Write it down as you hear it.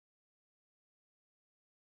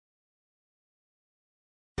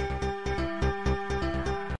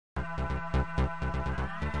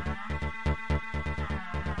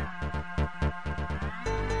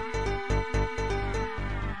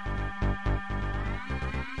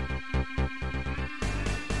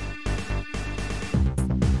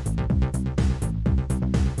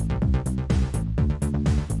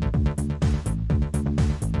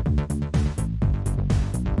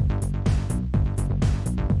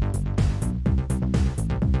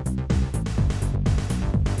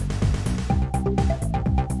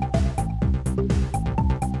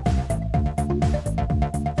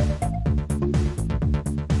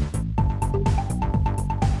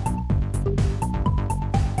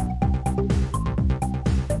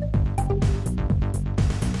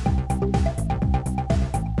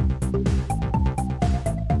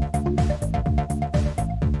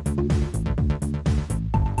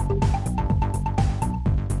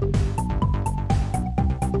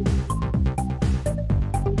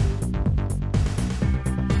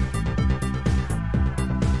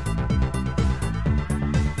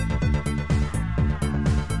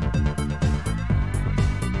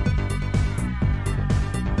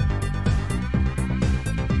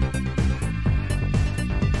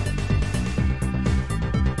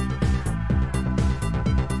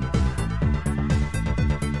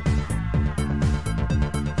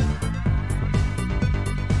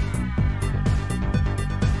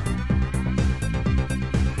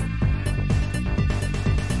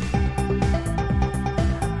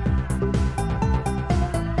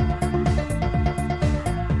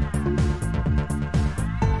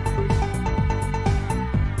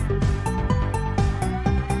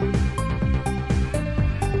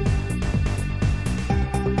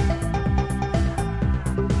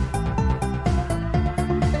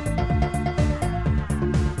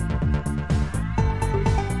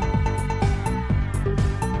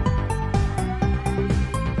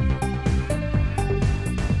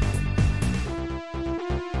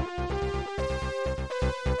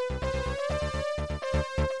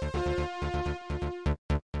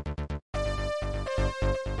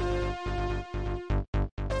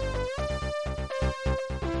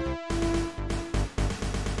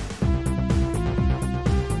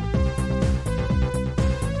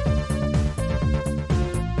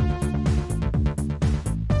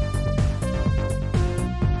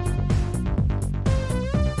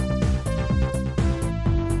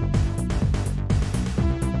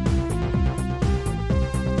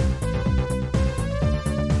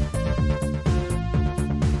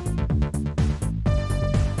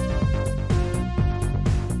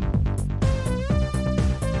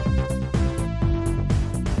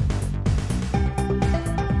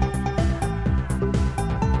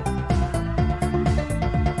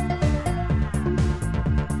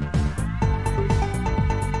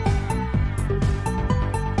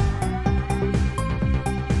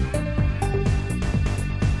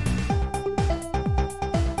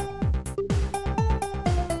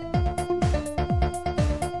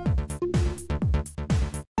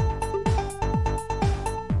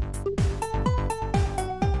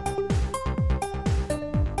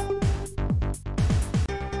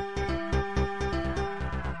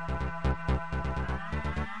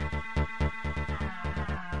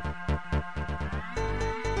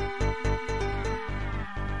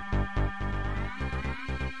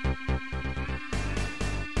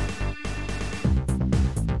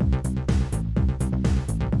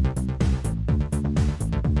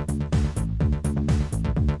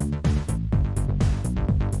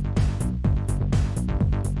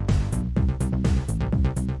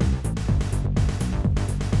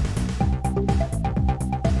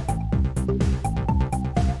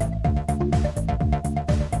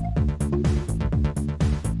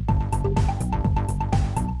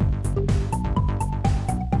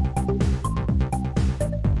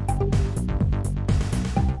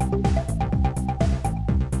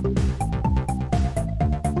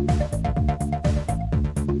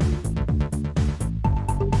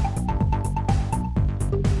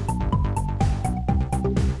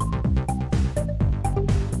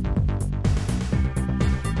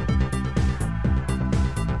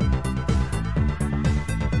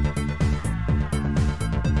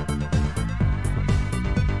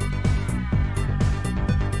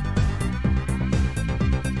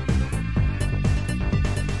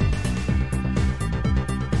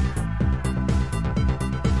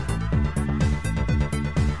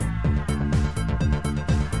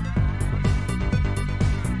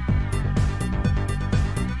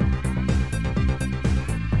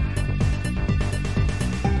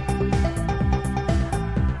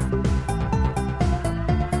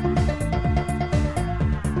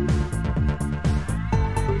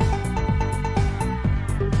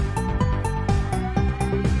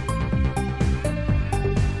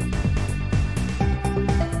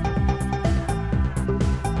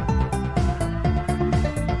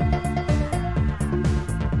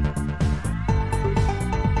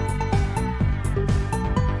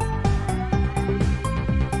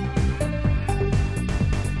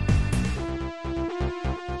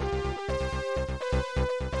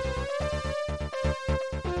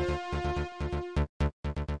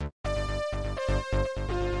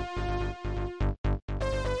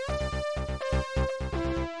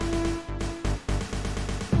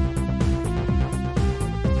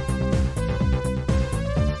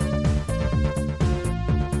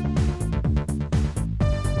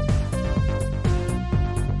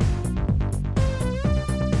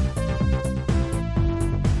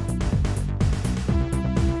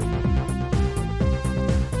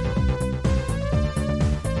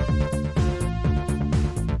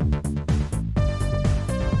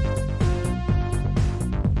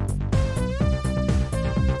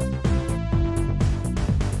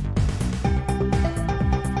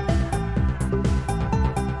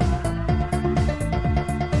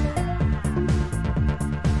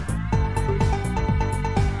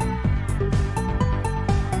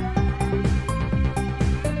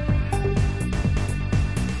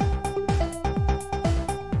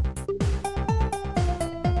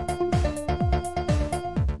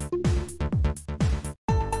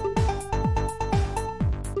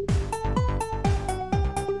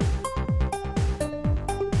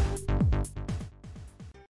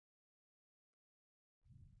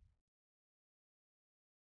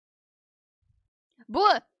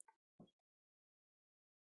But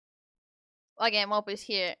okay, Mop is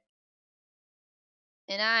here,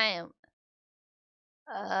 and I am.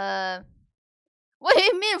 What do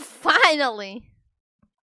you mean finally?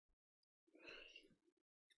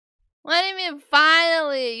 What do you mean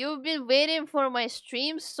finally? You've been waiting for my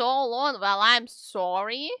stream so long. Well, I'm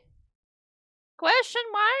sorry. Question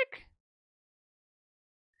mark?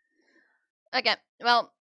 Okay,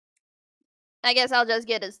 well, I guess I'll just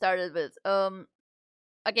get it started with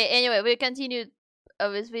okay, anyway, we continued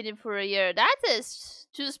with waiting for a year. That is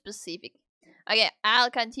too specific. Okay,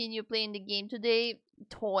 I'll continue playing the game today,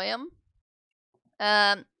 TOEM.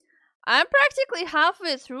 I'm practically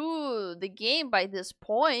halfway through the game by this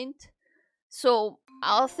point, so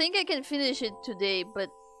I'll think I can finish it today, but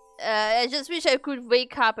I just wish I could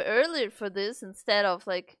wake up earlier for this instead of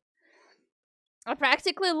like I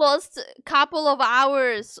practically lost a couple of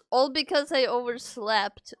hours all because I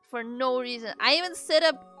overslept for no reason. I even set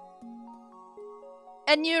up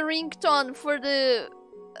a new ringtone for the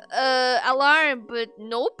alarm, but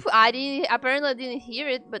nope, apparently I didn't hear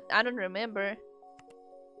it, but I don't remember.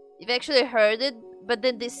 You've actually heard it, but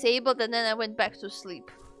then disabled, and then I went back to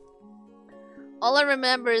sleep. All I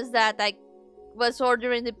remember is that I was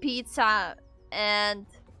ordering the pizza, and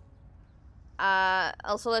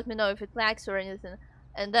also let me know if it lags or anything,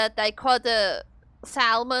 and that I caught a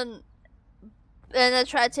salmon, and I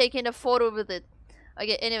tried taking a photo with it.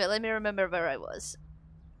 Okay, anyway, let me remember where I was.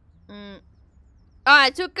 Oh,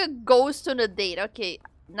 I took a ghost on a date. Okay,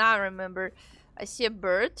 now I remember. I see a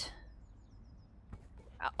bird.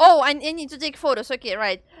 Oh, I need to take photos. Okay,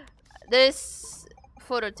 right. There's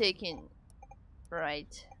photo taking.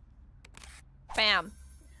 Right. Bam.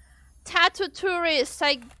 Tattoo tourist.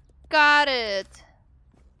 I got it.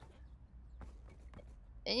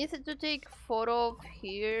 Anything to take photo of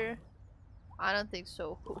here? I don't think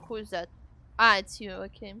so. Who is that? Ah, it's you.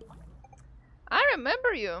 Okay. I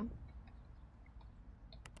remember you.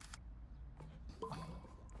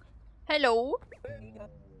 Hello.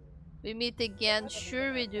 We meet again.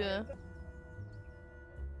 Sure we do.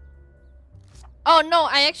 Oh no,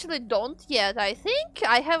 I actually don't yet. I think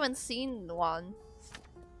I haven't seen one.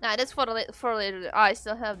 Nah, that's for later. Oh, I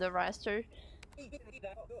still have the raster.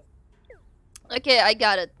 Okay, I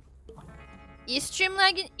got it. Is stream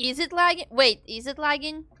lagging? Is it lagging? Wait, is it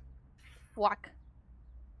lagging? Fuck.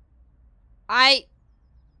 I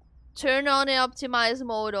turn on the optimize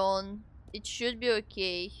mode on. It should be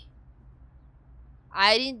okay.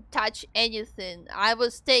 I didn't touch anything. I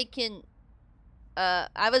was taking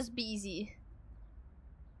I was busy.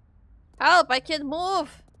 Help, I can't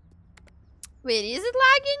move. Wait, is it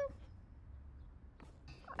lagging?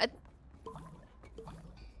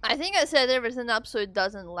 I think I set everything up so it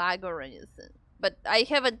doesn't lag or anything. But I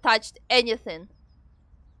haven't touched anything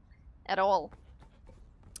at all.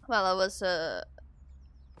 Well, I was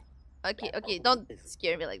okay, don't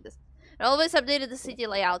scare me like this. I always updated the city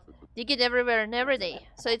layout. Dig it everywhere and every day.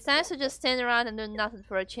 So it's nice to just stand around and do nothing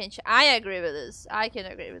for a change. I agree with this. I can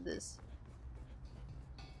agree with this.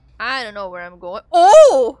 I don't know where I'm going.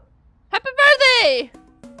 Oh! Happy birthday!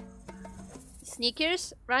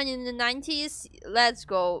 Sneakers? Running in the 90s? Let's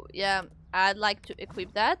go. Yeah, I'd like to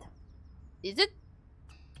equip that. Is it?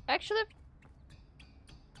 Actually?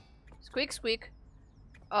 Squeak, squeak.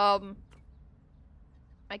 I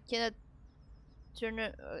cannot turn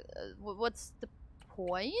it. What's the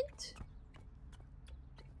point?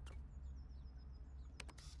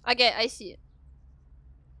 Okay, I see it.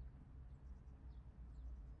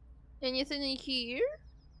 Anything in here?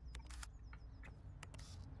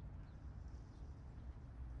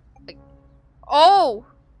 Oh!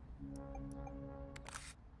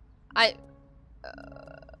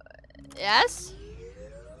 Yes?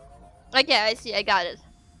 Okay, I see, I got it.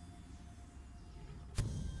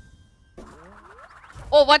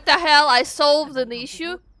 Oh, what the hell? I solved an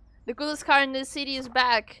issue? The coolest car in the city is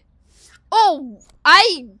back. Oh!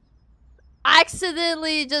 I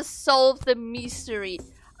accidentally just solved the mystery.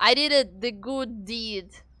 I did it, the good deed.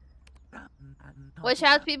 Watch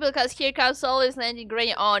out, people, because here comes always landing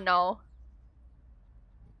gray. Oh no.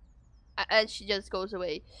 And she just goes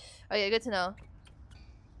away. Okay, good to know.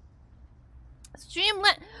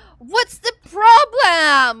 Streamland. What's the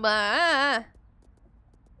problem?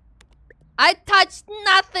 I touched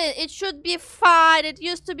nothing. It should be fine. It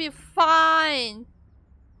used to be fine.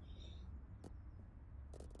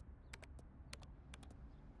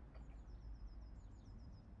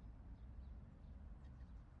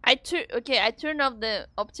 I turned off the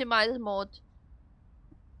optimize mode.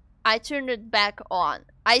 I turned it back on.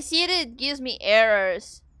 I see it gives me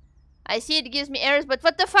errors. But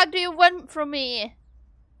what the fuck do you want from me?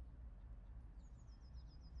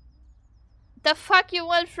 The fuck you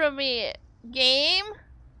want from me? Game?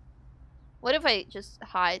 What if I just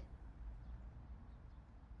hide?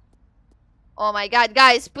 Oh my god,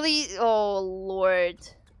 guys, please. Oh lord.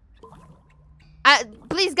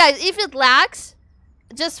 Please, guys, if it lags,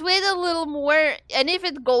 just wait a little more. And if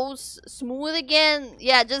it goes smooth again,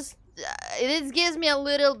 yeah, just. It gives me a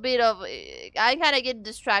little bit of. I kind of get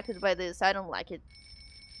distracted by this. I don't like it.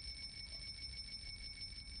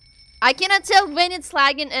 I cannot tell when it's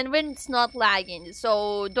lagging and when it's not lagging.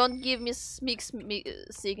 So don't give me mixed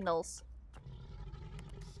signals.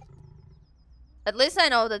 At least I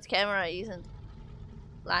know that camera isn't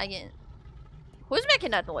lagging. Who's making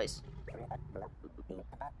that noise?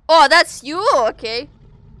 Oh, that's you? Okay.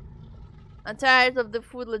 I'm tired of the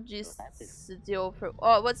food logistics.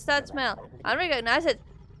 Oh, what's that smell? I don't recognize it.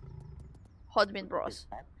 Hot bean bros.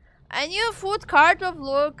 A new food cart of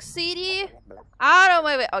Lurk City. Out of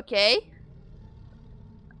my way. Okay.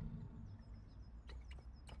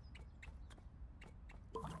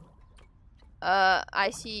 I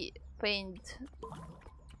see paint.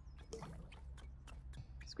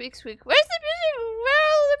 Squeak, squeak. Where's the music?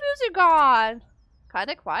 Where's the music gone?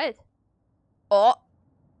 Kinda quiet. Oh.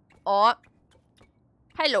 Oh.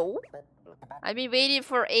 Hello. I've been waiting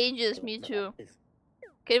for ages. Me too.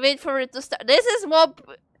 Can wait for it to start. This is mob.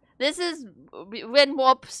 This is when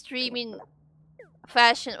mob streaming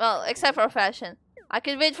fashion. Well, except for fashion. I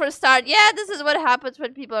can wait for a start. Yeah, this is what happens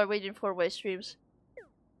when people are waiting for web streams.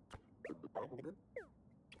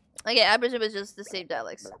 Okay, I presume it's just the same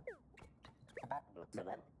dialects.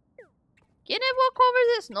 Can I walk over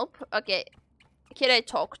this? Nope. Okay. Can I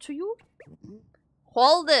talk to you?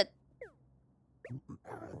 Hold it.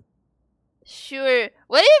 Sure.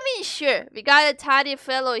 What do you mean, sure? We got a tidy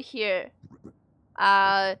fellow here.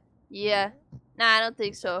 Yeah. Nah, I don't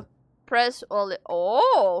think so. Press all it.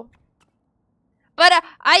 Oh. But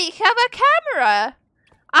I have a camera.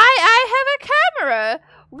 I have a camera.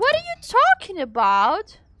 What are you talking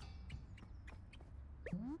about?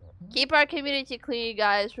 Keep our community clean,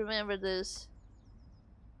 guys. Remember this.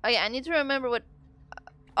 Oh yeah, I need to remember what.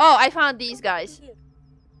 Oh, I found these guys.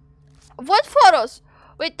 What photos?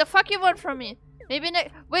 Wait, the fuck you want from me? Maybe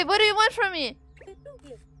next. Wait, what do you want from me?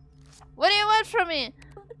 What do you want from me?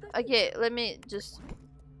 Okay, let me just.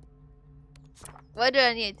 What do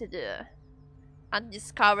I need to do?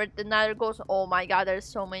 Undiscovered. Another ghost. Oh my god, there's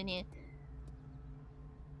so many.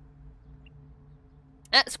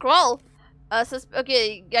 Scroll.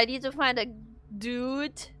 Okay, I need to find a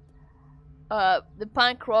dude. The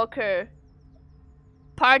punk rocker.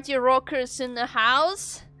 Party rockers in the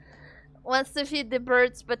house. Wants to feed the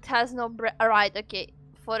birds but has no bread. Alright, okay.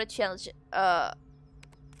 For the challenge. What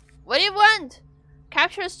do you want?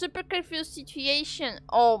 Capture a super confused situation.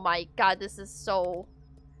 Oh my god, this is so.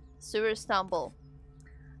 Sewer stumble.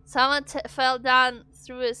 Someone fell down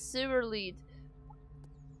through a sewer lead.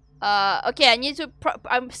 Okay, I need to.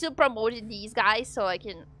 I'm still promoting these guys so I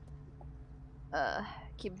can.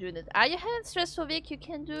 Keep doing it. Are you having stressful week? You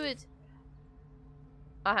can do it.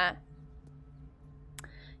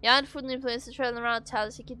 Young food influencers traveling around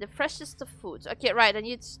town seeking the freshest of foods. Okay, right. I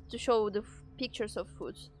need to show the pictures of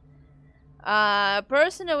foods.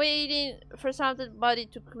 Person awaiting for something body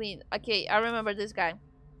to clean. Okay, I remember this guy.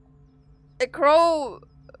 A crow.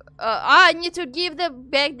 I need to give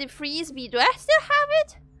back the frisbee. Do I still have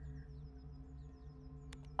it?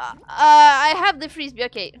 I have the frisbee.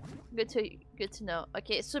 Okay, good to know.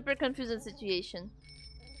 Okay, super confusing situation.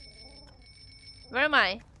 Where am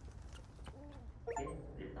I?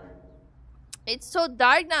 It's so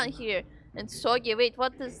dark down here and soggy. Wait,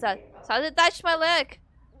 what is that? Something touched my leg.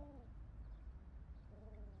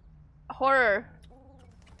 Horror.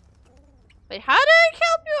 Wait, how do I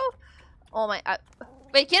help you? Oh my.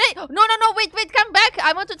 Wait, can I? No, wait, come back.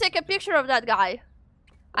 I want to take a picture of that guy.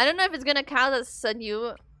 I don't know if it's gonna count as a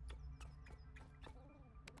new.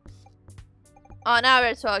 Oh, now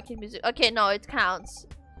we're talking music. Okay, no, it counts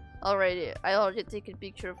already. I already taken a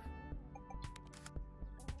picture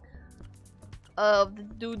of the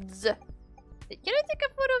dudes. Wait, can I take a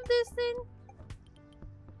photo of this thing?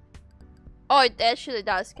 Oh, it actually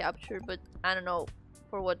does capture, but I don't know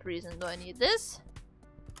for what reason. Do I need this?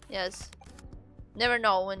 Yes. Never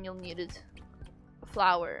know when you'll need it. A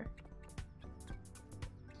flower.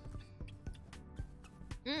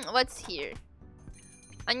 What's here?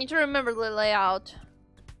 I need to remember the layout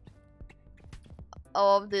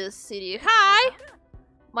of this city. Hi!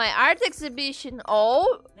 My art exhibition.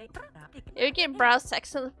 Oh! You can browse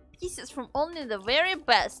excellent pieces from only the very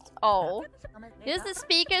best. Oh. Use the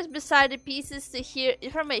speakers beside the pieces to hear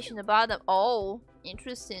information about them. Oh.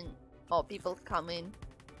 Interesting. Oh, people come in.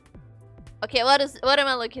 Okay, what am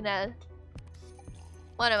I looking at?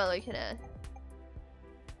 What am I looking at?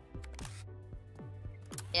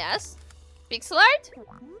 Yes? Pixel art?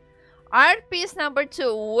 Art piece number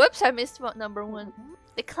 2. Whoops, I missed number 1.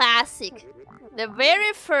 The classic. The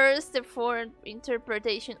very first deformed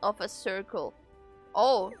interpretation of a circle.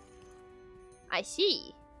 Oh. I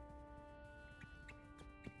see.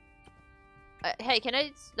 Hey, can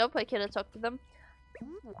I... Nope, I cannot talk to them.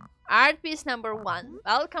 Art piece number 1.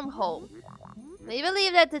 Welcome home. We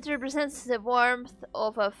believe that it represents the warmth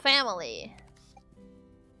of a family.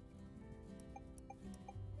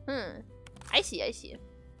 I see, I see.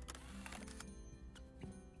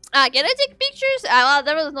 Can I take pictures? Well,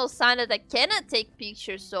 there was no sign that I cannot take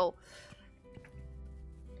pictures, so...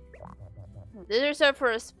 This is reserved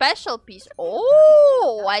for a special piece.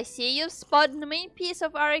 Oh, I see you've spotted the main piece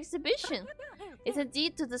of our exhibition. It's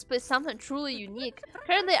indeed to display something truly unique.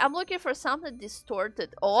 Currently, I'm looking for something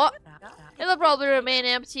distorted. Oh, it'll probably remain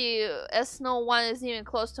empty as no one is even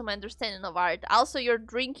close to my understanding of art. Also, you're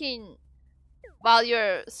drinking while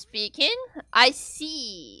you're speaking? I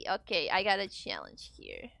see. Okay, I got a challenge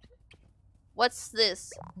here. What's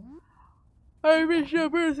this? I miss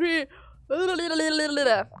number 3.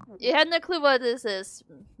 You had no clue what this is.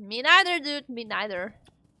 Me neither, dude. Me neither.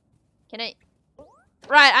 Can I...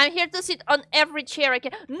 Right, I'm here to sit on every chair I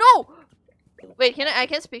can. No! Wait, I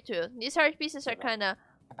can speak to you. These art pieces are kinda...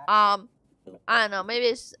 I don't know.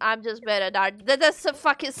 Maybe I'm just bad at art. That's a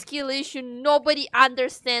fucking skill issue. Nobody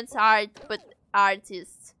understands art but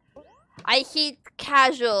artists. I hate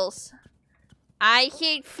casuals. I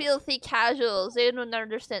hate filthy casuals. They don't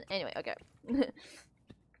understand. Anyway, okay.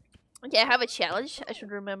 Okay, I have a challenge. I should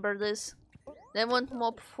remember this. Then one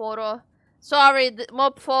mob photo. Sorry, the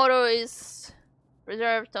mob photo is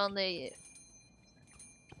reserved only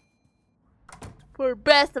for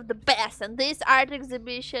best of the best. And this art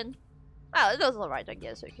exhibition, well, it was alright, I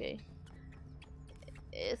guess. Okay,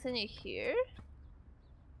 isn't it here?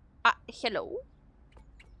 Hello.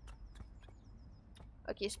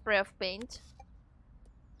 Okay, spray of paint.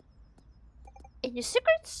 Any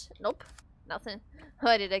secrets? Nope, nothing.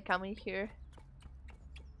 Why did I come in here?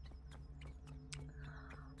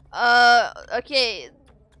 Okay.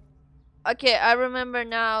 Okay, I remember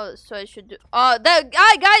now, so I should do... Oh,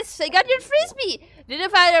 guys, I got your frisbee! Did you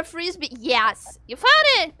find a frisbee? Yes, you found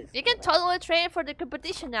it! You can totally train for the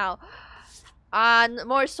competition now. And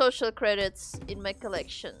more social credits in my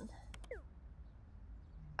collection.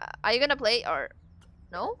 Are you gonna play or...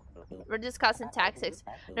 No? We're discussing tactics.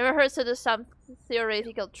 Never hurts to do some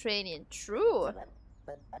theoretical training. True.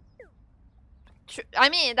 I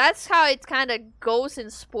mean, that's how it kind of goes in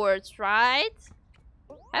sports, right?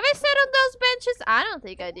 Have I sat on those benches? I don't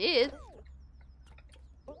think I did.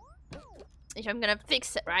 I'm gonna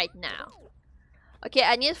fix it right now. Okay,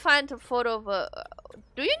 I need to find a photo of a...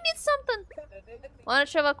 do you need something? Wanna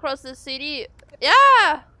travel across the city?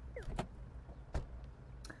 Yeah!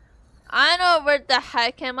 I know where the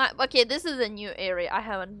heck am I. Okay, this is a new area I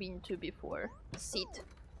haven't been to before. Sit.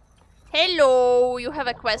 Hello, you have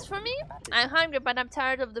a quest for me? I'm hungry, but I'm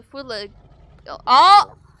tired of the food. Like,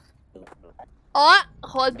 oh,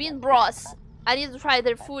 hot bean bros. I need to try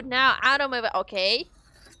their food now. Out of my way. Okay,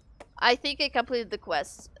 I think I completed the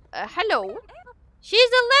quest. Hello,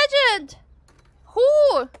 she's a legend.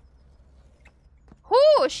 Who?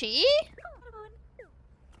 She?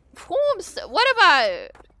 Whom's? What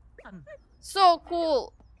about? So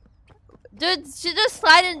cool, dude. She's just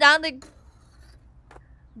sliding down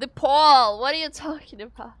the pole. What are you talking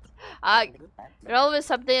about? You're always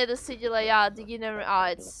updated the city layout. Digging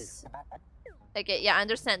it's okay. Yeah,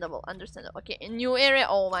 understandable. Okay, a new area.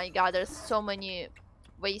 Oh my god, there's so many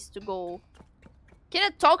ways to go. Can I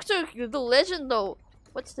talk to the legend though?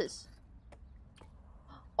 What's this?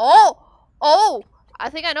 Oh, I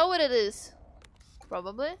think I know what it is.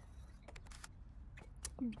 Probably.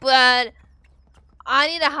 But I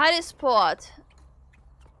need a hiding spot.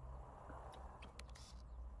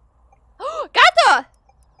 Gato!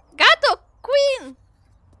 Queen!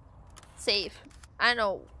 Save. I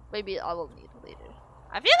know. Maybe I will need it later.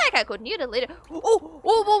 I feel like I could need it later.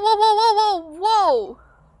 Whoa!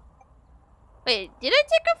 Wait, did I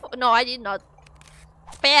take a photo? No, I did not.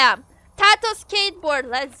 Bam! Tato skateboard,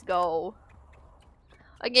 let's go.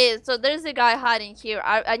 Okay, so there's a guy hiding here.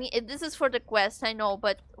 I need, this is for the quest, I know,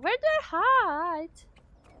 but where do I hide?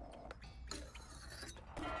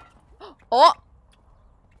 Oh!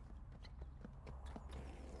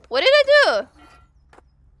 What did I do?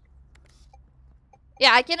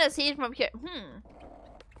 Yeah, I cannot see it from here.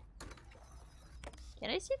 Can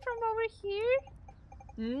I see it from over here?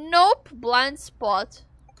 Nope, blind spot.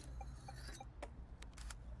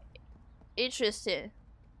 Interesting.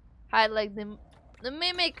 Hide like the... The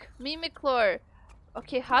mimic lore.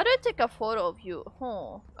 Okay, how do I take a photo of you?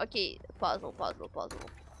 Okay, puzzle.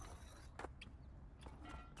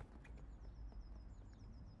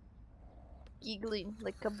 Giggling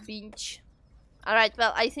like a bench. Alright,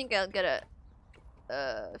 well, I think I'll get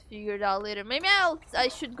a figure it out later. Maybe I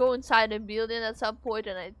should go inside a building at some point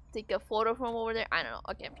and I take a photo from over there. I don't know.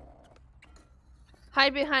 Okay.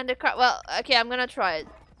 Hide behind the car. Well, okay, I'm gonna try it.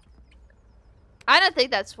 I don't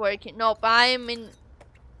think that's working. Nope, I'm in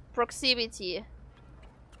proximity.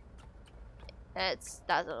 It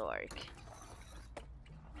doesn't work.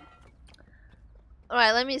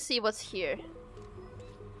 Alright, let me see what's here.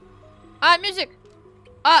 Ah, music!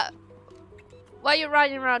 Why are you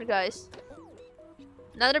riding around, guys?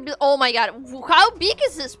 Another build. Oh my god, how big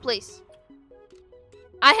is this place?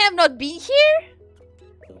 I have not been here?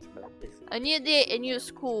 A new day, a new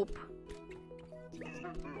scoop.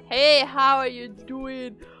 Hey, how are you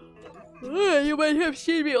doing? You might have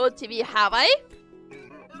seen me on TV, have I?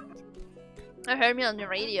 I heard me on the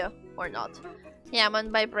radio, or not. Yeah, I'm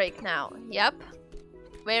on my break now. Yep.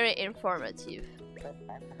 Very informative.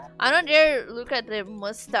 I don't dare look at the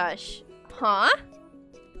mustache. Huh?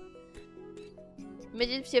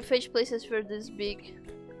 Imagine if your fish places were this big.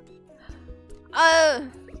 I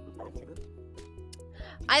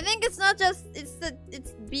think it's not just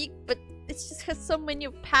it's big, but it just has so many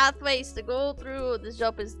pathways to go through. This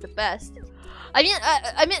job is the best. I mean,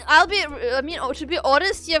 to be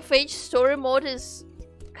honest, TFH story mode is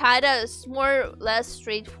kinda more or less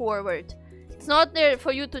straightforward. It's not there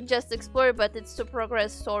for you to just explore, but it's to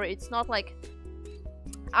progress story. It's not like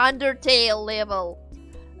Undertale level.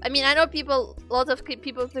 I mean, I know lots of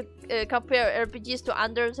people compare RPGs to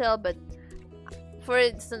Undertale, but for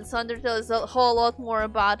instance, Undertale is a whole lot more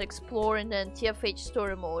about exploring than TFH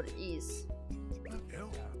story mode is.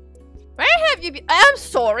 Where have you been? I'm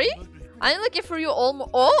sorry. I'm looking for you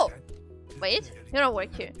almost. Oh, wait, you don't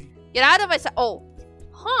work here. Get out of my sight. Oh,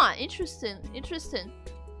 huh? Interesting.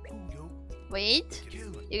 Wait,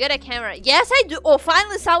 you got a camera? Yes, I do. Oh,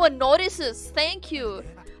 finally someone notices. Thank you.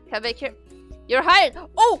 Come back here. You're hired.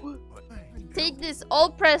 Oh, take this.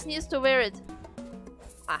 All press needs to wear it.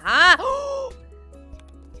 Aha.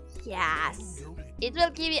 Yes. It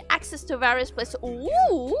will give you access to various places.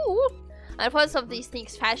 Ooh. And for some of these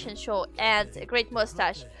things, fashion show and a great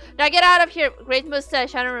mustache. Now get out of here. Great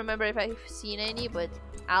mustache. I don't remember if I've seen any, but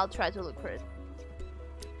I'll try to look for it.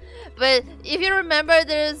 But if you remember,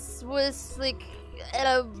 was like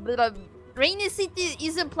Rainy City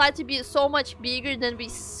is implied to be so much bigger than we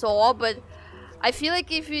saw, but I feel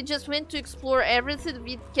like if we just went to explore everything,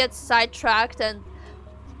 we'd get sidetracked, and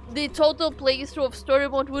the total playthrough of story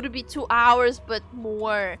mode would be 2 hours, but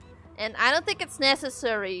more. And I don't think it's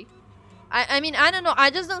necessary. I mean, I don't know. I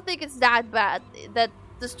just don't think it's that bad that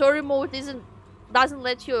the story mode doesn't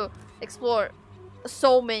let you explore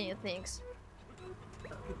so many things.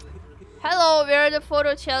 Hello, we're the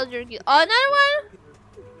photo challenger guild. Oh, another one?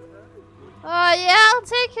 Oh yeah, I'll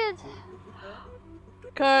take it.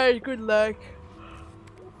 Okay, good luck.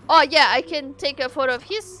 Oh yeah, I can take a photo of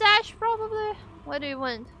his stash probably. What do you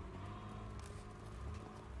want?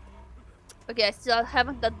 Okay, I still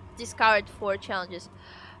haven't discovered 4 challenges.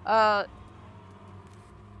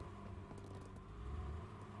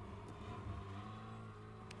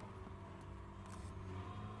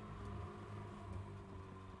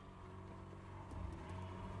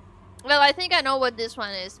 Well, I think I know what this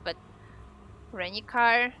one is, but Renny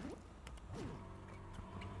car.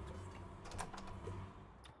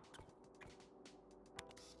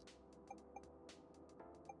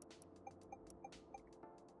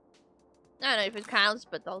 I don't know if it counts,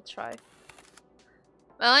 but I'll try.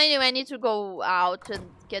 Well, anyway, I need to go out and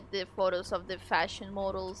get the photos of the fashion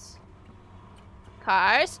models.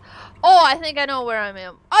 Cars. Oh, I think I know where I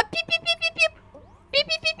am. Oh, beep beep beep beep beep. Beep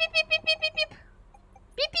beep beep beep beep beep beep beep beep.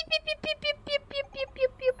 Beep beep beep beep beep beep beep beep beep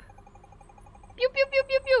beep beep. Pew pew pew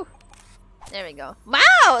pew pew. There we go.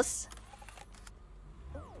 Mouse.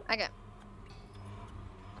 Okay.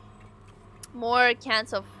 More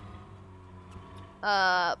cans of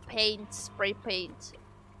paint, spray paint.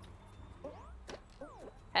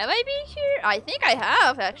 Have I been here? I think I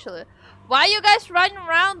have actually. Why are you guys running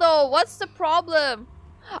around though? What's the problem?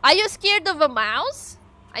 Are you scared of a mouse?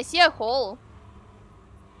 I see a hole.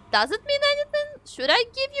 Does it mean anything? Should I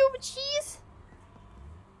give you cheese?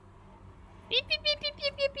 Beep beep beep beep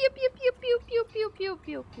beep beep beep beep beep beep beep beep beep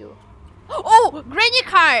beep beep. Oh, granny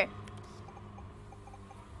car.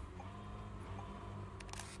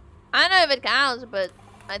 I don't know if it counts, but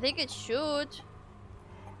I think it should.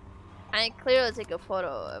 I clearly take a photo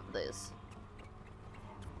of this.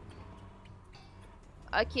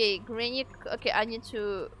 Okay, Granny. Okay, I need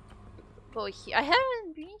to go here. I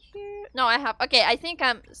haven't been here. No, I have. Okay, I think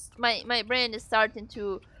my brain is starting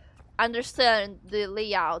to understand the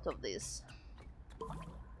layout of this.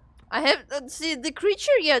 I haven't seen the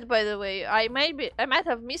creature yet, by the way. I might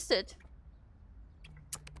have missed it.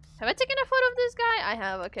 Have I taken a photo of this guy? I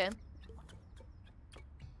have. Okay.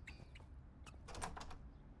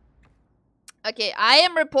 Okay, I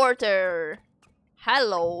am reporter.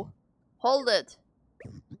 Hello. Hold it.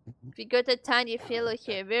 We got a tiny fellow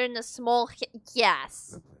here. We're in a small.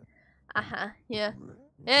 Yes. Yeah.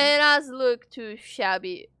 It does look too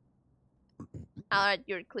shabby. Alright,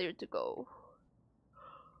 you're clear to go.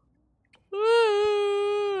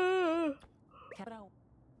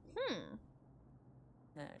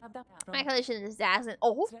 My collection is dazzling.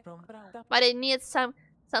 Oh, but I need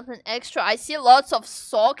something extra. I see lots of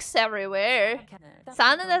socks everywhere.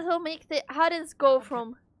 Something that will make the audience go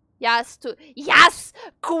from yes to yes,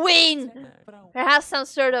 queen. Perhaps some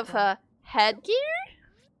sort of headgear.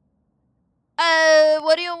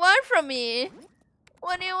 What do you want from me?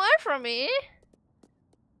 What do you want from me?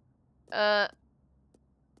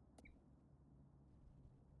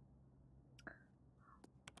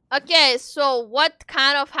 Okay, so what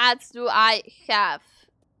kind of hats do I have?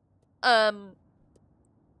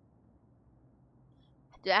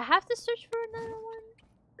 Do I have to search for another one?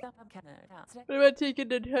 Am I taking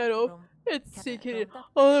that hat off? It's sticking it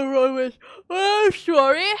on the wrong way. Oh,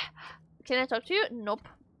 sorry. Can I talk to you? Nope.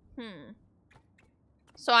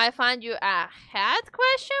 So I find you a hat?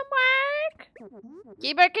 Question mark?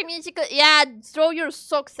 Keep our community. Yeah, throw your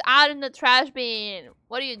socks out in the trash bin.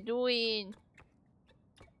 What are you doing?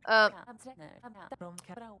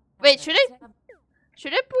 Wait, should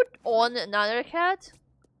I put on another hat?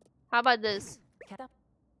 How about this?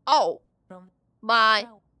 Oh my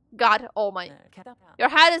god, oh my. Your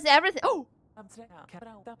hat is everything. Oh!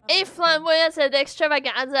 A flamboyant and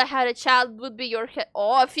extravaganza had a child would be your hat.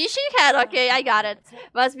 Oh, a fishing hat. Okay, I got it.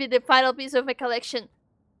 Must be the final piece of my collection.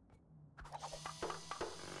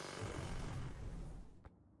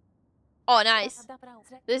 Oh, nice.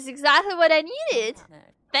 This is exactly what I needed.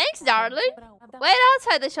 Thanks, darling. Wait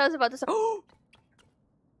outside, the show's about to start. Oh!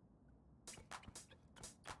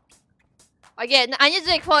 Again, I need to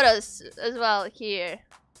take photos as well here.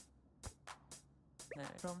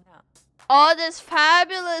 On this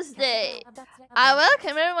fabulous day, I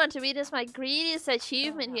welcome everyone to witness my greatest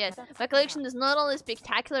achievement yet. My collection is not only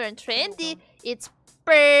spectacular and trendy, it's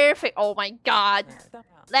perfect. Oh my god.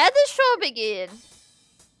 Let the show begin.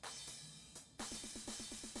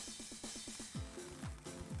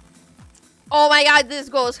 Oh my god, this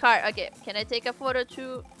goes hard. Okay, can I take a photo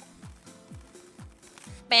too?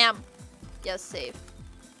 Bam. Yes, save.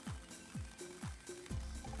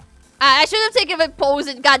 I should have taken a pose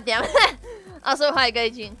and goddamn. Also, hi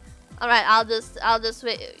Gaijin. Alright, I'll just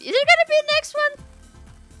wait. Is it gonna be the next one?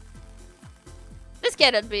 This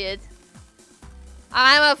cannot be it.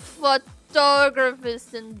 I'm a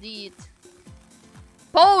photographist indeed.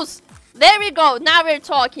 Pose! There we go. Now we're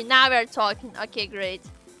talking. Okay, great.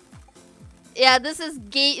 Yeah, this is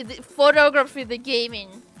photography, the gaming.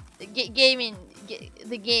 The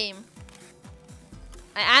game.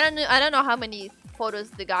 I don't know how many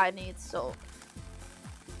photos the guy needs, so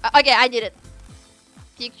okay, I did it.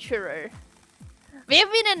 Picturer.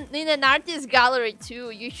 We've been in an artist gallery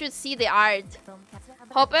too. You should see the art.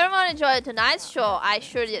 Hope everyone enjoyed tonight's show. I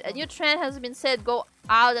sure did. A new trend has been said. Go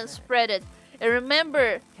out and spread it. And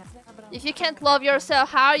remember, if you can't love yourself,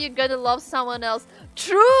 how are you gonna love someone else?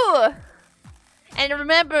 True. And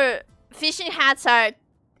remember, fishing hats are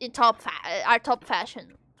in top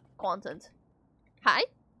fashion content. Hi.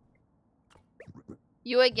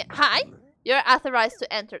 You again. Hi. You're authorized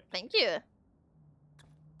to enter. Thank you.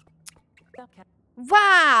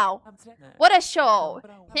 Wow. What a show.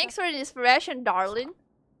 Thanks for the inspiration, darling.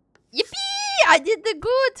 Yippee! I did the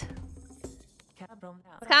good.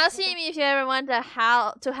 Come see me if you ever want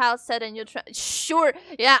to set a new trend. Sure.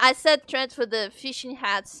 Yeah, I set trend for the fishing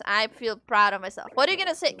hats. I feel proud of myself. What are you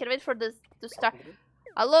gonna say? Can I wait for this to start?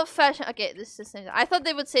 I love fashion. Okay, this is. I thought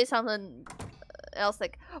they would say something else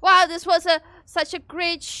like, wow, this was such a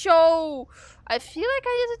great show. I feel like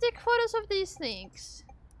I need to take photos of these things.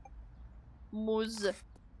 Muz.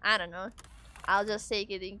 I don't know. I'll just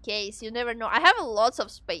take it in case. You never know. I have lots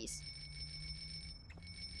of space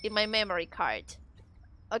in my memory card.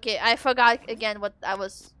 Okay, I forgot again what I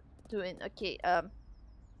was doing. Okay,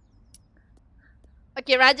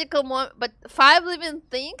 okay, radical more, but 5 living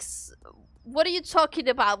things? What are you talking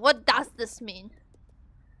about? What does this mean?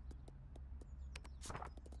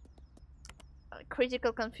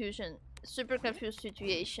 Critical confusion. Super confused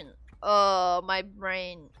situation. Oh, my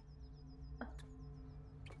brain.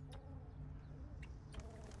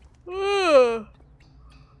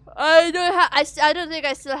 I don't have. I don't think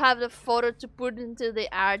I still have the photo to put into the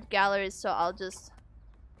art gallery, so I'll just.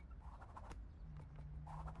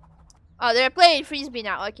 Oh, they're playing frisbee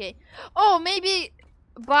now. Okay. Oh, maybe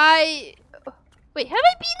by. Wait, have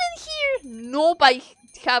I been in here? Nope, I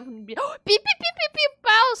haven't been. Oh, beep beep beep beep beep.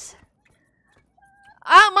 Mouse.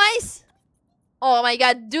 Ah, mice. Oh my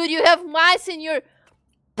god, dude, you have mice in your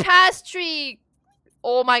pastry.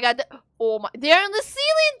 Oh my god. Oh my, they're on the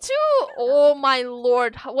ceiling too. Oh my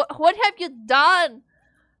lord. What have you done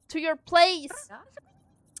to your place?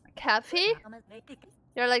 Cafe?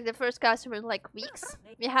 You're like the first customer in like weeks.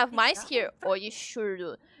 We have mice here. Oh, you sure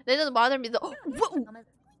do. They don't bother me though. Oh,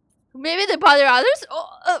 maybe they bother others?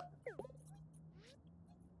 Oh,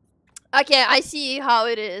 okay, I see how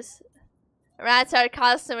it is. Rats are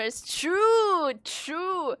customers. True,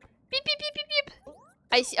 true. Beep, beep, beep, beep, beep.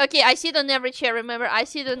 I see. Okay, I see it on every chair. Remember, I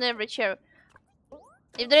see it on every chair.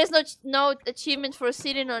 If there is no achievement for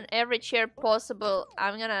sitting on every chair possible,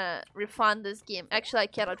 I'm gonna refund this game. Actually, I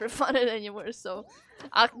cannot refund it anymore, so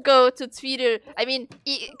I'll go to Twitter. I mean,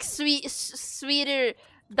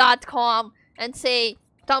 Twitter.com and say,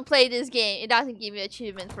 "Don't play this game. It doesn't give you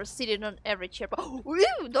achievement for sitting on every chair." Ooh,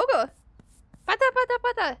 Dogo, pata pata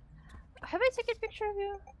pata. Have I taken a picture of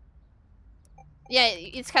you? Yeah,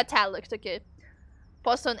 it's cataloged. Okay.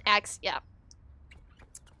 Post on X, yeah.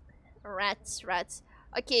 Rats, rats.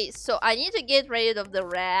 Okay, so I need to get rid of the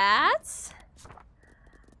rats.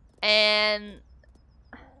 And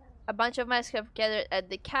a bunch of mice have gathered at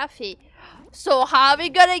the cafe. So how are we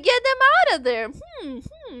gonna get them out of there?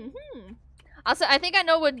 Also, I think I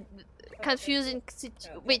know what confusing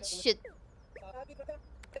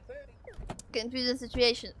confusing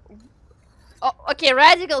situation. Oh, okay,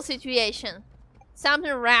 radical situation.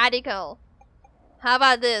 Something radical. How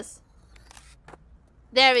about this?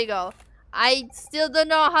 There we go. I still don't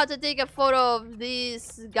know how to take a photo of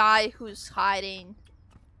this guy who's hiding.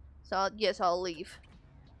 So I guess I'll leave.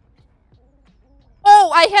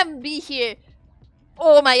 Oh, I haven't been here.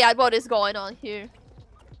 Oh my god, what is going on here?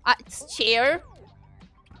 It's chair.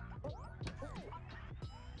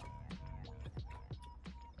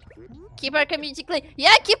 Keep our community clean.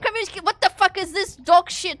 Yeah, keep community clean. What the fuck is this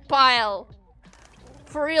dog shit pile?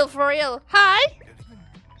 For real, for real. Hi.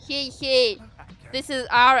 Hey, hey. This is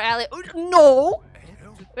our alley. No!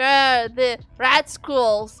 The rat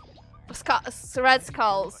skulls. Rat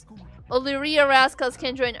skulls. Only real rascals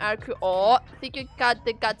can join our crew. Oh, I think you got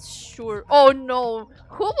the guts, sure. Oh no.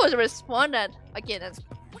 Who would respond that? Okay, that's.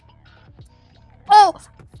 Oh!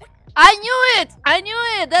 I knew it! I knew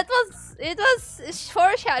it! It was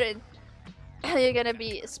foreshadowing. You're gonna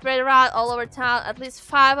be spread around all over town. At least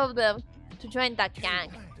 5 of them to join that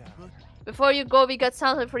gang. Before you go, we got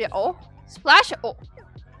something for you. Oh! Splash! Oh!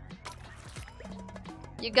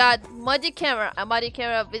 You got muddy camera. A muddy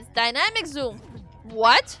camera with dynamic zoom.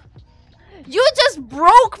 What? You just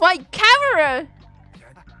broke my camera!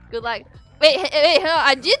 Good luck. Wait, wait,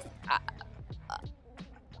 I did...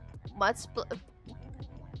 Let's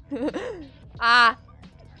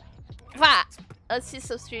see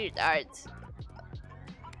some street art.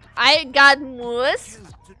 I got moose.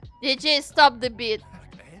 DJ, stop the beat.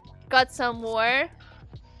 Got some more.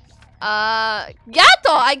 Gato!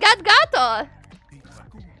 I got gato!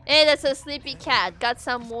 Hey, that's a sleepy cat. Got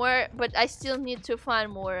some more, but I still need to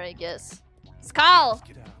find more, I guess. Skull!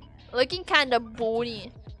 Looking kinda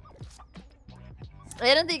bony.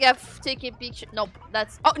 I don't think I've taken a picture. Nope,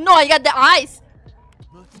 that's... Oh, no, I got the eyes!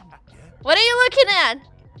 What are you looking at?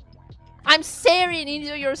 I'm staring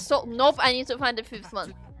into your soul. Nope, I need to find the 5th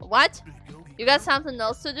one. What? You got something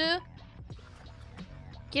else to do?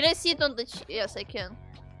 Can I see it on the... Yes, I can.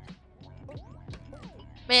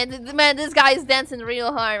 Man, this guy is dancing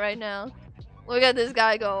real hard right now. Look at this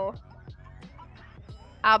guy go.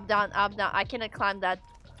 Up, down, up, down. I cannot climb that.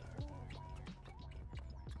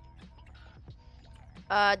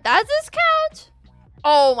 Does this count?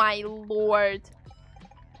 Oh my lord.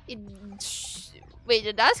 Wait,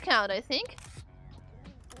 it does count, I think.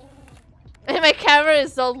 And my camera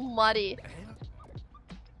is so muddy.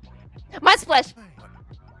 Mud splash!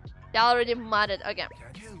 They already mudded. Okay.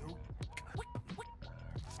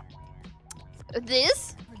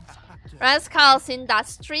 This? Rascals in that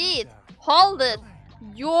street. Hold it.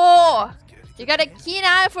 Yo! You got a keen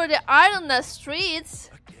eye for the art on the streets.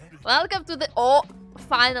 Welcome to the... Oh,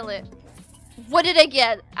 finally. What did I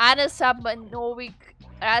get? Anna Sabanovic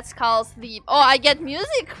Rascals Leap. Oh, I get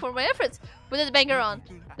music for my efforts. Put that banger on.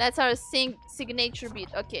 That's our signature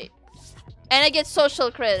beat. Okay. And I get social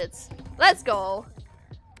credits. Let's go.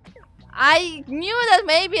 I knew that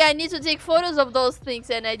maybe I need to take photos of those things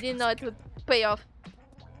and I didn't know it would pay off.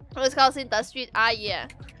 Who's in the street? Ah, yeah.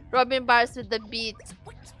 Robin bars with the beat.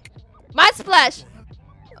 Mud splash!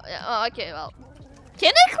 Oh, okay, well.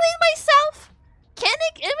 Can I clean myself? Am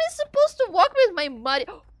I supposed to walk with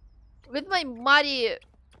my muddy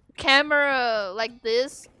camera like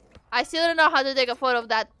this? I still don't know how to take a photo of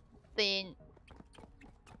that thing.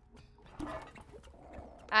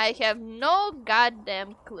 I have no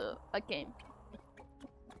goddamn clue. Okay.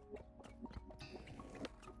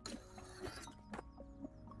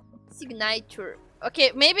 Signature.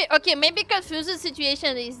 Okay, maybe confusing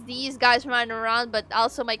situation is these guys running around, but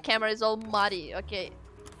also my camera is all muddy. Okay.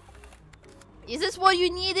 Is this what you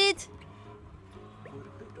needed?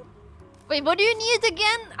 Wait, what do you need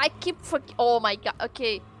again? I keep oh my god.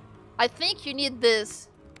 Okay. I think you need this.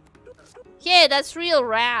 Yeah, that's real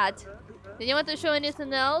rad. Did you want to show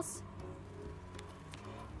anything else?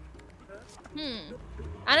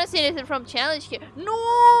 I don't see anything from challenge here.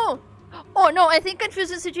 No! Oh no, I think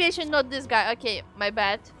confusing situation, not this guy. Okay, my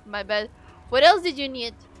bad. What else did you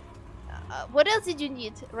need?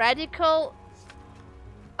 Radical.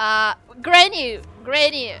 Granny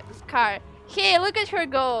car. Hey, look at her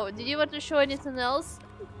go. Did you want to show anything else?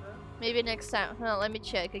 Maybe next time. Well, let me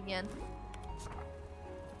check again.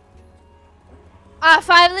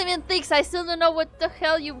 5 living things. I still don't know what the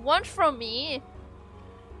hell you want from me.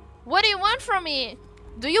 What do you want from me?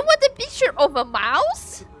 Do you want a picture of a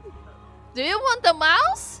mouse? Do you want a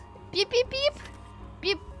mouse? Peep peep peep.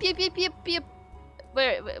 Peep peep peep peep peep.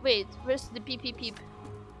 Wait, where's the peep peep peep?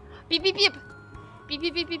 Peep peep peep. Peep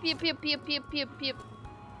peep peep peep peep peep peep peep peep peep.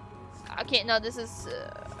 Okay, no, this is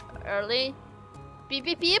early. Peep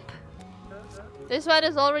beep beep. This one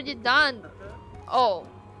is already done. Oh,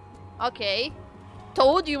 okay.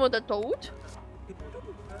 Toad, you want a toad?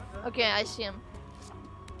 Okay, I see him.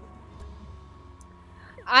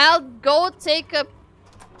 I'll go take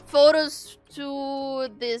photos to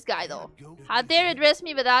this guy though. How dare you address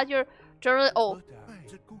me without your journal?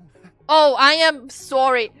 Oh, I am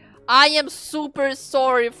sorry. I am super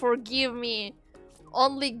sorry. Forgive me.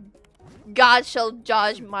 Only God shall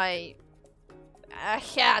judge my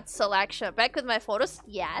hat selection. Back with my photos?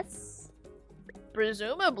 Yes.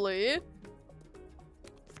 Presumably.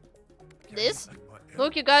 This?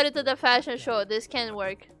 Look, you got it to the fashion show. This can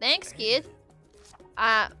work. Thanks, kid.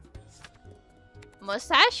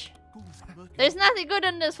 Mustache? There's nothing good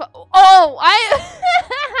in this photo. Oh,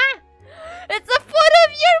 it's a photo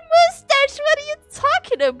of your mustache. What are you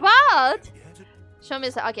talking about? Show me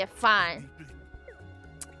some. Okay, fine.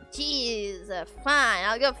 Jeez, fine.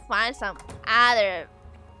 I'll go find some other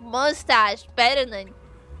mustache better than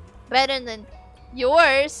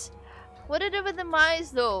yours. What to do with the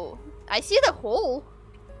mice though? I see the hole.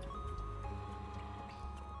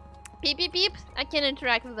 Peep peep peep. I can't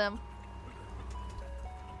interact with them.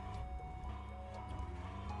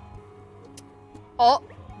 Oh,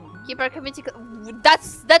 keep our committee.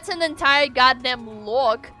 That's an entire goddamn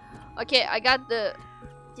log. Okay, I got the.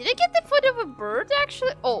 Did I get the foot of a bird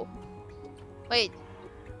actually? Oh, wait.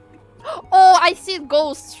 Oh, I see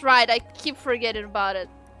ghosts. Right, I keep forgetting about it.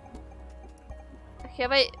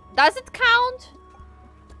 Have I? Does it count?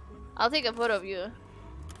 I'll take a photo of you.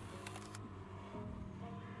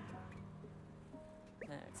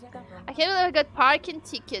 I can't believe I got parking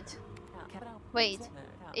ticket. Wait,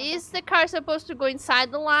 is the car supposed to go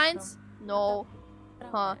inside the lines? No.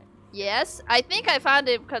 Huh. Yes. I think I found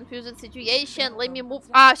a confusing situation. Let me move.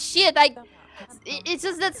 Ah, shit. It's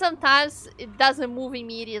just that sometimes it doesn't move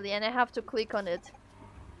immediately and I have to click on it.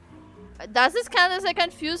 Does this count as a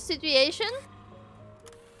confused situation?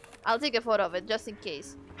 I'll take a photo of it just in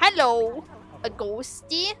case. Hello, a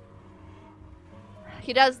ghosty.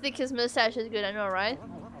 He does think his mustache is good, I know, right?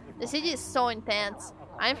 The city is so intense.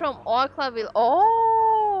 I'm from Oaklaville.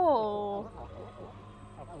 Oh!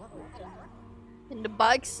 And the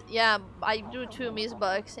bugs? Yeah, I do too miss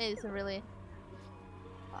bugs. Anything really.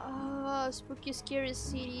 Spooky, scary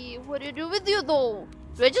city. What do you do with you though?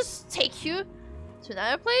 Do I just take you to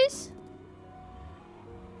another place?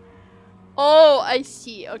 Oh, I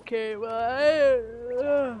see. Okay, well.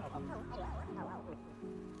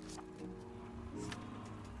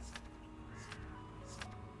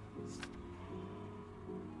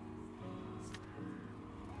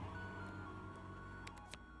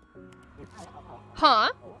 Huh?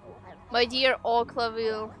 My dear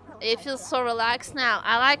Oaklaville, it feels so relaxed now.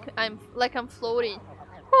 I'm floating.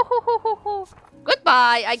 Ho, ho, ho, ho, ho.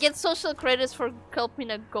 Goodbye. I get social credits for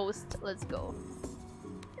helping a ghost. Let's go.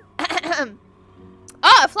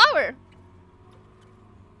 Oh, a flower.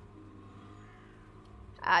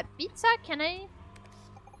 Pizza? Can I?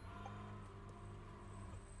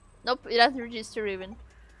 Nope, it doesn't register even.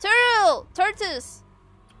 Turtle! Tortoise!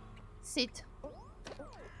 Sit.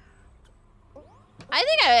 I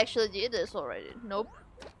think I actually did this already. Nope.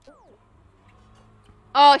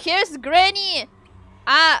 Oh, here's Granny!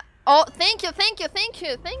 Ah, oh, thank you, thank you, thank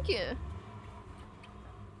you, thank you.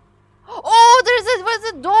 Oh,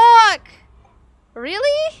 there's a dog!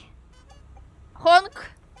 Really? Honk.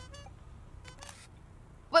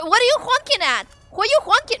 Wait, what are you honking at? Who are you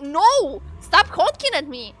honking? No! Stop honking at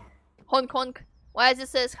me! Honk, honk. Why does it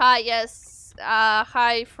says hi? Yes.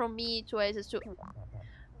 Hi from me to Oasis to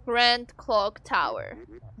Grand Clock Tower.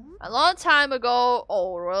 A long time ago,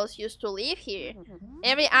 all royals used to live here.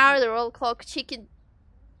 Every hour, the royal clock chicken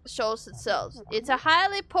shows itself. It's a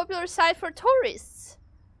highly popular site for tourists.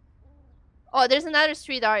 Oh, there's another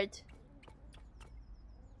street art.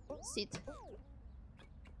 Sit.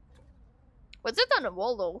 What's it on the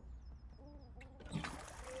wall, though?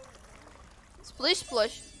 Splish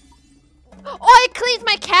splash. Oh, I cleaned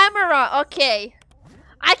my camera! Okay.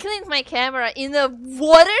 I cleaned my camera in the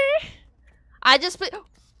water? I just put... No!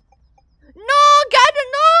 Gotta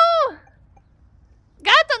know!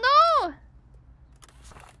 Gotta know!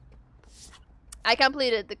 I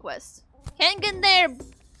completed the quest. Hang in there!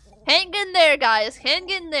 Hang in there, guys! Hang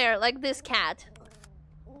in there, like this cat.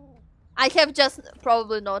 I have just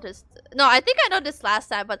probably noticed... No, I think I noticed last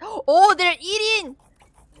time, but... Oh, they're eating!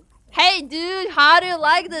 Hey, dude, how do you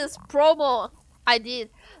like this promo? I did.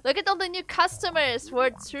 Look at all the new customers.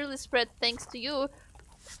 Word truly spread thanks to you.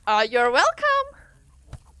 You're welcome.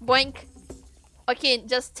 Boink. Okay,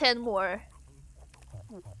 just 10 more.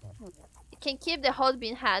 You can keep the hot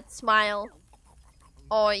bean hat. Smile.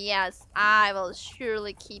 Oh yes, I will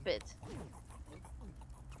surely keep it.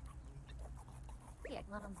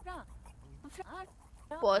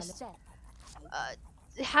 Boss.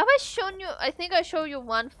 Have I shown you? I think I showed you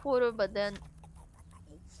one photo, but then...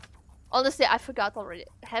 Honestly, I forgot already.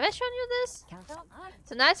 Have I shown you this?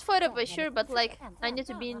 It's a nice photo for sure, but like, I need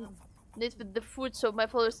to be in this with the food so my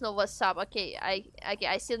followers know what's up. Okay,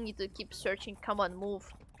 I still need to keep searching. Come on,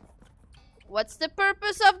 move. What's the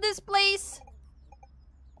purpose of this place?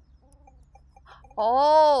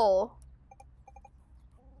 Oh.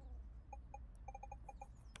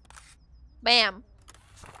 Bam.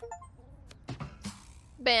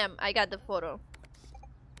 Bam, I got the photo.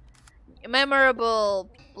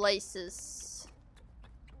 Memorable places.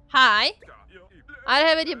 Hi. I don't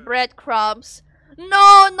have any breadcrumbs.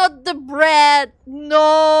 No, not the bread.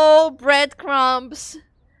 No breadcrumbs.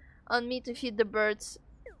 On me to feed the birds.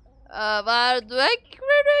 Where do I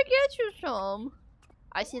get you some?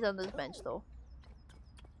 I sit on this bench though.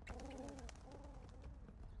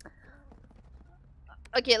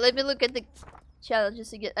 Okay, let me look at the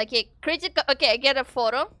challenges again. Okay, critical. Okay, I get a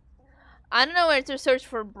photo. I don't know where to search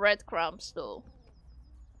for breadcrumbs though.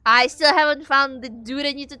 I still haven't found the dude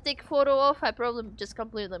I need to take photo of. I probably just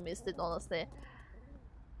completely missed it, honestly.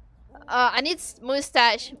 I need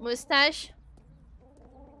mustache. Mustache.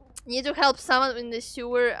 Need to help someone in the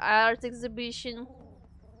sewer art exhibition.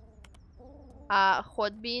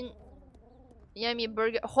 Hot bean. Yummy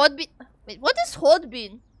burger. Hot bean. Wait, what is hot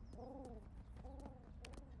bean?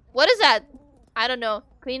 What is that? I don't know.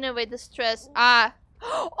 Clean away the stress.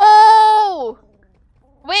 Oh!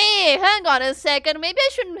 Wait, hang on a second. Maybe I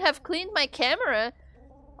shouldn't have cleaned my camera.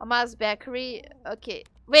 Amas Bakery. Okay.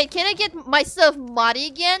 Wait, can I get myself muddy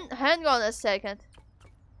again? Hang on a second.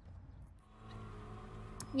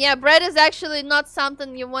 Yeah, bread is actually not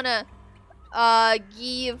something you wanna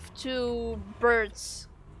give to birds.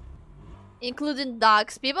 Including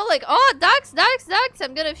dogs. People like, oh, ducks, ducks, ducks.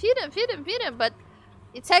 I'm gonna feed them, feed them, feed them. But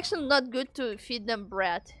it's actually not good to feed them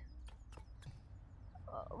bread.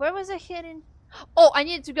 Where was I heading? Oh, I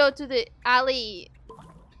need to go to the alley.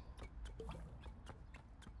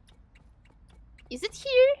 Is it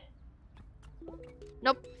here?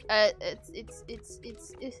 Nope. It's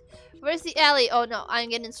where's the alley? Oh no, I'm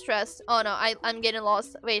getting stressed. Oh no, I'm getting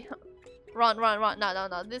lost. Wait. Run, run, run.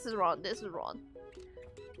 No. This is wrong. This is wrong.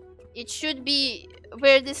 It should be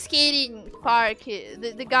where the skating park is.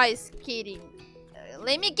 The guy is skating.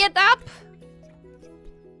 Let me get up.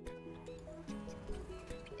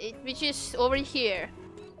 Which is over here.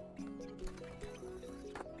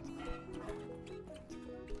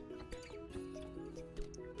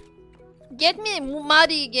 Get me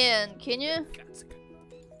muddy again, can you?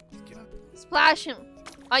 Splash him.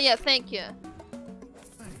 Oh yeah, thank you.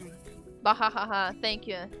 Bahahaha, thank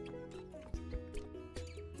you.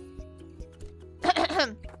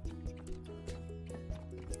 Can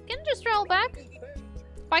I just roll back?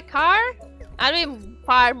 By car? That'd be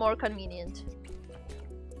far more convenient.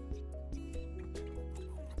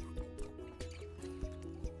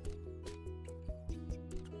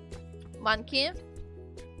 Monkey.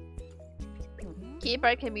 Keep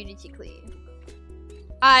our community clean.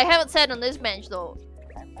 I haven't said on this bench though.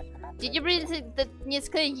 Did you breathe that needs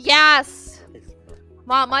clean? Yes!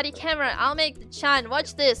 Mom, muddy camera, I'll make the shine.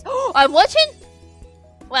 Watch this. I'm watching?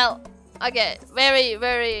 Well, okay. Very,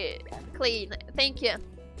 very clean. Thank you.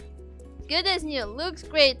 Good as new. Looks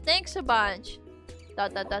great. Thanks a bunch. ...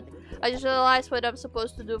 I just realized what I'm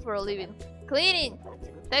supposed to do for a living. Cleaning!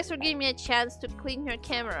 Thanks for giving me a chance to clean your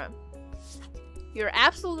camera. You're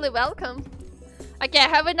absolutely welcome. Okay, I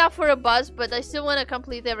have enough for a bus, but I still want to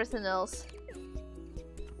complete everything else.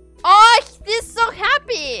 Oh, he's so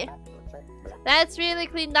happy! That's really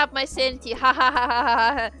cleaned up my sanity. Ha ha ha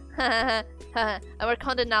ha ha ha. I work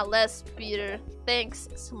on it now less, Peter. Thanks,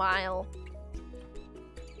 smile.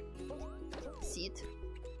 Sit.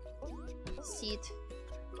 Sit.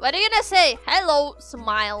 What are you gonna say? Hello,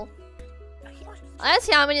 smile. Let's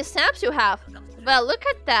see how many stamps you have. Well, look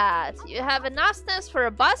at that. You have enough stamps for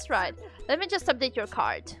a bus ride. Let me just update your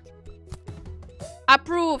card.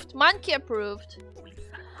 Approved. Monkey approved.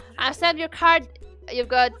 I've stamped your card. You've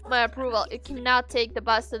got my approval. You can now take the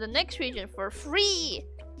bus to the next region for free.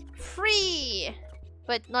 Free.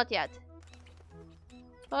 But not yet.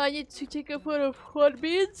 I need to take a photo of what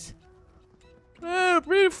means.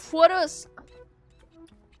 Brief photos.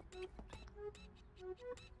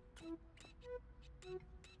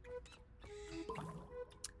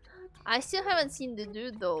 I still haven't seen the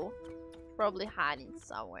dude though. Probably hiding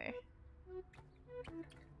somewhere.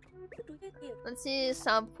 Let's see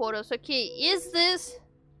some photos. Okay, is this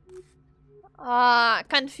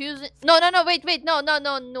confusing? No, wait,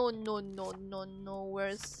 no.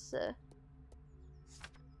 Where's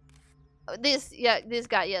this? Yeah, this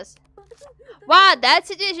guy. Yes. Wow, that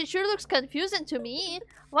situation sure looks confusing to me.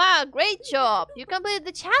 Wow, great job. You completed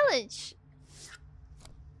the challenge.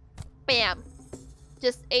 Bam.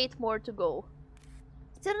 Just 8 more to go.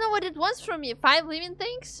 Still don't know what it wants from me. 5 living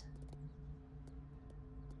things?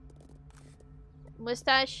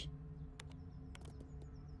 Mustache.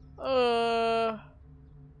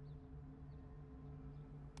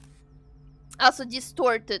 Also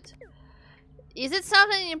distorted. Is it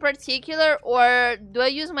something in particular, or do I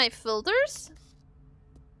use my filters?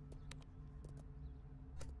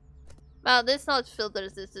 Well, this is not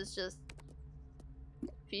filters, this is just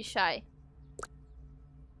fisheye.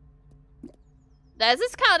 Does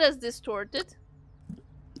this count as distorted?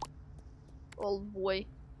 Oh boy.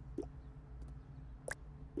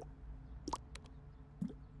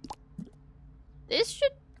 This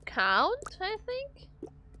should count, I think.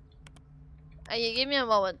 You give me a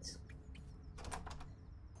moment.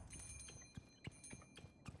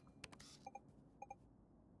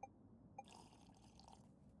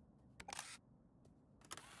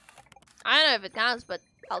 I don't know if it counts, but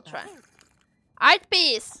I'll try. Art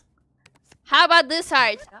piece! How about this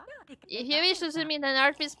art? If you wish to submit an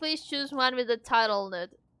art piece, please choose one with the title on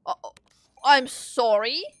it. Oh, I'm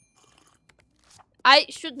sorry? I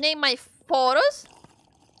should name my photos?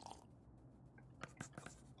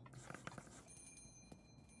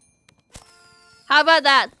 How about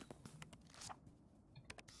that?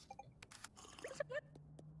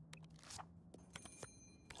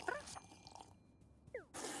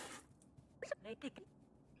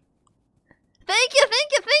 Thank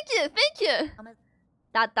you.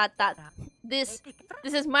 This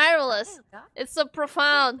is marvelous. It's so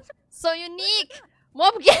profound, so unique.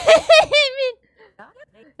 Mob gaming.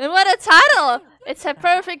 And what a title! It's a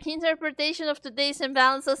perfect interpretation of today's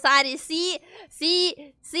imbalanced society. See,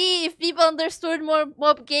 if people understood more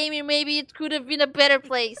mob gaming, maybe it could have been a better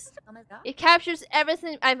place. It captures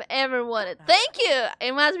everything I've ever wanted. Thank you!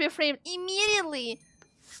 It must be framed immediately.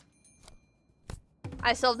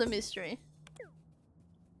 I solved the mystery.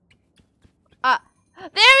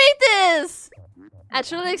 There it is! A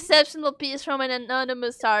truly exceptional piece from an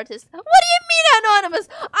anonymous artist. What do you mean anonymous?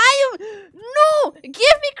 I am... No! Give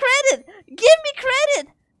me credit! Give me credit!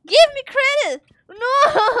 Give me credit!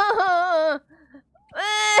 No!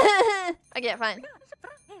 Okay, fine.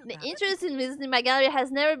 The interest in visiting my gallery has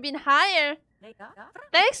never been higher.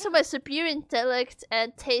 Thanks to my superior intellect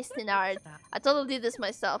and taste in art. I totally did this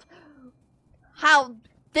myself. How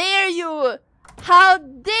dare you! How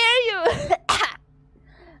dare you!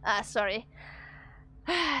 Sorry.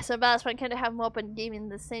 So balanced, one can't have mob and gaming at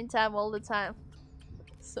the same time all the time.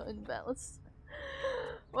 So imbalanced.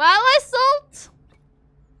 Well, I solved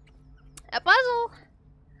a puzzle.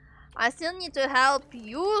 I still need to help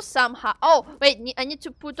you somehow. Oh, wait, I need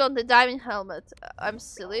to put on the diving helmet. I'm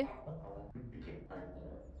silly.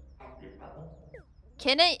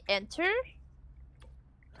 Can I enter?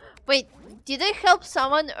 Wait, did I help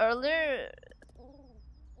someone earlier?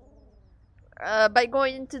 By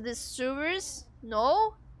going into the sewers?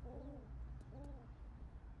 No?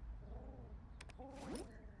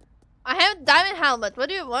 I have a diamond helmet. What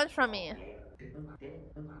do you want from me?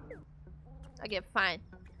 Okay, fine.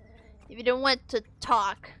 If you don't want to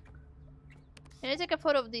talk. Can I take a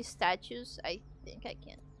photo of these statues? I think I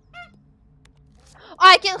can. Oh,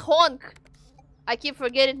 I can honk! I keep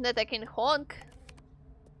forgetting that I can honk.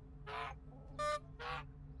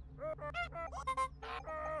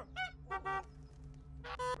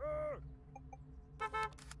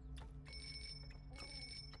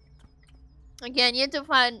 Okay, I need to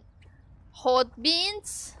find hot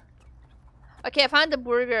beans. Okay, I found the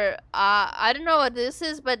burger. I don't know what this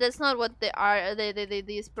is, but that's not what they are.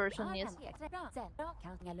 This person needs.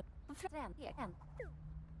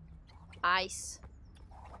 Ice.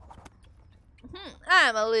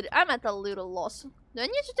 I'm at a little loss. Do I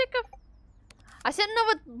need to take a? I said know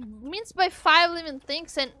what means by 5 living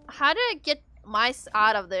things, and how do I get mice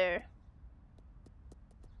out of there?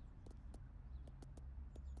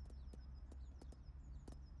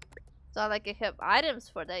 It's not like I have items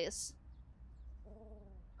for this.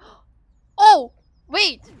 Oh!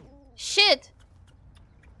 Wait! Shit!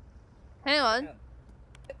 Hang on.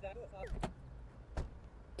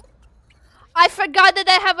 I forgot that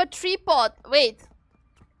I have a tripod. Wait.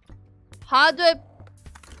 How do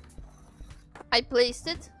I placed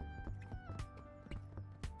it?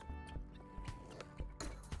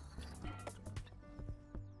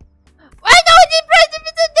 I know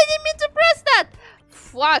I didn't mean to press that!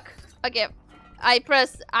 Fuck. Okay. I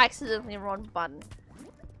pressed accidentally wrong button.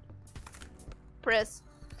 Press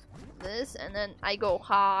this and then I go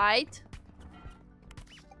hide.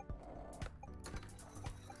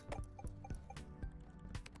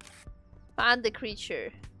 Find the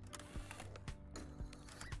creature.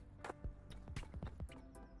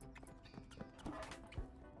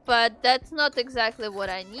 But that's not exactly what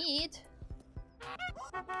I need.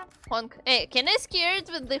 Honk. Hey, can I scare it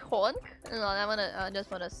with the honk? No, I just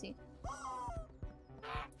wanna see.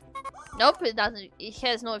 Nope, it doesn't. It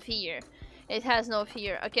has no fear. It has no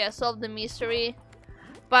fear. Okay, I solved the mystery.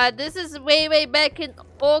 But this is way back in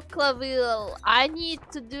Oaklaville. I need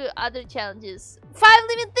to do other challenges. 5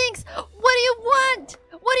 living things! What do you want?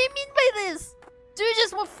 What do you mean by this? Do you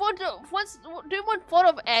just want photo? Do you want photo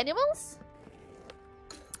of animals?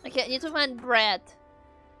 Okay, I need to find bread.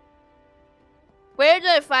 Where do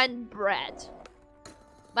I find bread?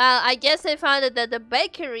 Well, I guess I found it at the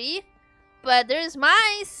bakery. But there's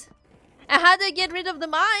mice. And how do I get rid of the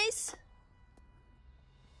mice?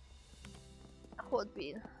 Hot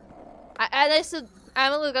bean.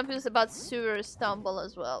 I'm a little confused about sewer stumble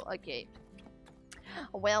as well. Okay.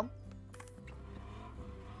 Well.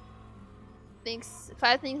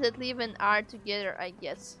 5 things that live and are together, I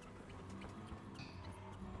guess.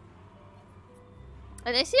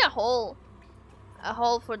 And I see a hole. A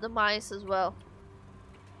hole for the mice as well.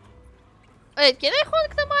 Wait, can I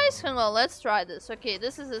honk the mice? Hang on, let's try this. Okay,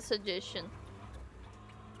 this is a suggestion.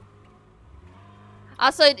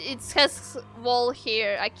 Also, it has wall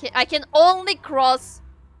here. I can only cross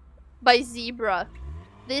by zebra.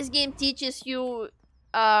 This game teaches you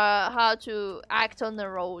how to act on the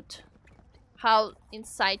road. How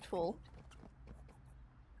insightful.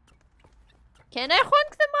 Can I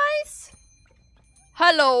honk the mice?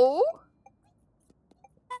 Hello?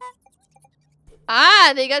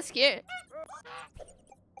 Ah, they got scared.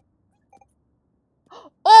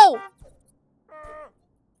 Oh!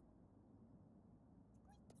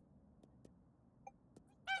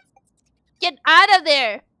 Get out of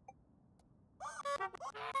there!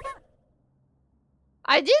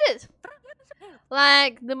 I did it!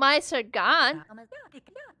 Like, the mice are gone.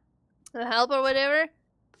 The help or whatever.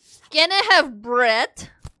 Can I have bread?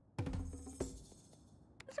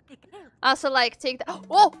 Also, like, take the—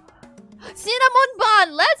 oh! Cinnamon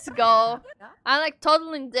bun! Let's go! I'm like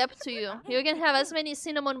totally in debt to you. You can have as many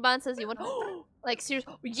cinnamon buns as you want. Like,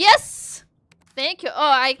 seriously. Yes! Thank you. Oh,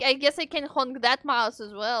 I guess I can honk that mouse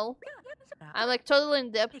as well. I'm like totally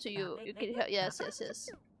in debt to you. You can— yes.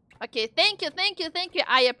 Okay, thank you.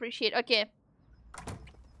 I appreciate. Okay.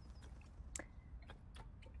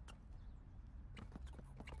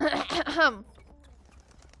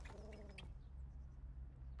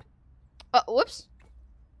 Whoops.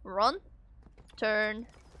 Run. Turn.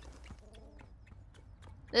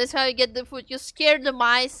 This is how you get the food. You scare the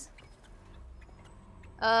mice.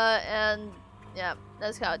 And yeah,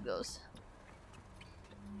 that's how it goes.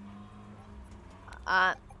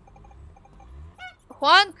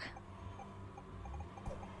 Honk.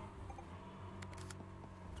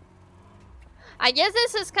 I guess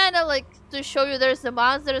this is kind of like to show you there's the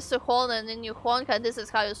mouse, there's the hole, and then you honk, and this is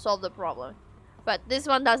how you solve the problem. But this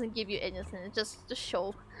one doesn't give you anything. It's just to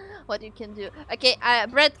show what you can do. Okay,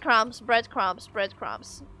 breadcrumbs, breadcrumbs,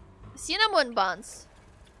 breadcrumbs. Cinnamon buns.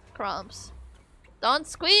 Crumbs. Don't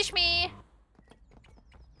squish me!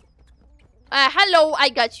 Hello, I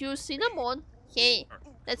got you cinnamon. Hey,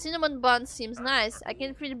 that cinnamon bun seems nice. I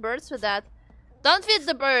can feed birds with that. Don't feed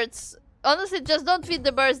the birds. Honestly, just don't feed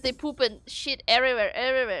the birds. They poop and shit everywhere,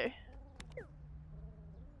 everywhere.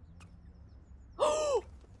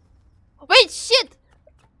 Wait, shit!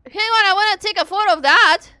 Hang on, I want to take a photo of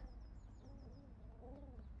that.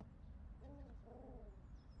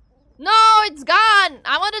 No, it's gone.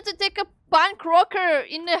 I wanted to take a pan crocker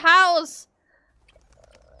in the house.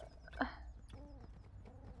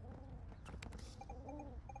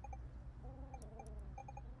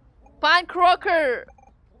 Pan crocker.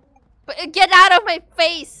 Get out of my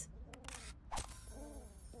face.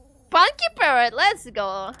 Punky parrot, let's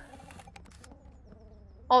go.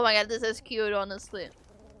 Oh my god, this is cute, honestly.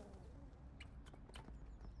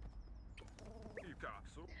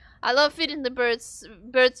 I love feeding the birds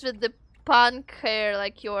with the punk hair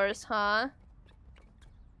like yours, huh?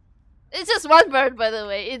 It's just one bird, by the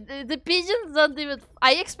way. The pigeons don't even...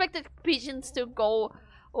 I expected pigeons to go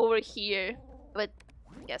over here, but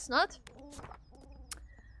guess not.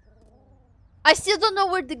 I still don't know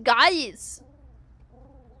where the guy is.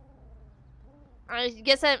 I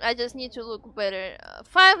guess I just need to look better.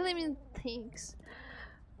 5 living things.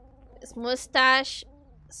 It's mustache,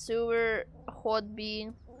 sewer, hot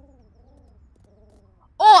bean.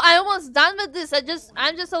 Oh, I almost done with this.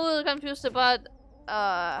 I'm just a little confused about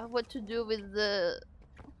what to do with the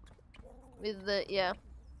yeah.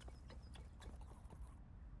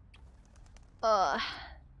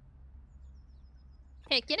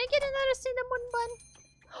 Hey, can I get another cinnamon bun?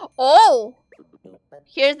 Oh,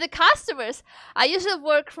 here's the customers. I usually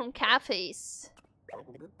work from cafes.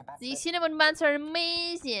 These cinnamon buns are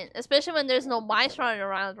amazing, especially when there's no mice running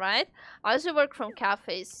around, right? I usually work from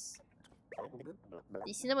cafes.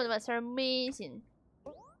 These cinnamon buns are amazing.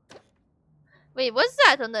 Wait, what's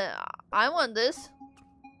that on the... I want this.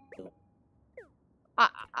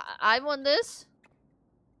 I want this.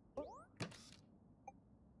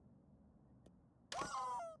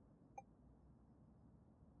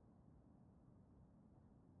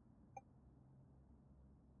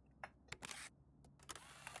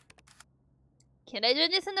 Can I do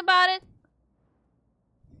anything about it?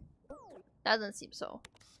 Doesn't seem so.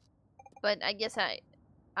 But I guess I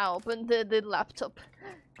opened the laptop.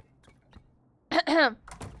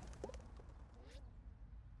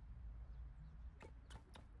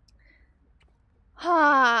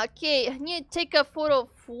 Okay, I need to take a photo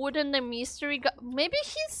of food and the mystery guy. Maybe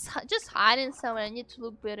he's just hiding somewhere. I need to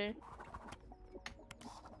look better.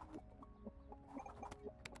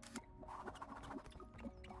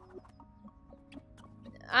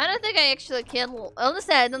 I don't think I actually can.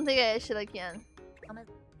 Honestly, I don't think I actually can.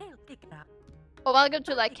 Oh, welcome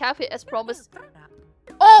to like cafe as promised.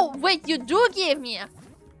 Oh wait, you do give me.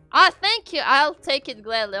 Ah, thank you. I'll take it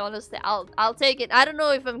gladly. Honestly, I'll take it. I don't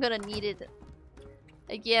know if I'm gonna need it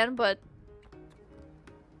again, but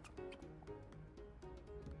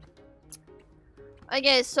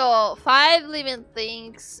okay. So 5 living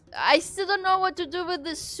things. I still don't know what to do with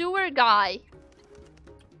the sewer guy.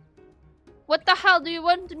 What the hell do you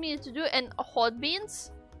want me to do? And hot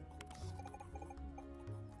beans?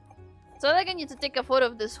 So like I need to take a photo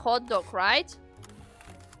of this hot dog, right?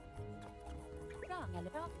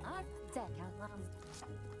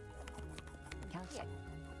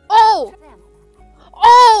 Oh!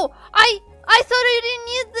 Oh! I thought you didn't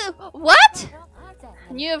need the... What?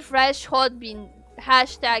 New fresh hot bean.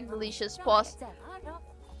 Hashtag delicious post.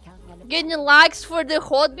 Getting likes for the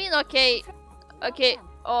hot bean? Okay. Okay.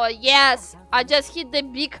 Oh yes. I just hit the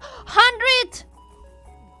big 100!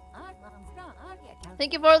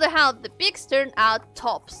 Thank you for the help. The pigs turned out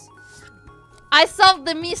tops. I solved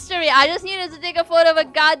the mystery. I just needed to take a photo of a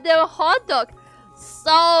goddamn hot dog.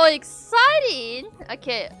 So exciting.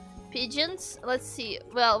 Okay. Pigeons. Let's see.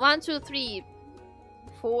 Well, 1, 2, 3,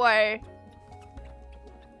 4.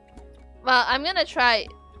 Well, I'm gonna try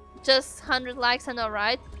just 100 likes. I know,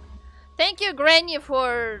 right? Thank you, Granny,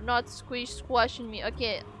 for not squashing me.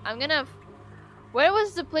 Okay, I'm gonna... Where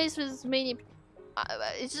was the place with as many...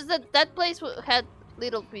 it's just that that place had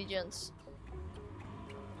little pigeons.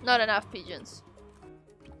 Not enough pigeons.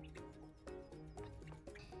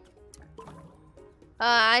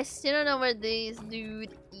 I still don't know where this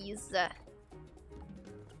dude is.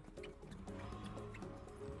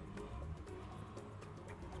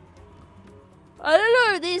 I don't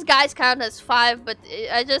know if these guys count as 5, but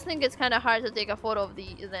I just think it's kind of hard to take a photo of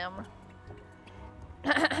them.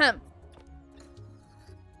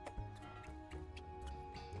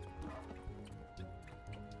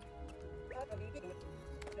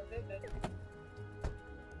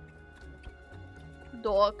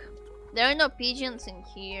 dog. There are no pigeons in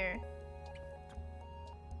here.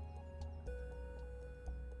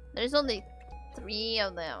 There's only 3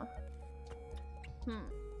 of them.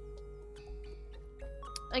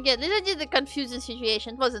 Okay, this is the confusing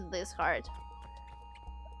situation. It wasn't this hard.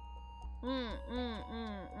 And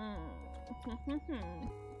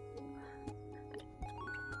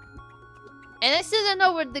I still don't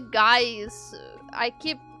know where the guy is. I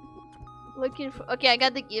keep looking for. Okay, I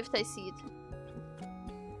got the gift. I see it.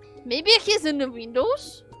 Maybe he's in the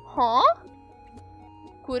windows? Huh?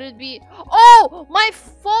 Could it be? Oh, my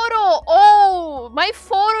photo! Oh, my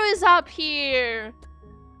photo is up here.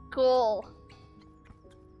 Cool.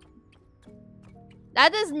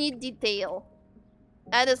 That is neat detail.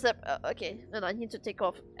 That is a okay. No, I need to take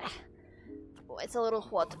off. Oh, it's a little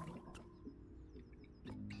hot.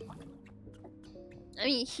 I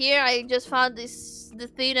mean, here I just found the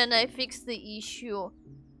thing and I fixed the issue.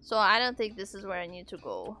 So I don't think this is where I need to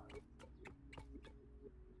go.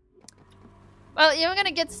 Well, if I'm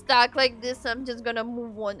gonna get stuck like this, I'm just gonna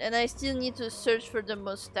move on. And I still need to search for the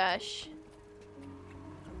mustache.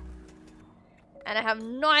 And I have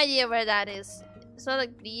no idea where that is. It's not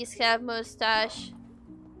like these have mustache.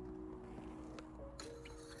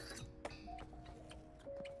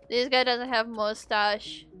 This guy doesn't have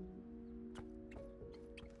mustache.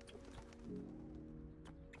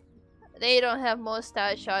 They don't have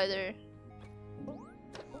mustache either. Oh,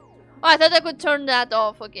 I thought I could turn that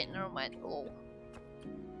off. Okay, never mind. Oh.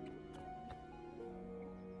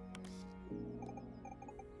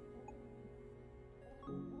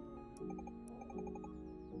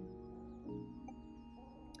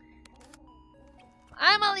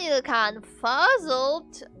 I'm a little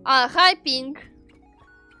confuzzled. Hi, Pink.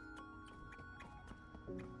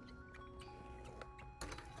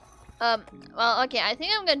 Well, okay, I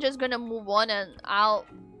think I'm just gonna move on and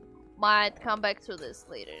might come back to this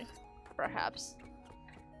later. Perhaps.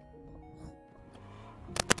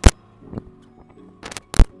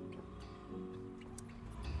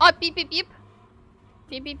 Oh, peep, peep, peep.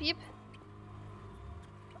 Peep, peep, peep.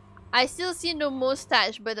 I still see no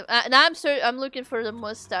mustache, but now I'm looking for the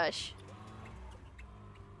mustache.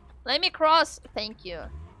 Let me cross. Thank you.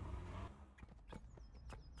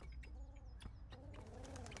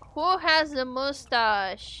 Who has the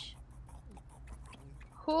mustache?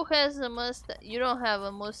 Who has the mustache? You don't have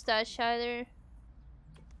a mustache either.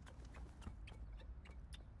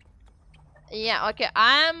 Yeah, okay.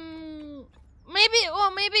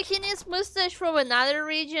 Maybe he needs mustache from another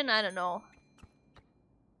region. I don't know.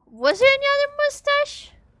 Was there any other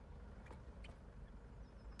mustache?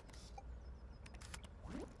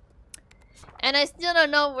 And I still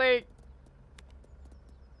don't know where.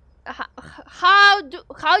 How did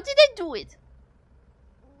I do it?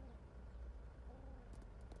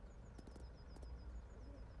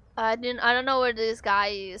 I don't know where this guy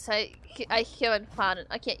is. I haven't found it.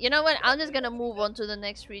 Okay, you know what? I'm just gonna move on to the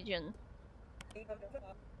next region.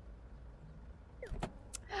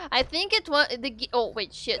 I think oh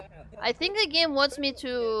wait, shit. I think the game wants me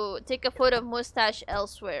to take a photo of mustache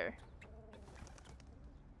elsewhere.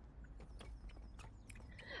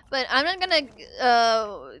 But I'm not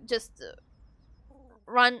gonna just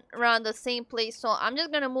run around the same place, so I'm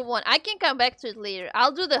just gonna move on. I can come back to it later.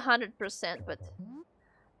 I'll do the 100%, but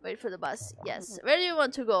wait for the bus. Yes. Where do you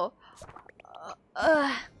want to go?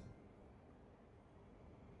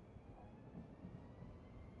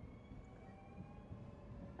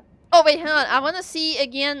 Oh wait, hang on. I want to see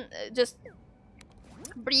again, just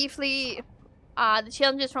briefly, the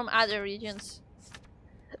challenges from other regions.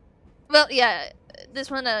 Well, yeah, this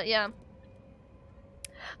one, yeah.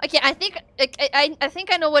 Okay, I think I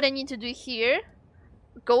think I know what I need to do here.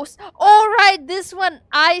 Ghost. All right, this one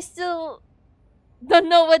I still don't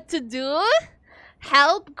know what to do.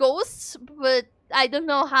 Help ghosts, but I don't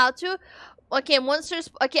know how to. Okay, monsters.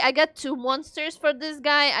 Okay, I got 2 monsters for this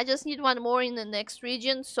guy. I just need 1 more in the next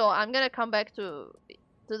region, so I'm gonna come back to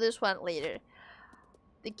this one later.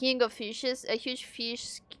 The king of fishes. A huge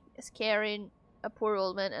fish scaring a poor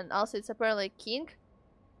old man, and also it's apparently a king.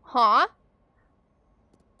 Huh?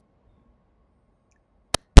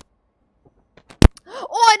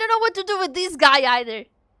 Oh, I don't know what to do with this guy either.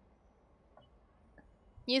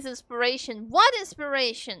 Needs inspiration. What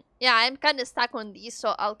inspiration? Yeah, I'm kind of stuck on these,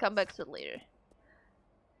 so I'll come back to it later.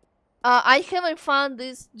 I haven't found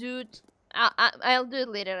this dude. I'll do it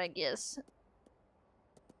later, I guess.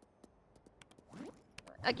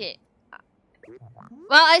 Okay.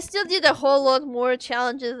 Well, I still did a whole lot more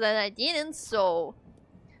challenges than I didn't, so...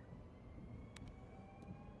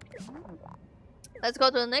 Let's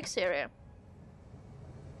go to the next area.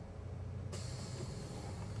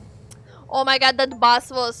 Oh my god, that bus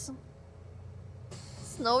was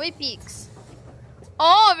Snowy Peaks.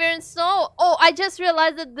 Oh, we're in snow. Oh, I just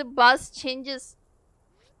realized that the bus changes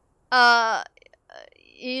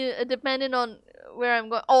depending on where I'm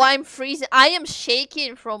going. Oh, I'm freezing. I am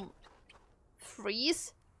shaking from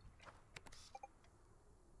freeze.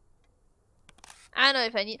 I don't know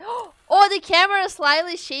if I need. Oh, the camera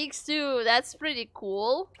slightly shakes too. That's pretty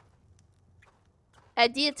cool. A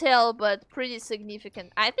detail, but pretty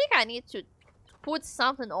significant. I think I need to put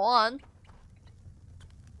something on.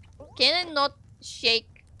 Can I not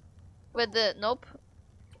shake with the... Nope.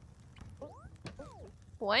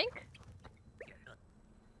 Boink.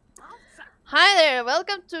 Hi there,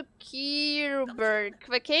 welcome to Kirberg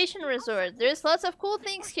Vacation Resort. There's lots of cool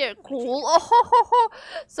things here. Cool. Oh ho ho ho.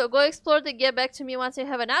 So go explore to get back to me once you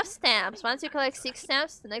have enough stamps. Once you collect 6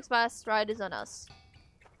 stamps, the next bus ride is on us.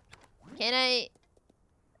 Can I...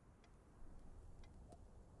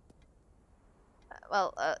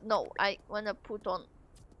 Well, no, I wanna put on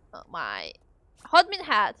my hotmin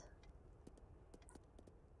hat.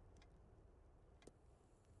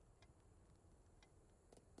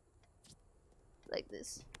 Like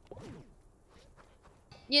this.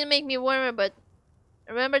 You make me warmer, but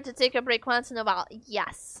remember to take a break once in a while.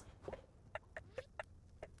 Yes.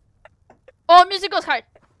 Oh, music goes hard.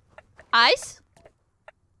 Ice?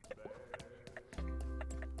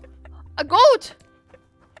 A goat!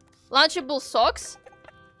 Lunchable socks?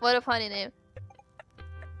 What a funny name.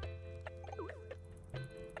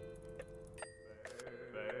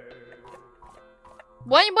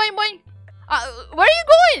 Boing, boing, boing. Where are you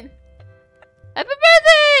going? Happy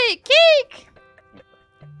birthday! Cake!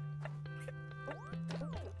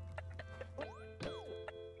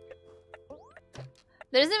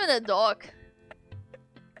 There's even a dog.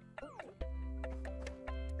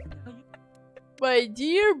 My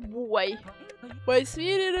dear boy. My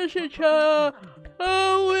sweet innocent child.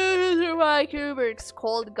 Oh, where is my Kuberg's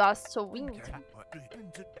cold gusts of wind?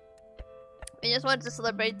 We just wanted to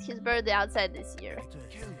celebrate his birthday outside this year.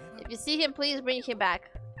 If you see him, please bring him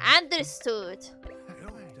back. Understood.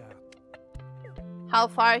 How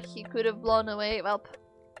far he could have blown away? Well,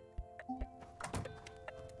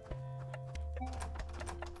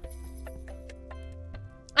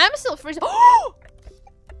 I'm still freezing. Oh!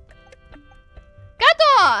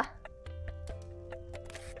 Gato!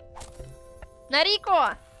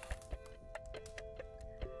 Nariko!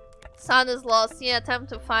 Sound is lost. Yeah, time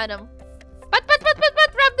to find him. Pat, rub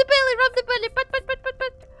the belly, pat.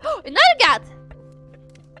 Oh, another cat!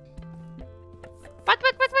 Pat.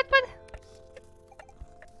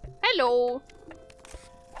 Hello.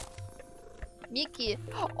 Mickey.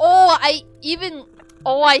 Oh,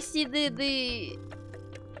 I see the...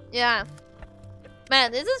 Yeah.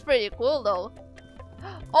 Man, this is pretty cool though.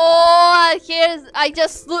 Oh, here's... I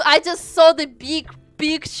just saw the big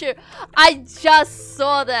picture. I just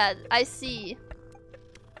saw that. I see.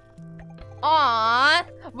 Aww.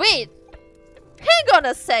 Wait. Hang on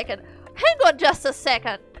a second. Hang on just a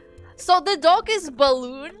second. So the dog is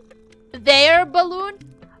balloon. Their balloon.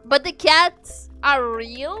 But the cats are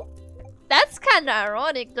real? That's kind of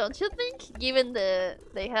ironic, don't you think? Given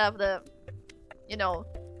they have the, you know,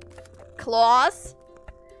 claws.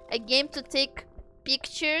 A game to take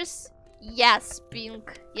pictures. Yes,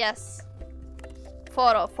 pink. Yes.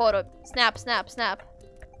 Photo. Snap. Snap.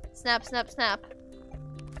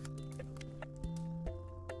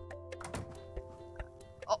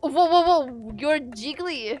 Oh, whoa. You're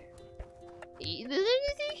jiggly. Is there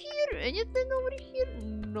anything here? Anything over here?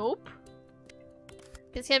 Nope.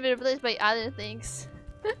 This can be replaced by other things.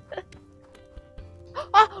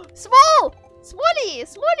 Oh! Small! Small!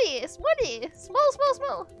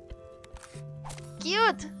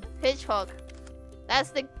 Cute! Hedgehog.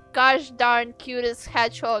 That's the gosh darn cutest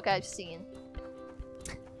hedgehog I've seen.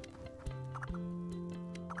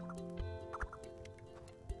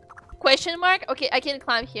 Question mark? Okay, I can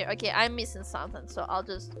climb here. Okay, I'm missing something, so I'll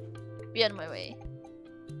just be on my way.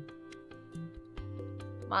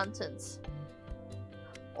 Mountains.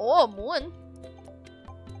 Oh, moon.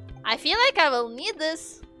 I feel like I will need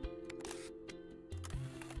this.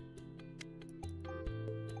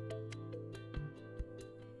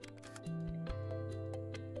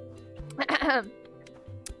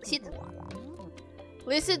 Sit.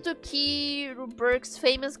 Listen to Kirberg's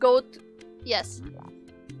famous goat. Yes.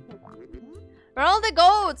 Where are all the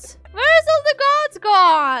goats? Where's all the goats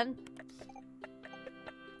gone?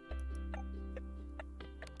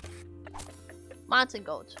 Mountain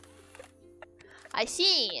goat. I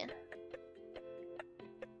see.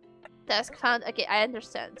 Task found. Okay, I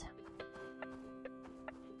understand.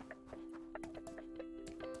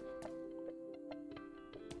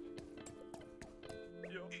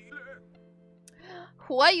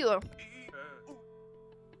 Who are you?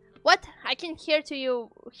 What? I can hear it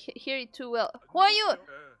too well. Who are you?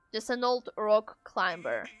 Just an old rock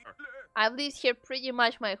climber. I've lived here pretty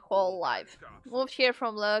much my whole life. Moved here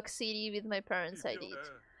from Luck City with my parents, I did.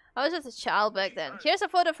 I was just a child back then. Here's a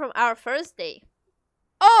photo from our first day.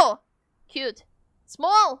 Oh! Cute.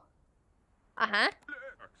 Small! Uh-huh.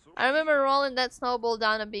 I remember rolling that snowball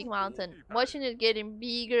down a big mountain, watching it getting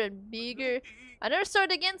bigger and bigger. I never saw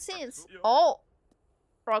it again since. Oh!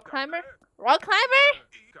 Rock climber? Rock climber?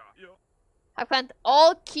 I've climbed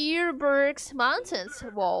all Kierberg's mountains.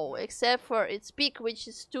 Whoa, except for its peak, which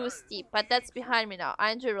is too steep. But that's behind me now.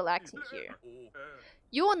 I enjoy relaxing here.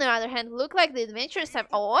 You, on the other hand, look like the adventurous type.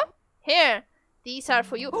 Oh, here. These are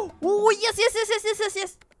for you. Oh, yes, yes, yes, yes, yes, yes,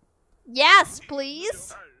 yes. Yes,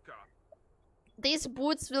 please. These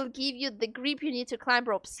boots will give you the grip you need to climb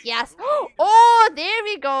ropes. Yes. Oh, there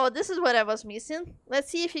we go. This is what I was missing. Let's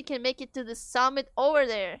see if you can make it to the summit over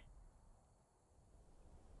there.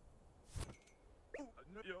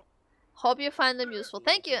 Hope you find them useful.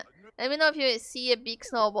 Thank you. Let me know if you see a big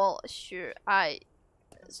snowball. Sure,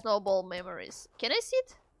 snowball memories. Can I see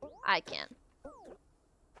it? I can.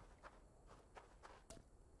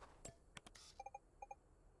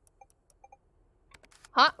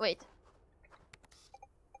 Huh? Wait.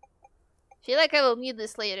 Feel like I will need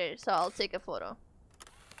this later, so I'll take a photo.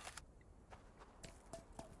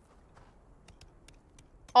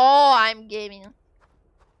 Oh, I'm gaming.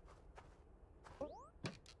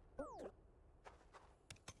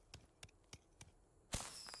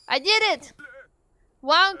 I did it!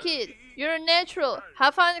 Wow, kid, you're a natural.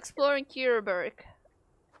 Have fun exploring Kierberg.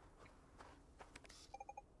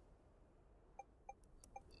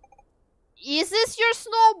 Is this your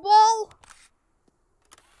snowball?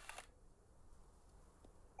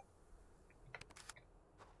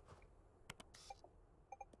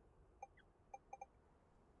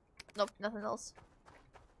 Nope, nothing else.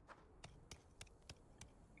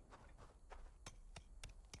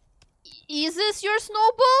 Is this your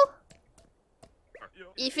snowball?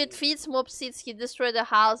 If it fits mob seats, he destroyed the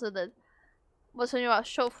house with it. What's on your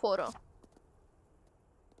show photo?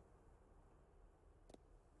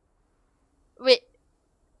 Wait.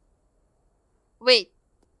 Wait.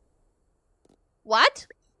 What?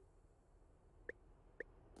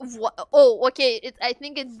 What? Oh, okay. I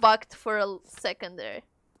think it bugged for a second there.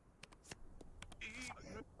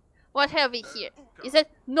 What have we here? Is it?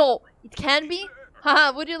 No, it can be.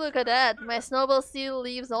 Haha, would you look at that? My snowball still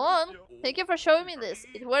lives on. Thank you for showing me this.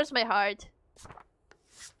 It warms my heart.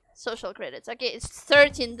 Social credits. Okay, it's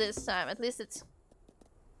 13 this time. At least it's...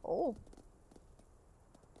 Oh.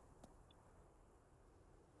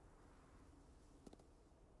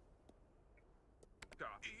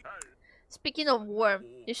 Speaking of warm,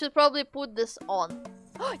 you should probably put this on.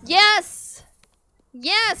 Yes!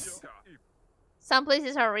 Yes! Some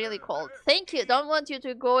places are really cold. Thank you. Don't want you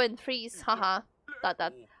to go and freeze. Haha. Oh,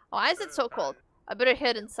 why is it so cold? I better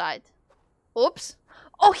head inside. Oops.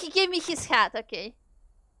 Oh, he gave me his hat. Okay.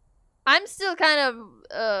 I'm still kind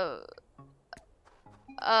of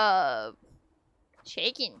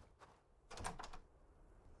shaking.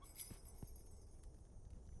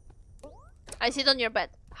 I sit on your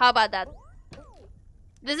bed. How about that?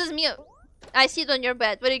 This is me. I sit on your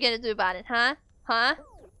bed. What are you gonna do about it, huh? Huh?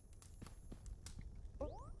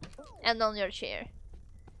 And on your chair.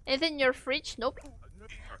 Anything in your fridge? Nope.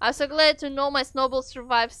 I'm so glad to know my snowball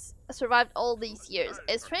survived all these years.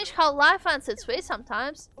 It's strange how life finds its way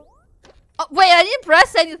sometimes. Oh, wait, I didn't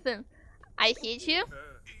press anything. I hate you.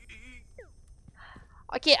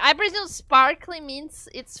 Okay, I presume sparkly means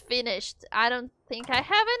it's finished. I don't think I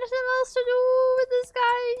have anything else to do with this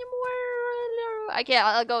guy anymore. Okay,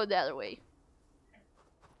 I'll go the other way.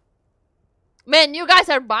 Man, you guys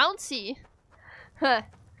are bouncy. Huh.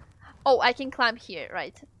 Oh, I can climb here,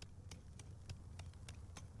 right?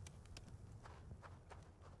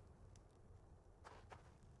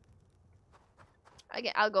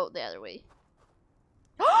 Okay, I'll go the other way.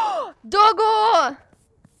 Doggo!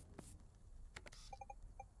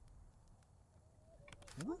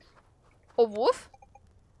 A wolf?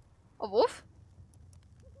 A wolf?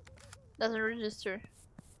 Doesn't register.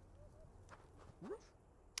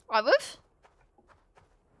 A wolf?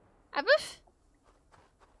 A wolf?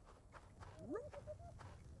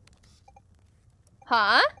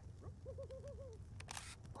 Huh?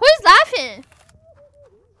 Who is laughing?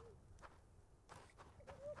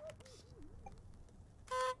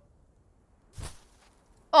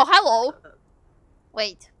 Oh, hello.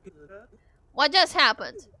 Wait. What just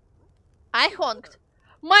happened? I honked.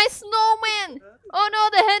 My snowman! Oh no,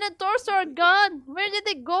 the head and torso are gone. Where did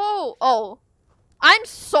they go? Oh. I'm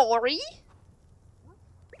sorry?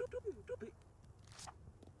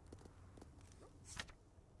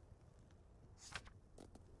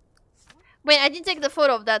 Wait, I didn't take the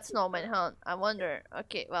photo of that snowman, huh? I wonder.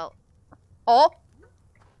 Okay, well. Oh!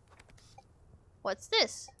 What's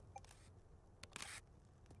this?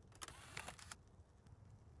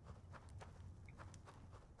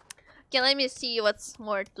 Okay, let me see what's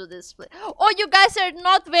more to this place. Oh, you guys are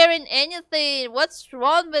not wearing anything! What's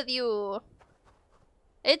wrong with you?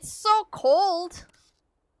 It's so cold!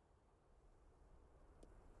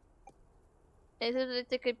 Is it to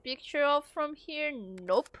take a picture of from here?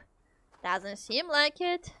 Nope. Doesn't seem like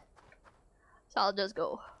it. So I'll just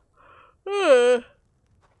go.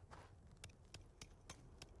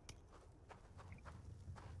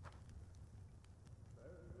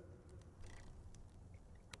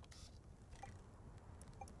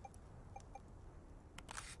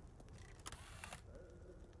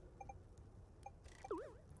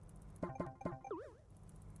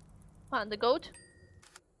 On the goat.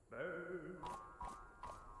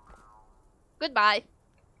 Goodbye.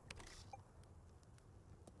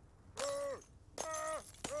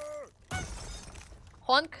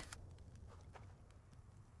 Honk.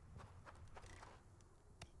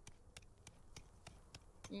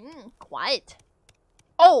 Quiet.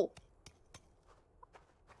 Oh!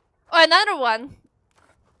 Oh, another one.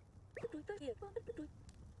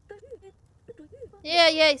 Yeah,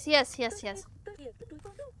 yes.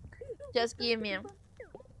 Just give me.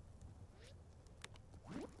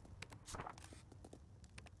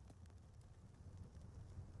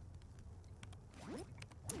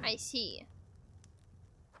 I see.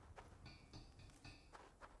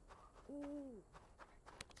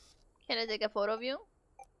 Can I take a photo of you?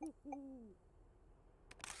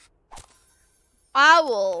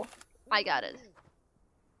 Owl. I got it.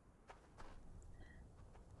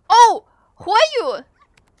 Oh! Who are you?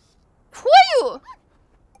 Who are you?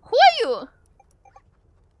 Who are you?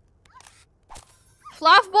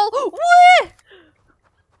 Fluffball. Whee!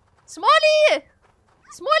 Smolly!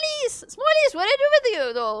 Smallies! What did I do with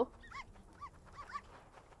you, though?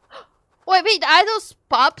 Wait, are those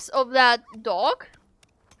pups of that dog?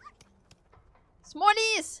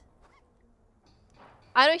 Smallies!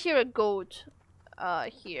 I don't hear a goat.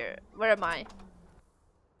 Here. Where am I?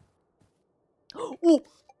 Oh!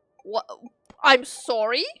 What? I'm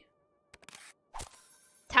sorry?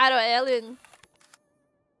 Tato alien.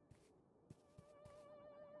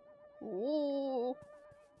 Ooh.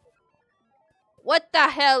 What the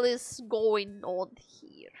hell is going on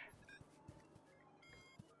here?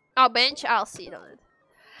 Oh, bench? I'll sit on it.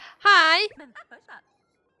 Hi!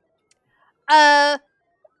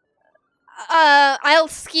 I'll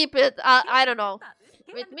skip it. I don't know.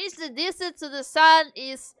 It means the distance to the sun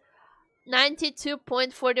is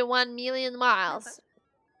 92.41 million miles.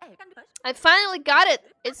 I finally got it.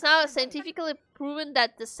 It's now scientifically proven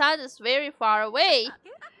that the sun is very far away.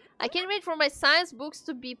 I can't wait for my science books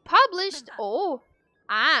to be published. Oh.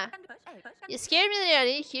 You scared me there. I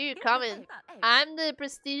didn't hear you coming. I'm the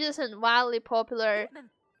prestigious and wildly popular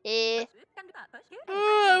I'm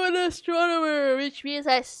an astronomer, which means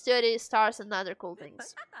I study stars and other cool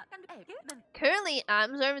things. Currently,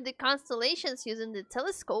 I'm observing the constellations using the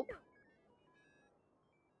telescope.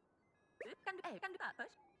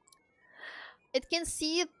 It can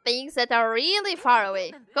see things that are really far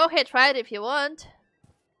away. Go ahead, try it if you want.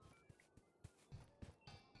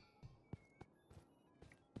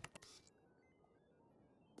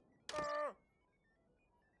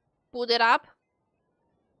 Put it up.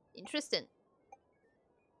 Interesting.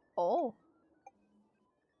 Oh.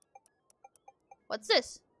 What's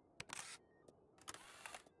this?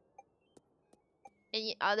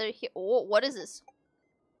 Any other here? Oh, what is this?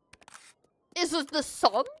 Is this the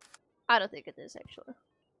sun? I don't think it is, actually.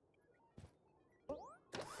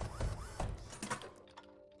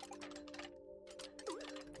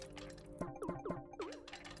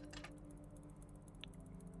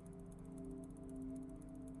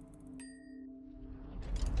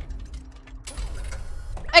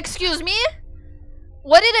 Excuse me?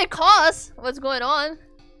 What did I cause? What's going on?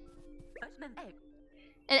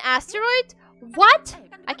 An asteroid? What?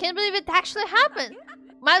 I can't believe it actually happened.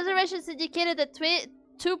 My observations indicated a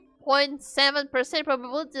 2.7%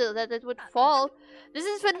 probability that it would fall. This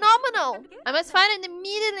is phenomenal. I must find it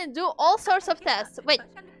immediately and do all sorts of tests. Wait,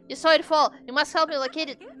 you saw it fall. You must help me locate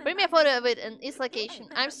it. Bring me a photo of it and its location.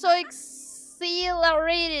 I'm so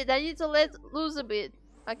exhilarated. I need to let loose a bit.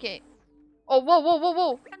 Okay. Oh,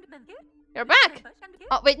 whoa. You're back.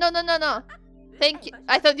 Oh, wait, no. Thank you.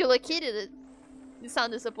 I thought you located it. You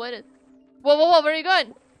sound disappointed. Whoa, where are you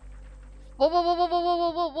going? Whoa,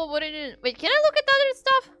 what are you doing? Wait, can I look at the other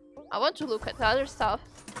stuff? I want to look at the other stuff.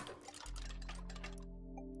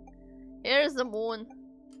 Here's the moon.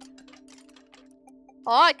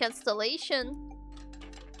 Oh, a constellation.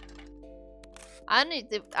 I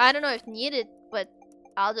don't know if needed, but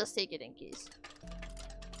I'll just take it in case.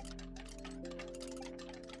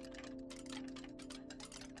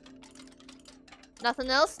 Nothing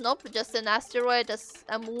else? Nope, just an asteroid,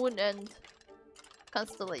 a moon, and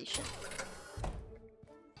constellation.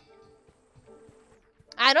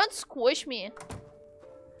 I don't squish me.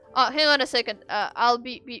 Oh, hang on a second. I'll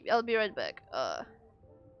be right back.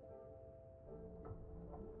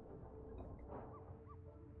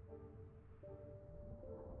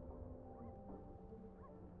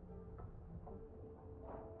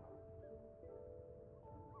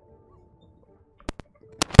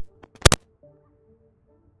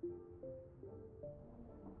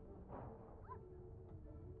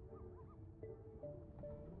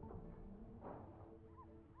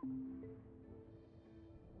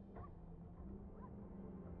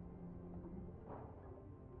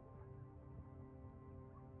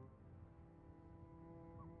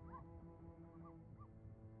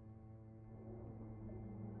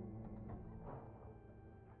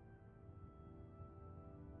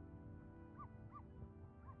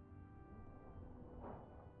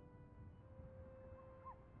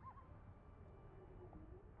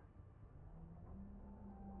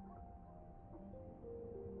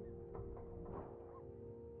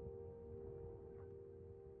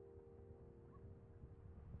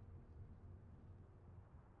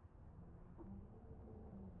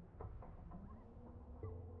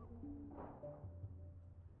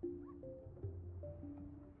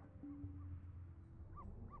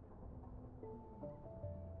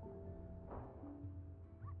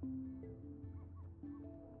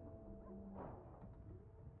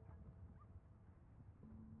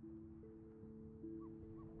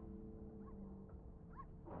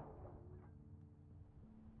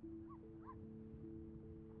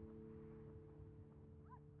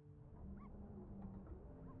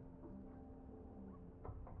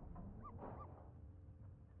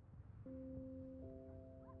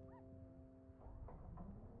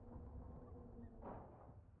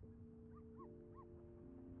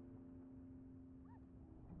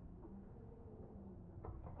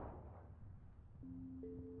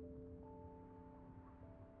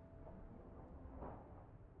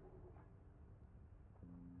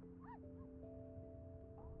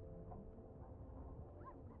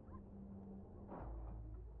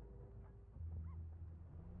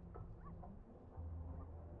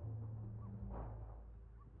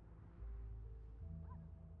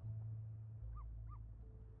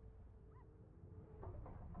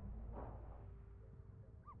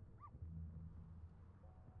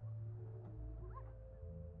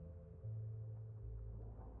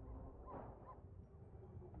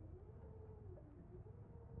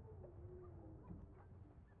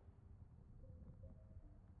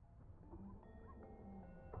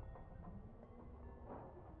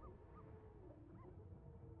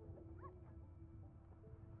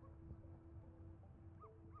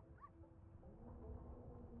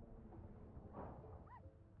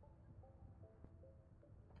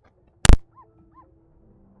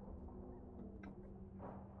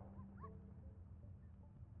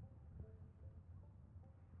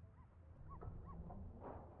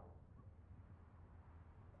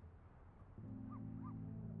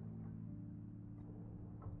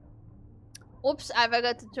 Oops, I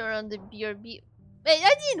forgot to turn on the BRB. Wait,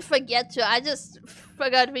 I didn't forget to. I just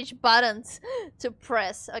forgot which buttons to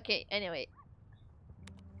press. Okay, anyway.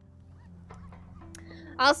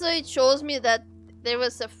 Also, it shows me that there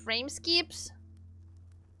was a frame skips.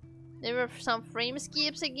 There were some frame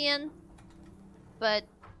skips again. But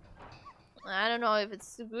I don't know if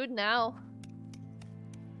it's good now.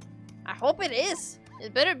 I hope it is.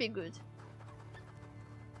 It better be good.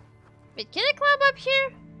 Wait, can I climb up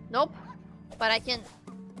here? Nope. But I can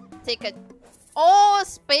take a... Oh,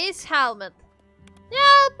 space helmet. Yeah,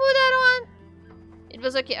 I'll put that on. It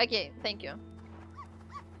was okay. Okay, thank you.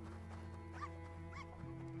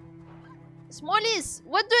 Smallies,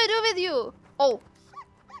 what do I do with you? Oh.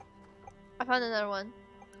 I found another one.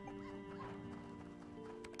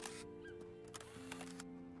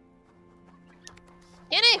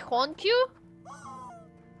 Can I honk you?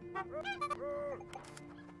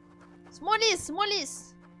 Smallies, smallies.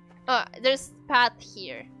 Oh, there's path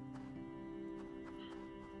here.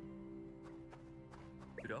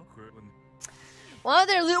 One of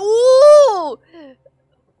their little... Ooh!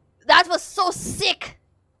 That was so sick!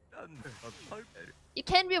 You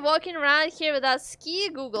can't be walking around here without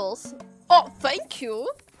ski googles. Oh, thank you!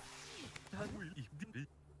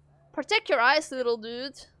 Protect your eyes, little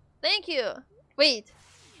dude. Thank you. Wait.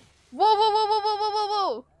 Whoa, whoa, whoa, whoa, whoa, whoa, whoa,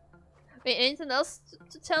 whoa! Wait, anything else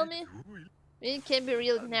to tell me? It can be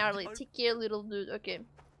real gnarly. Take care, little dude. Okay.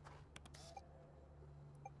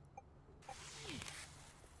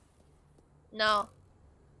 No.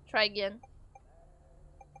 Try again.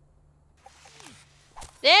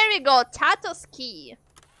 There we go. Tato's key.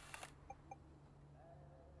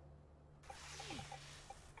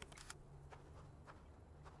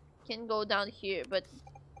 Can go down here, but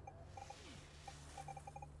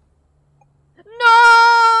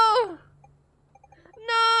no!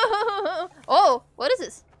 No! Oh, what is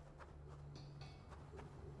this?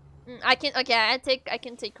 I can. Okay, I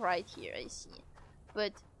can take right here. I see,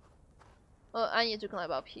 but oh, I need to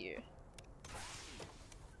climb up here.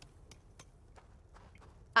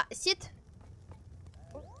 Sit.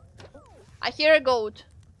 I hear a goat.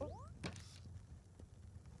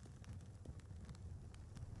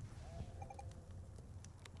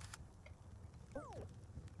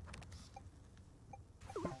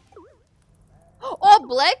 Oh,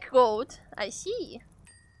 black goat. I see.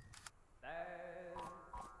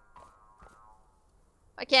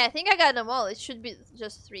 Okay, I think I got them all. It should be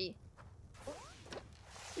just 3.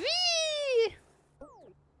 Whee!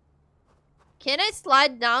 Can I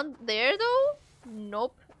slide down there though?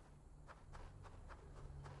 Nope.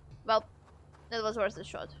 Well, that was worth a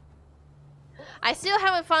shot. I still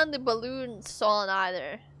haven't found the balloon song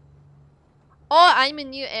either. Oh, I'm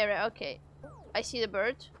in new area. Okay. I see the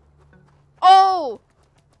bird. Oh!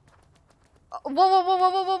 Whoa, whoa, whoa, whoa,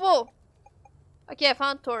 whoa, whoa, whoa! Okay, I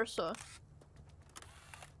found torso.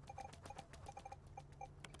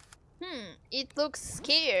 It looks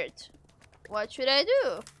scared. What should I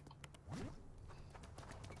do?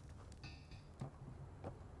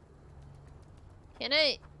 Can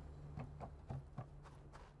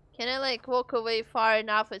I like walk away far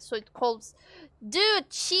enough so it calls? Dude,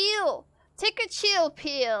 chill! Take a chill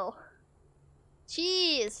pill.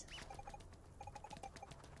 Jeez.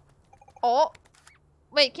 Oh.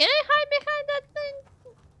 Wait, can I hide behind that thing?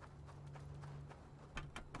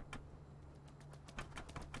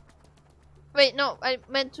 Wait, no, I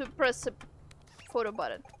meant to press the photo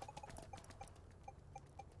button.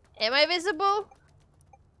 Am I visible?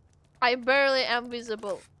 I barely am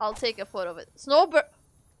visible. I'll take a photo of it. Snowbird.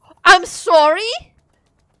 I'm sorry?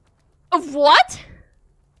 Of what?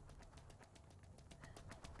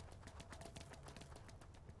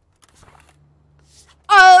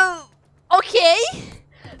 Oh, okay.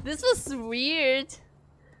 This was weird.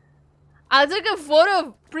 I took a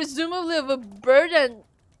photo, presumably of a bird and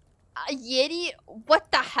a yeti.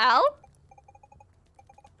 What the hell?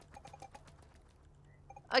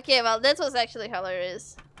 Okay, well, that was actually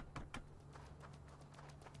hilarious.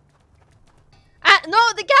 No,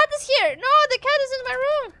 the cat is here! No, the cat is in my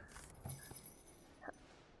room!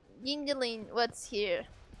 Yingling, what's here?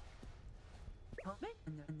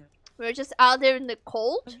 We're just out there in the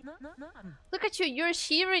cold? Look at you, you're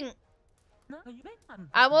shivering.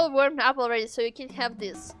 I'm all warmed up already, so you can have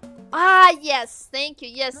this. Ah, yes, thank you.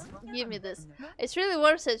 Yes, give me this. It's really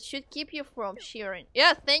warm, so it should keep you from shivering.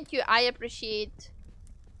 Yeah, thank you, I appreciate.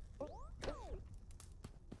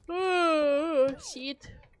 Oh,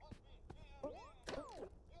 shit.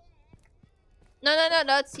 No,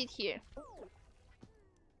 let's sit here.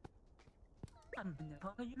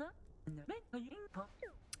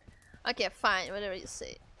 Okay, fine, whatever you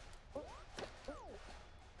say.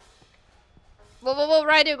 Whoa, whoa, whoa,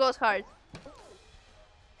 radio goes hard.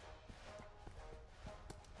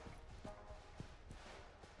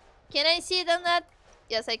 Can I see it on that?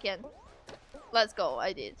 Yes, I can. Let's go,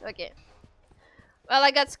 I did, okay. Well, I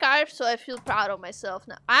got scarf, so I feel proud of myself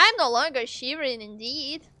now. I'm no longer shivering,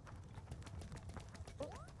 indeed.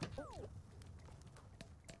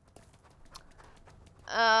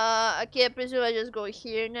 Okay, I presume I just go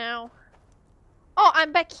here now. Oh,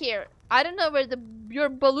 I'm back here. I don't know where your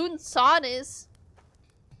balloon son is.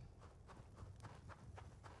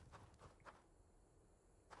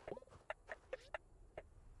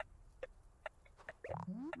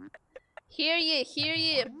 Hear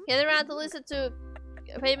ye. Get around to listen to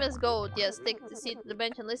famous goat. Yes, take the seat at the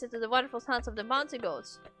bench and listen to the wonderful sounds of the mountain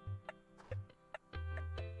goats.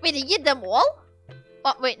 Wait, did you get them all?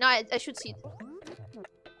 Oh, wait, no, I should see it.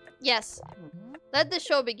 Yes. Let the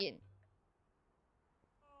show begin.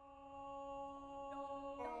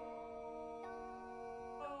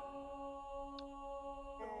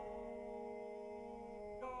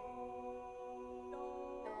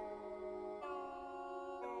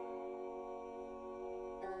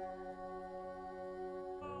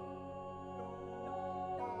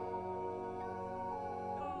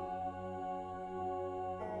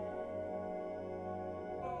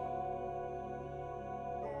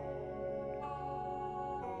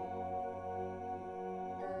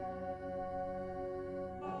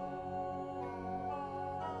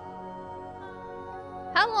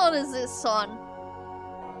 How long is this song?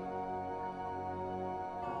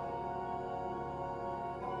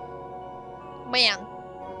 Man.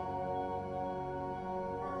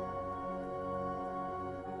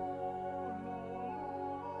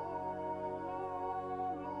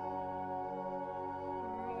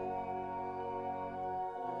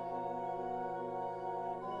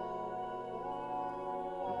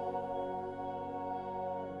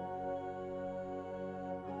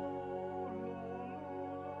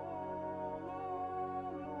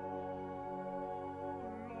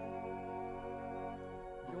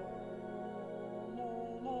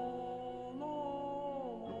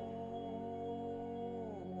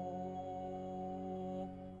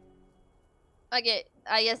 Okay,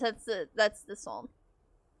 I guess that's the song.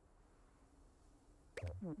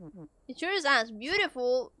 It sure sounds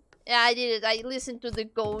beautiful. Yeah, I did it. I listened to the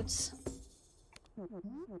goats.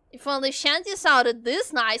 If only shanty sounded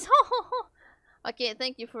this nice. Okay,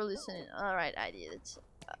 thank you for listening. Alright, I did it.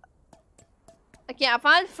 Okay, I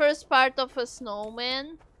found first part of a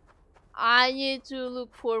snowman. I need to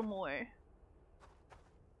look for more.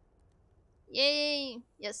 Yay!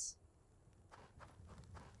 Yes.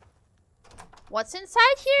 What's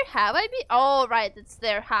inside here? Have I been? Oh, right, it's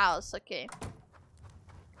their house. Okay.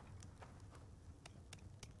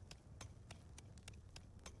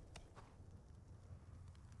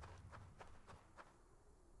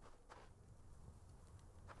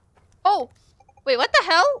 Oh! Wait, what the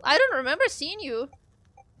hell? I don't remember seeing you.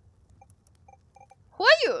 Who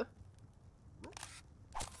are you?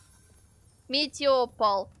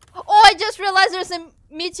 Meteopole. Oh, I just realized there's a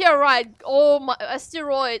meteorite. Oh my,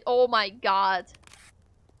 asteroid. Oh my god.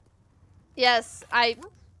 Yes, I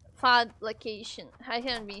found location. I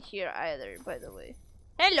haven't been here either, by the way.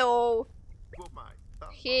 Hello.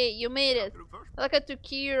 Hey, you made it. Welcome to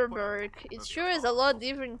Kierberg. It sure is a lot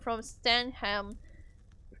different from Stanham,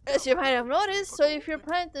 as you might have noticed. So if you're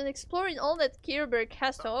planning on exploring all that Kierberg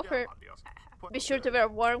has to offer, be sure to wear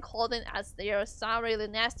warm clothing, as there are some really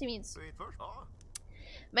nasty means.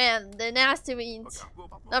 Man, the nasty means.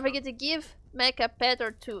 Don't forget to give Mac a pet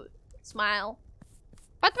or two. Smile.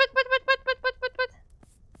 What?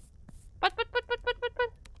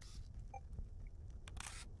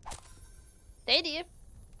 Lady.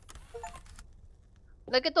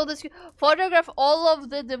 Look at all this. Photograph all of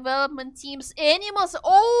the development team's animals.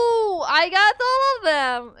 Oh, I got all of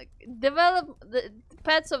them. Develop the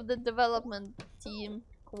pets of the development team.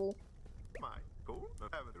 Cool.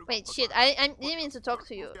 Wait, shit. I didn't mean to talk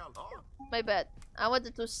to you. My bad. I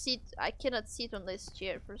wanted to sit. I cannot sit on this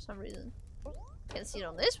chair for some reason. I can sit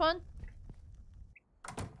on this one.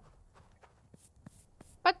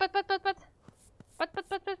 What?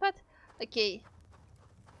 Okay.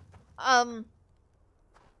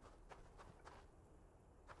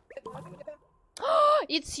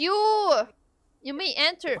 It's you! You may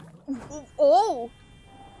enter. Oh!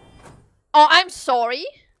 Oh, I'm sorry?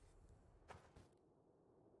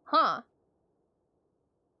 Huh.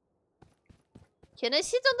 Can I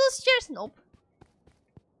sit on those chairs? Nope.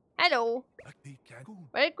 Hello.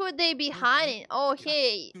 Where could they be hiding? Oh,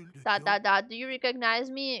 hey. Do you recognize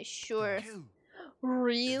me? Sure.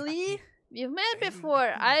 Really? We've met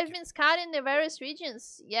before. I've been scouting the various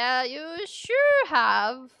regions. Yeah, you sure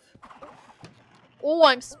have. Oh,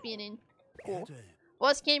 I'm spinning. Cool.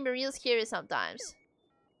 Boss can be real scary sometimes.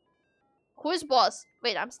 Who's boss?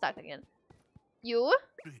 Wait, I'm stuck again. You?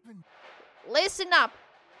 Listen up.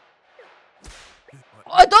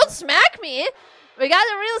 Oh, don't smack me! We got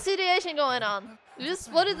a real situation going on. We just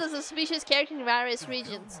spotted the suspicious character in various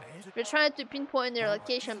regions. We're trying to pinpoint their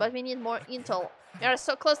location, but we need more intel. We are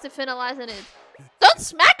so close to finalizing it. Don't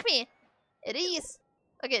smack me! It is.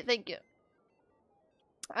 Okay, thank you.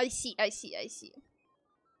 I see.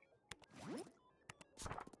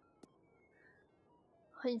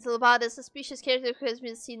 Intel about a suspicious character who has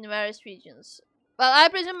been seen in various regions. Well, I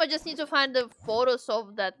presume I just need to find the photos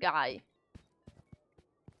of that guy.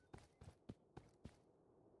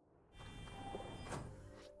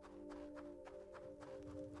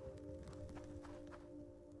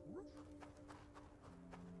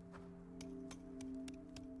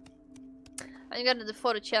 I got the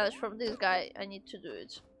photo challenge from this guy. I need to do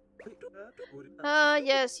it.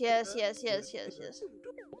 Yes.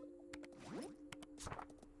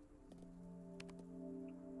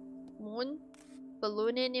 Moon,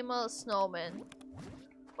 balloon animal, snowman.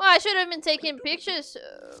 Well, I should have been taking pictures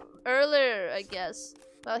earlier, I guess.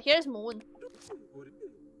 Well, here's moon.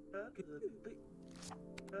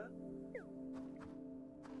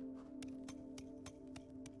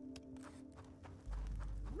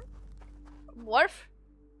 Wharf?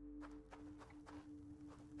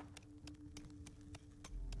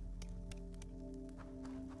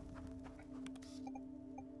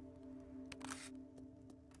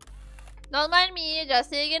 Don't mind me, just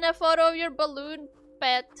taking a photo of your balloon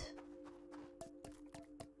pet.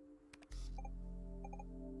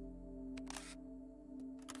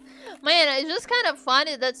 Man, it's just kind of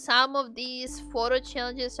funny that some of these photo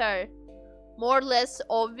challenges are more or less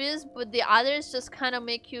obvious, but the others just kind of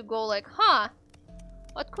make you go like, huh,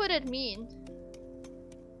 what could it mean?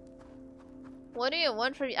 What do you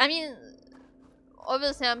want from me? I mean,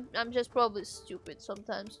 obviously I'm just probably stupid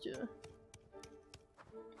sometimes too.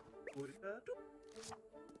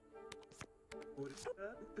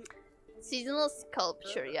 Seasonal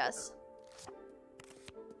sculpture, yes.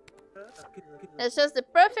 It's just the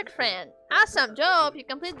perfect friend. Awesome job! You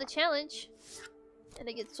complete the challenge. And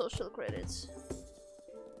I get social credits.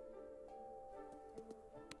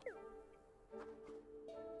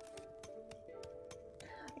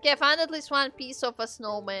 Okay, I found at least one piece of a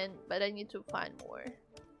snowman, but I need to find more.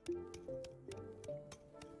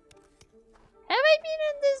 Have I been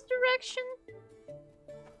in this direction?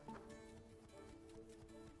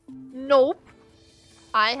 Nope.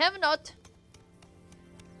 I have not.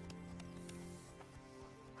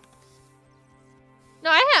 No,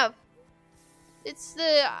 I have. It's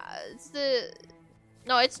the...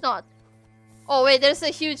 No, it's not. Oh wait, there's a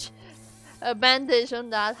huge bandage on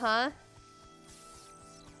that, huh?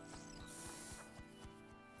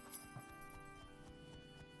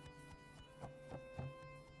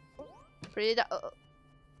 Pretty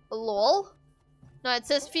lol? No, it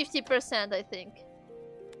says 50%, I think.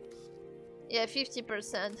 Yeah,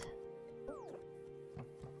 50%.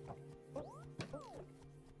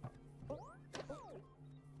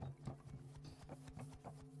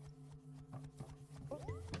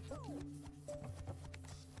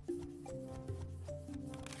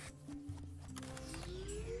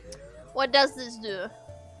 What does this do?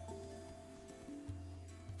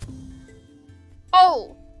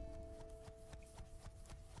 Oh!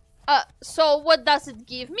 So what does it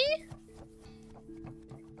give me?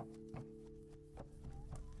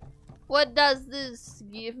 What does this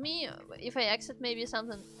give me? If I exit, maybe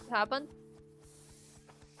something happened.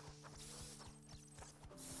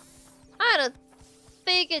 I don't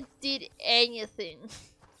think it did anything.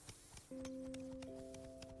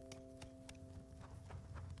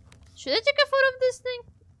 Should I take a photo of this thing?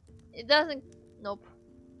 It doesn't... Nope.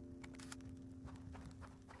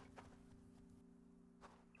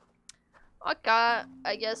 Okay,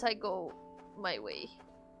 I guess I go my way.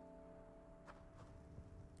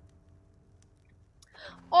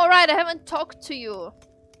 Alright, I haven't talked to you.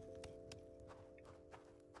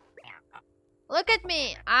 Look at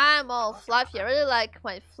me, I'm all fluffy. I really like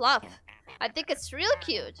my fluff. I think it's real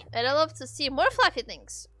cute, and I love to see more fluffy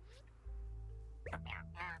things.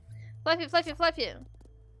 Fluffy, fluffy, fluffy.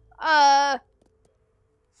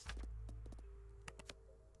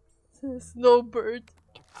 Snowbird.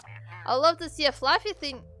 I love to see a fluffy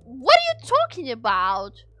thing. What are you talking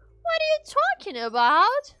about? What are you talking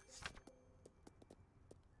about?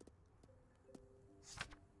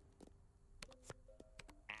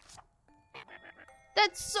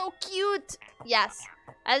 That's so cute. Yes,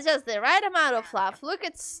 that's just the right amount of fluff. Look,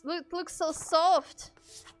 looks so soft.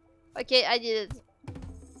 Okay, I did it.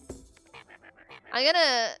 I'm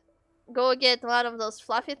gonna go get one of those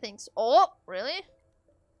fluffy things. Oh, really?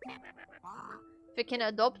 If you can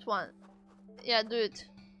adopt one. Yeah, do it.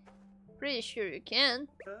 Pretty sure you can.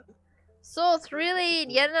 So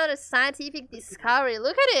thrilling! Yet another scientific discovery.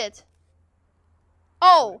 Look at it!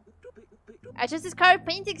 Oh! I just discovered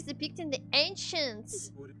paintings depicting the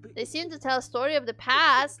ancients. They seem to tell a story of the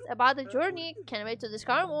past, about the journey. Can't wait to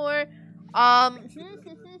discover more.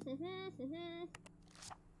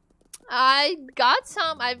 I got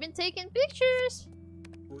some. I've been taking pictures.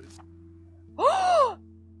 Oh!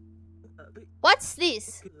 What's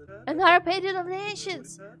this? Another painting of the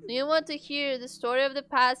ancients. Do you want to hear the story of the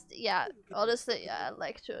past? Yeah, honestly, yeah, I'd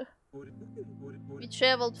like to. We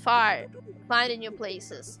traveled far, finding new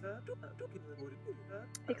places.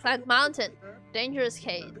 We climbed mountain, dangerous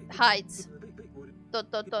heights. ...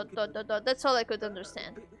 That's all I could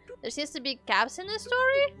understand. There seems to be gaps in the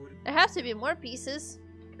story. There have to be more pieces.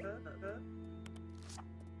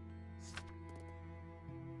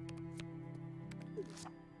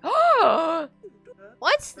 Oh!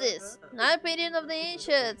 What's this? Not a painting of the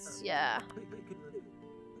ancients. Yeah.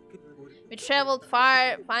 We traveled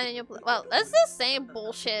far, finding new place. Well, that's the same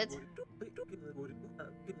bullshit.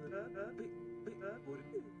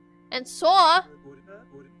 And saw.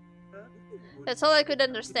 That's all I could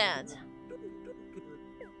understand.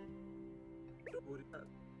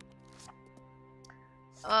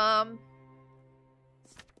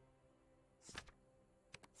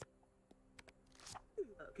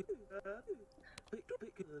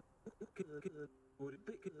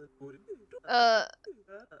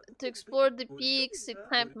 To explore the peaks, to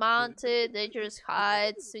climb mountain, dangerous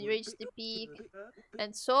heights, to reach the peak,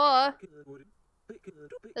 and so.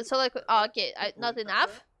 That's all I could. Oh, okay, not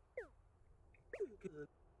enough.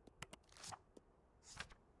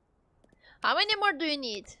 How many more do you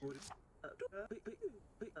need?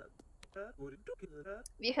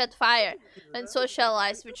 We had fire and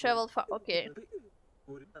socialized. We traveled far. Okay.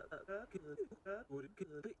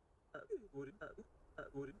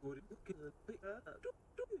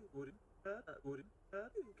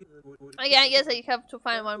 Okay, I guess I have to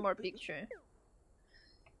find one more picture.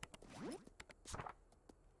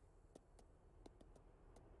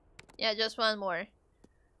 Yeah, just one more.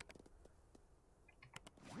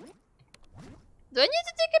 Do I need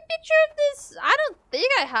to take a picture of this? I don't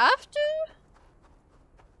think I have to.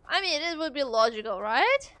 I mean, it would be logical,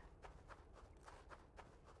 right?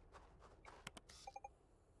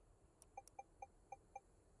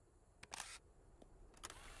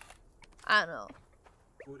 I don't know.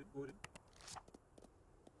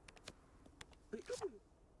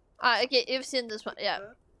 Okay, you've seen this one, yeah.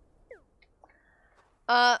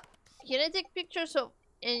 Can I take pictures of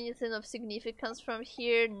anything of significance from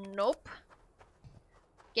here? Nope.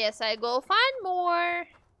 Guess I go find more.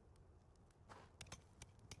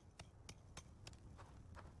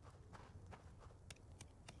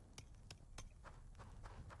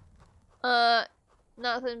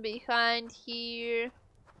 Nothing behind here.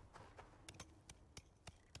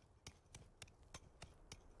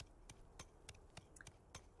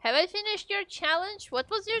 Have I finished your challenge? What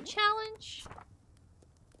was your challenge?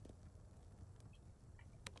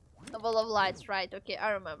 A wall of lights, right? Okay,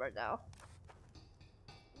 I remember now.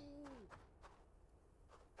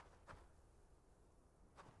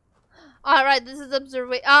 Alright, this is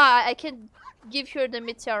observation. Ah, I can give her the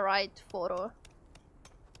meteorite photo.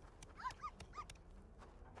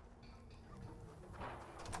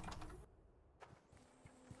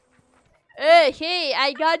 Hey,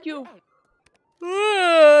 I got you.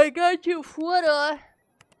 I got your photo.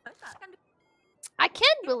 I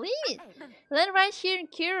can't believe it. Land right here in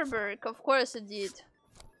Kiraberg. Of course it did.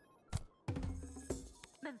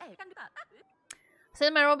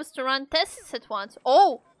 Send my robots to run tests at once.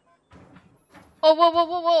 Oh! Oh,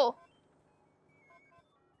 whoa.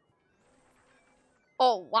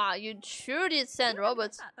 Oh, wow, you sure did send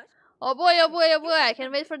robots. Oh boy. I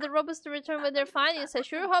can't wait for the robots to return with their findings. I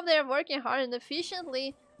sure hope they are working hard and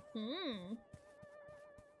efficiently.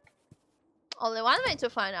 Only one way to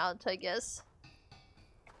find out, I guess.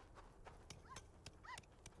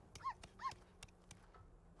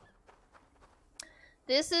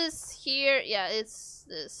 This is here. Yeah, it's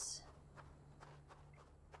this.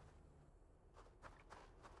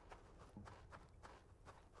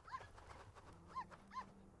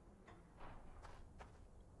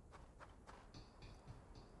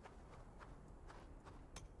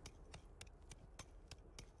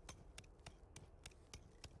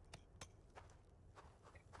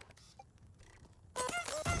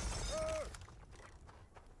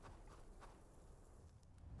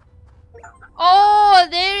 Oh,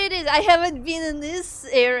 there it is. I haven't been in this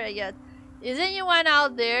area yet. Is anyone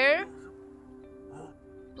out there?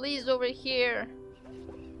 Please, over here.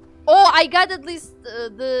 Oh, I got at least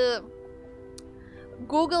the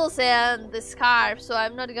goggles and the scarf, so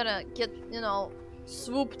I'm not gonna get, you know,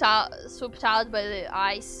 swooped out by the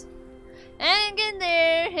ice. Hang in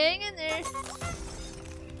there.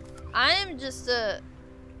 I'm just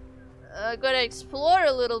gonna explore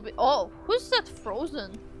a little bit. Oh, who's that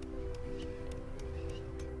frozen?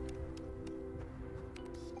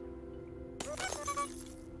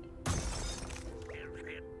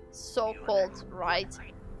 So cold, right?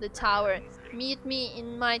 The tower. Meet me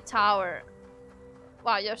in my tower.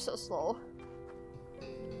 Wow, you're so slow.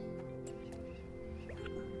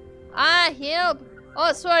 Ah, help!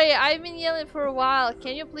 Oh, sorry, I've been yelling for a while.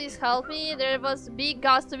 Can you please help me? There was a big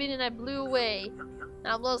gust of wind and I blew away.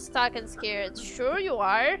 I'm a little stuck and scared. Sure you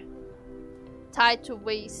are. Tied to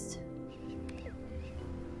waist.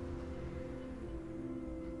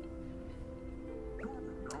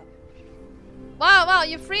 Wow,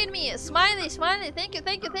 you freed me. Smiley, thank you.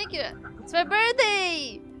 It's my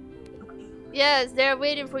birthday. Yes, they're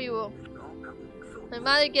waiting for you. My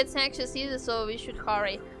mother gets anxious either, so we should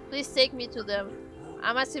hurry. Please take me to them.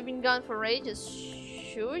 I must have been gone for ages.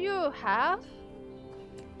 Sure you have?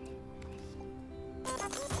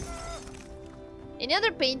 Any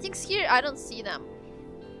other paintings here? I don't see them.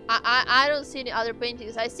 I don't see any other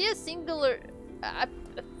paintings. I see a singular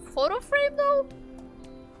photo frame though?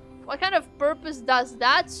 What kind of purpose does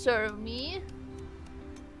that serve me?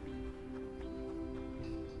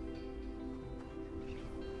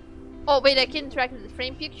 Oh wait, I can interact with the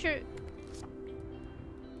frame picture.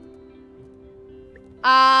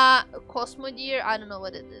 Cosmo deer. I don't know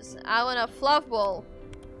what it is. I want a fluff ball.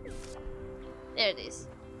 There it is.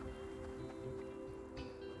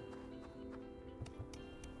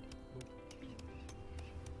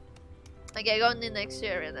 Okay, go in the next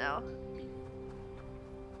area now.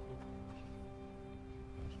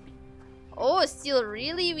 Oh, it's still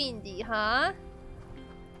really windy, huh?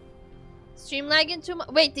 Stream lagging too much.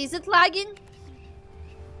 Wait, is it lagging?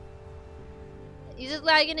 Is it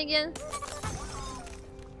lagging again?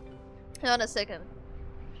 Hold on a second.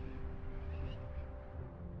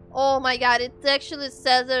 Oh my god, it actually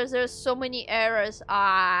says there's so many errors.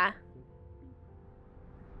 I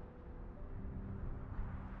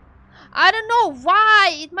don't know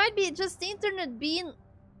why. It might be just internet being...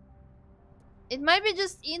 It might be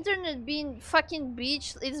just internet being fucking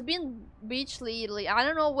bitch. It's been bitch lately. I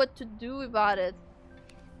don't know what to do about it.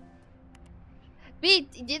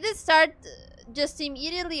 Wait, did it start just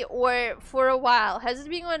immediately or for a while? Has it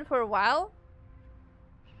been going for a while?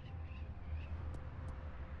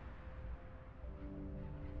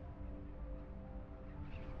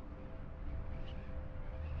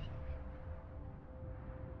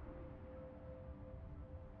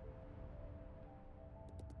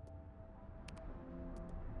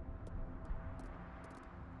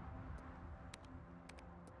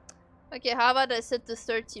 Okay, how about I set to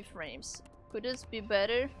 30 frames? Could this be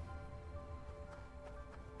better?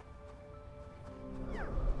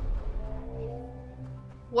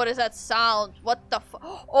 What is that sound? What the fu-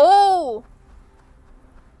 Oh!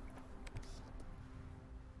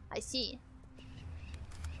 I see.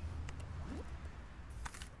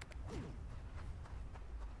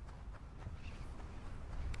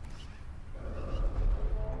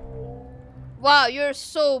 Wow, you're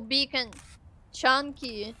so big and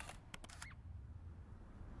chunky.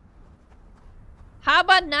 How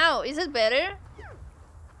about now? Is it better?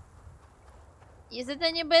 Is it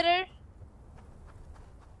any better?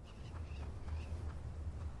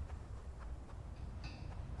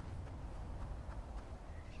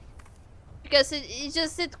 Because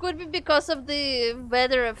it could be because of the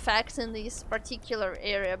weather effects in this particular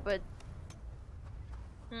area, but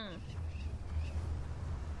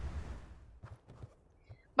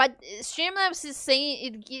But Streamlabs is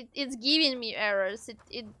saying it's giving me errors.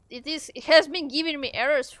 It has been giving me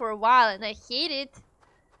errors for a while, and I hate it.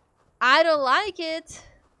 I don't like it.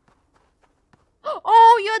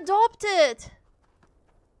 Oh, you adopted!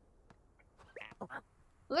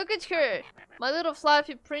 Look at her, my little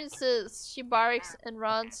fluffy princess. She barks and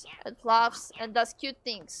runs and laughs and does cute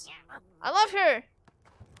things. I love her.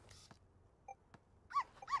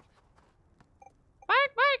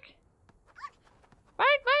 Bark, bark.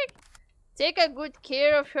 Bark, bark. Take a good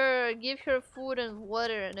care of her. Give her food and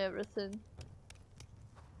water and everything.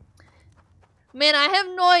 Man, I have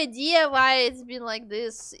no idea why it's been like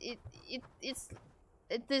this. It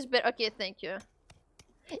is better. Okay, thank you.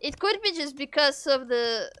 It could be just because of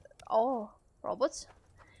the robots.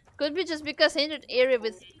 Could be just because I entered area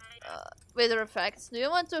with weather effects. Do you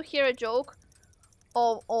want to hear a joke?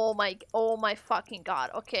 Oh my fucking god.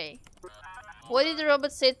 Okay. What did the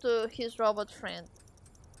robot say to his robot friend?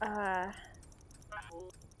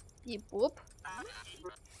 Beep boop.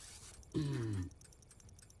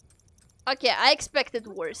 Okay, I expected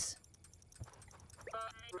worse.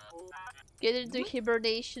 Get into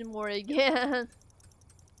hibernation mode again.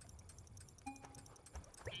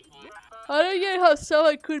 I don't get how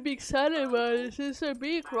someone could be excited about it. It's a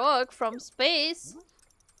big rock from space.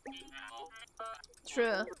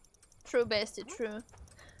 True. True, bestie, true.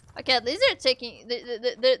 Okay, at least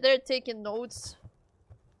they're taking notes.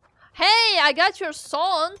 Hey, I got your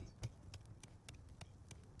son!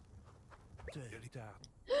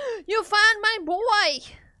 You found my boy!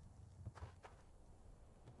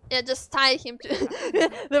 Yeah, just tie him to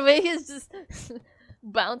the way he's just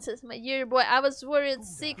bounces. My dear boy, I was worried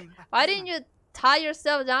sick. Why didn't you tie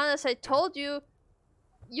yourself down as I told you?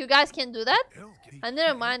 You guys can do that? I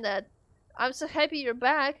never mind that. I'm so happy you're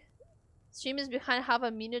back. Stream is behind half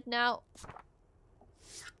a minute now.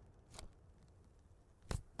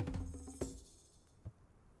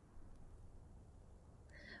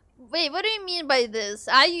 Wait, what do you mean by this?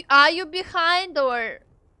 Are you behind or?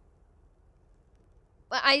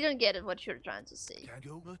 Well, I don't get it. What you're trying to say?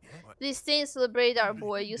 Please stay and celebrate our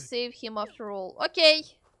boy. You saved him after all. Okay.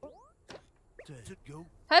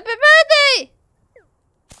 Happy birthday!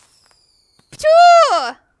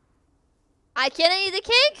 Choo! Can I eat the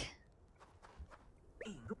cake?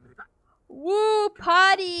 Woo!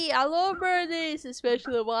 Party! I love birthdays,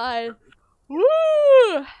 especially mine.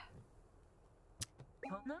 Woo!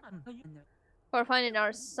 for finding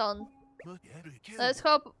our son. Let's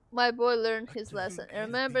hope my boy learned his lesson and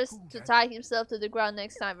remembers to tie himself to the ground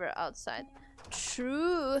next time we're outside.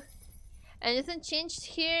 True. Anything changed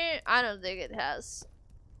here? I don't think it has.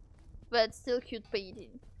 But still cute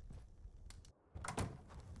painting.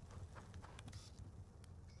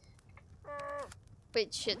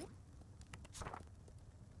 Wait, shit.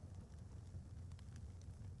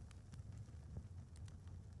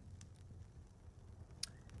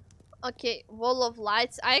 Okay, wall of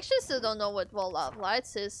lights. I actually still don't know what wall of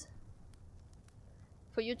lights is.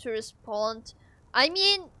 For you to respond. I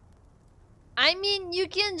mean, you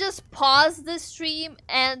can just pause the stream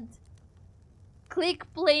and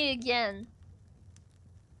click play again.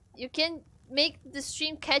 You can make the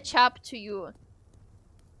stream catch up to you.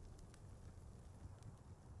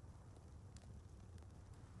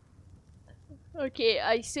 Okay,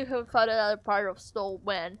 I still haven't found another part of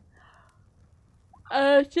Snowman.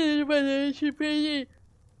 I still whether I should play it.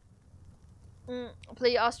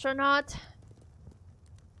 Play astronaut.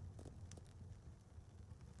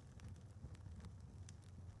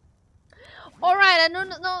 Alright, I don't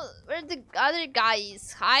know where the other guy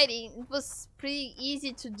is hiding. It was pretty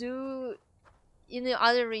easy to do in the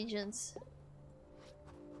other regions.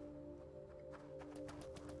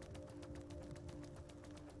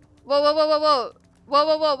 Whoa, whoa, whoa, whoa, whoa. Whoa,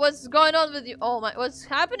 whoa, whoa, what's going on with you? Oh my, what's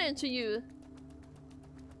happening to you?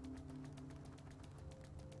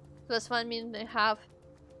 Plus 1 minute and a half.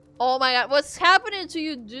 Oh my god, what's happening to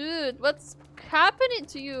you, dude? What's happening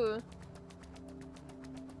to you?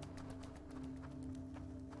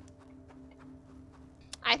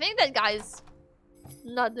 I think that guy's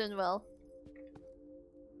not doing well.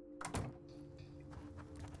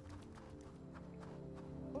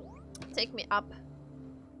 Take me up.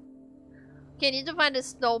 Okay, I need to find a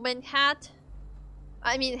snowman hat.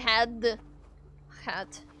 I mean head.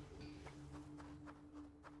 Hat.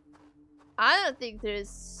 I don't think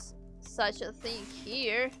there's such a thing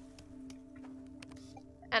here.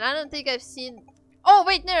 And I don't think I've seen... Oh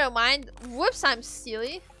wait, never mind. Whoops, I'm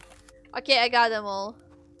silly. Okay, I got them all.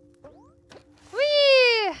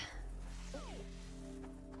 Whee!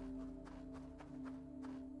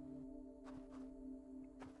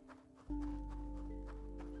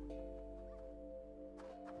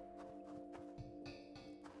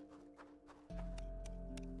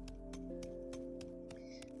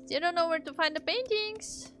 Still don't know where to find the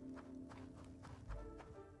paintings.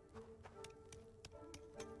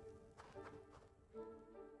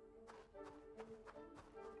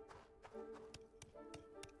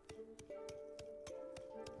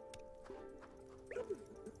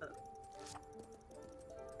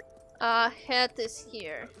 Hat is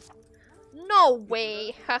here. No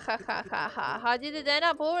way! Ha ha ha ha ha. How did it end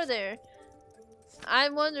up over there? I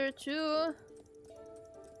wonder too.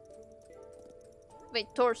 Wait,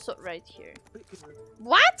 torso right here.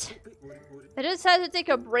 What? I just had to take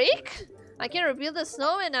a break? I can rebuild the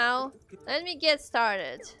snowman now. Let me get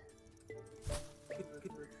started.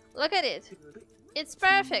 Look at it. It's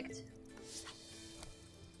perfect.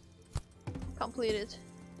 Completed.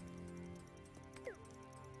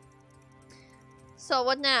 So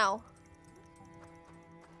what now?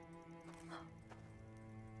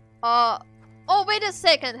 Oh wait a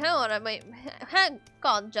second. Hang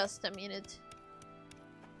on just a minute.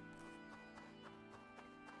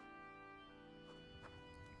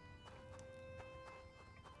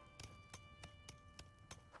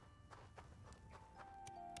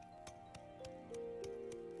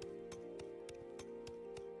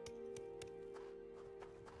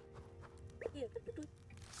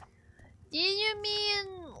 Do you mean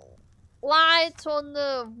lights on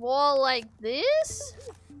the wall like this?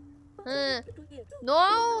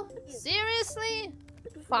 No? Seriously?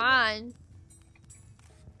 Fine.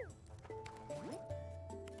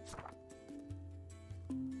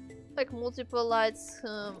 Like multiple lights,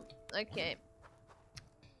 okay.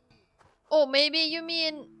 Oh, maybe you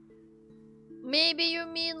mean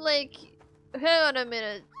like, hang on a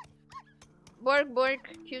minute.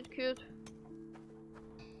 Bork, cute, cute.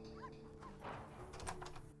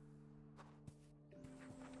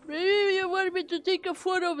 Maybe you want me to take a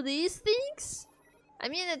photo of these things? I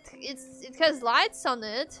mean, it has lights on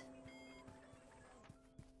it.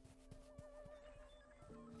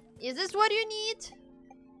 Is this what you need?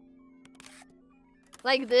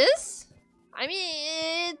 Like this? I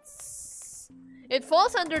mean, it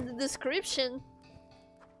falls under the description.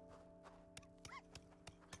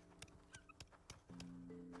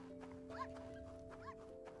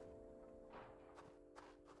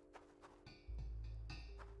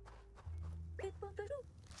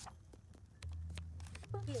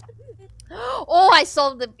 Oh, I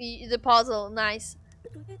solved the puzzle. Nice.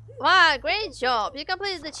 Wow, great job. You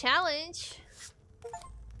completed the challenge.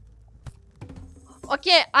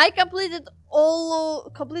 Okay, I completed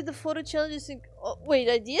complete the photo challenges. Oh, wait,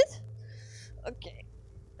 I did? Okay.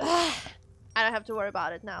 I don't have to worry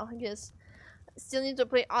about it now, I guess. Still need to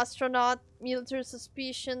play astronaut, military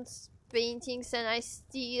suspicions, paintings, and I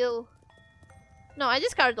still... No, I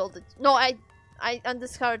discarded all the... No, I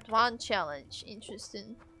undiscarded one challenge.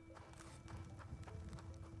 Interesting.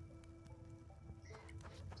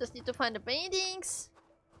 Just need to find the paintings.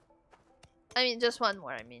 I mean, just one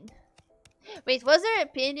more, I mean. Wait, was there a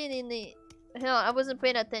painting in the... No, I wasn't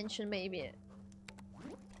paying attention, maybe.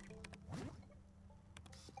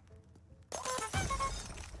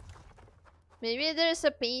 Maybe there's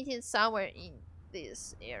a painting somewhere in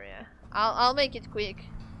this area. I'll make it quick.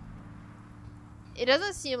 It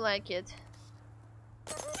doesn't seem like it.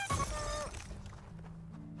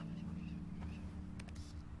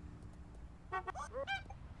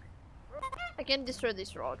 I can destroy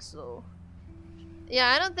these rocks though. Yeah,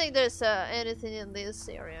 I don't think there's anything in this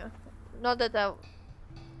area. Not that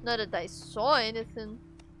I saw anything.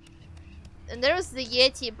 And there was the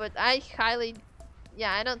Yeti, but I highly...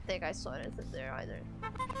 Yeah, I don't think I saw anything there either.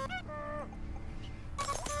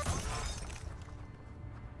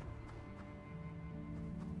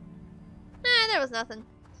 Nah, there was nothing.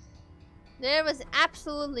 There was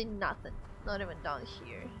absolutely nothing. Not even down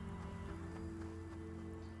here.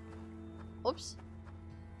 Oops.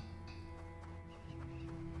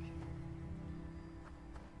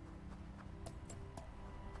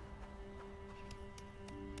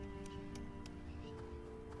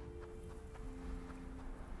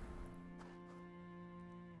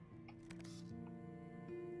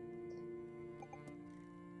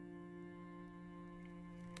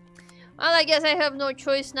 Well, I guess I have no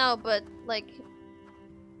choice now, but like,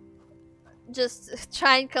 just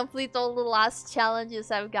try and complete all the last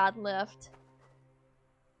challenges I've got left.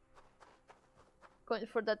 Going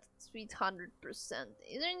for that sweet 100%. Is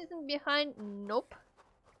there anything behind? Nope.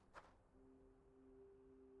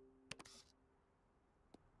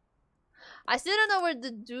 I still don't know where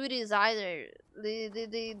the dude is either.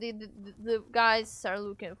 The guys are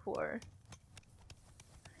looking for.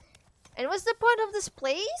 And what's the point of this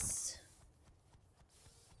place?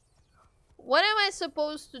 What am I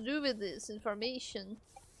supposed to do with this information?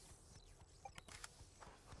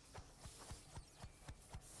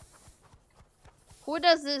 Who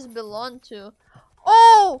does this belong to?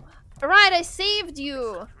 Oh! Right, I saved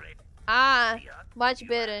you! Ah, much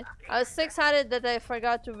better. I was so excited that I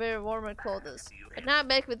forgot to wear warmer clothes. But now I'm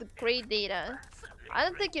back with great data. I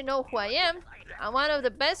don't think you know who I am. I'm one of the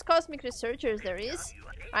best cosmic researchers there is.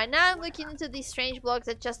 Right now I'm looking into these strange blocks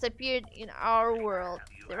that just appeared in our world.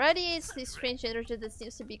 They radiates this strange energy that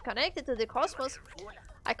seems to be connected to the cosmos.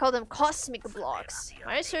 I call them cosmic blocks.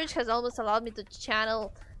 My research has almost allowed me to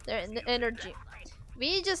channel their energy.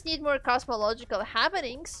 We just need more cosmological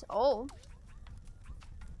happenings. Oh.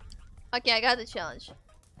 Okay, I got the challenge.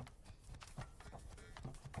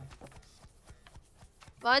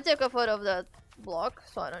 Well, I took a photo of that block,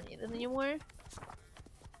 so I don't need it anymore.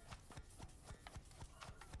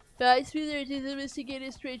 Guys, research is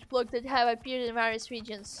investigating strange blocks that have appeared in various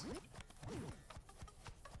regions.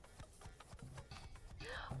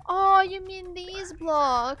 Oh, you mean these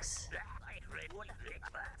blocks?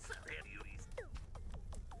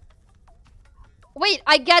 Wait,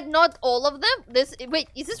 I got not all of them? Wait,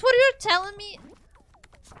 is this what you're telling me?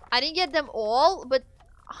 I didn't get them all, but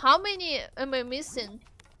how many am I missing?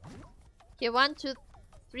 Okay, 1, 2,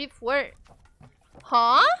 3, 4.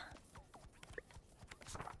 Huh?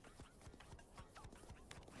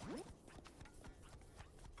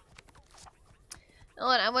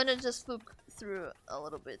 Hold on, I want to just look through a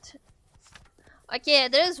little bit. Okay,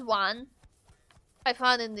 there's one I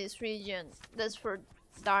found in this region. That's for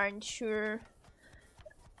darn sure.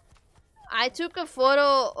 I took a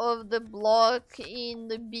photo of the block in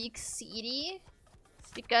the big city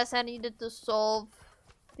because I needed to solve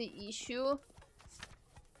the issue.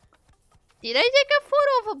 Did I take a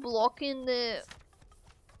photo of a block in the...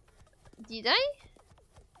 Did I?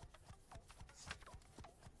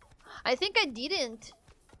 I think I didn't.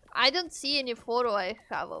 I don't see any photo I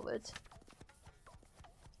have of it.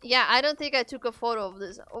 Yeah, I don't think I took a photo of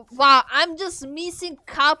this. Oh, wow, I'm just missing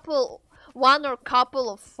one or couple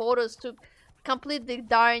of photos to complete the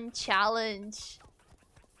darn challenge.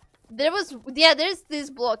 There's this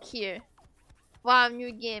block here. Wow,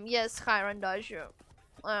 new game. Yes, hi Randaju.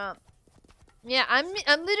 Yeah,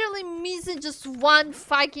 I'm literally missing just one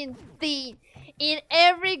fucking thing in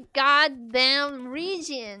every goddamn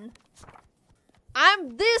region.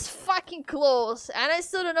 I'm this fucking close, and I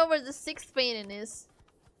still don't know where the 6th painting is.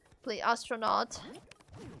 Play astronaut.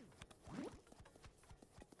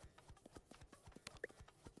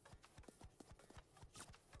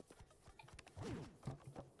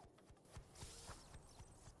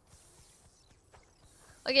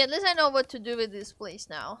 Okay, at least I know what to do with this place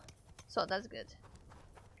now. So that's good.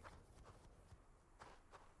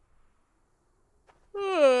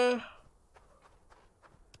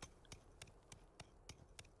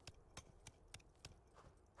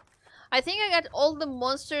 I think I got all the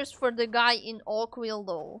monsters for the guy in Oakville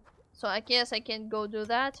though. So I guess I can go do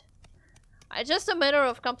that. It's just a matter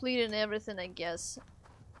of completing everything, I guess.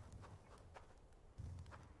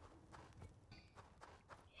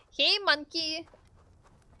 Hey monkey!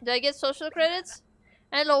 Do I get social credits?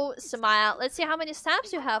 Hello, smile. Let's see how many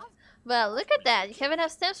stamps you have. Well, look at that. You have enough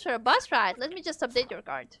stamps for a bus ride. Let me just update your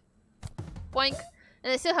card. Boink.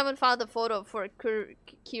 And I still haven't found a photo for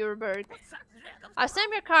Kierberg. I've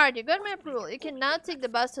stamped your card. You got my approval. You can now take the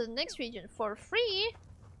bus to the next region for free.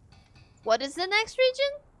 What is the next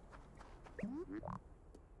region?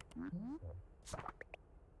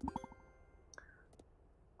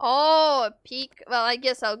 Oh, a peak. Well, I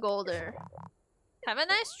guess I'll go there. Have a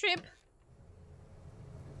nice trip.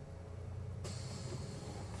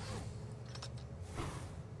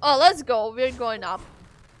 Oh, let's go. We're going up.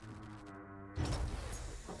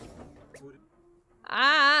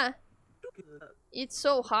 Ah. It's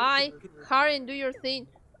so high. Hurry and do your thing.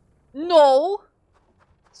 No.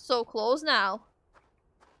 So close now.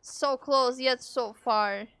 So close yet so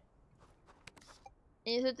far.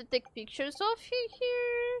 Is it to take pictures of you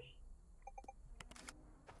here?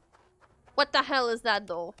 What the hell is that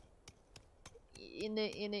though? In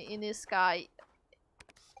the sky.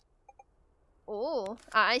 Oh,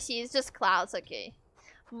 I see. It's just clouds. Okay,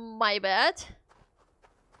 my bad.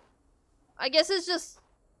 I guess it's just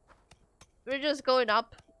we're just going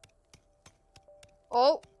up.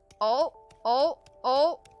 Oh, oh, oh,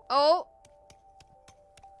 oh, oh.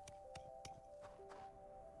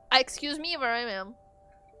 Excuse me, where I am.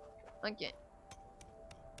 Okay.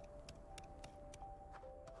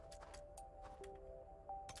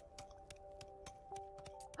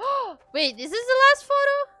 Wait, is this the last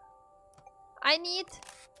photo? I need...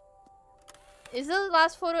 Is this the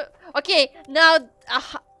last photo? Okay, now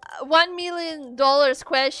 $1 million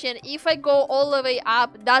question. If I go all the way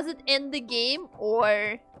up, does it end the game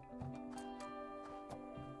or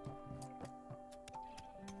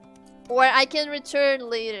I can return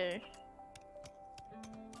later?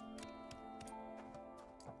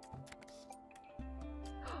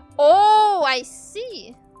 Oh, I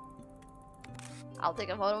see. I'll take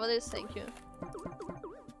a photo of this, thank you.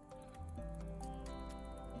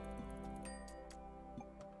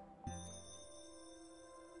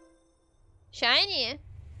 Shiny.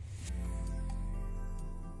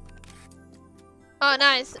 Oh,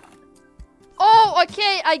 nice. Oh,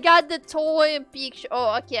 okay, I got the TOEM picture.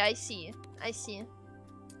 Oh, okay, I see. I see.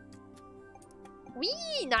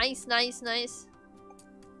 Wee, nice, nice, nice.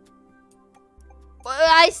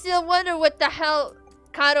 I still wonder what the hell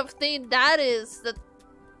kind of thing that is. That,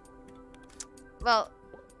 well,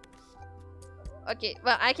 okay,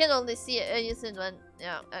 well, I can only see anything when,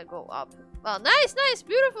 yeah, I go up. Well, nice, nice,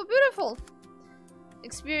 beautiful, beautiful.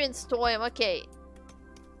 Experience TOEM, okay.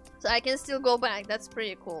 So I can still go back, that's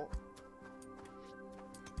pretty cool.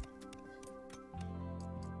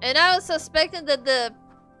 And I was suspecting that the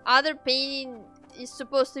other painting is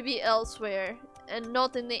supposed to be elsewhere and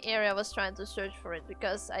not in the area I was trying to search for it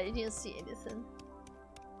because I didn't see anything.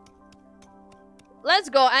 Let's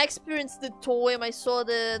go. I experienced the TOEM. I saw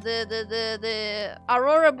the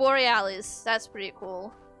Aurora Borealis. That's pretty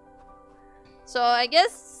cool. So I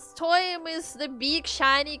guess TOEM is the big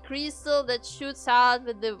shiny crystal that shoots out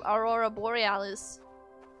with the Aurora Borealis.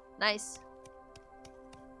 Nice.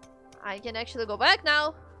 I can actually go back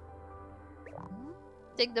now.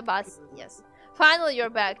 Take the bus. Yes. Finally, you're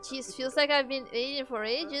back. Jeez, feels like I've been waiting for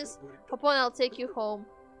ages. Hop on, I'll take you home.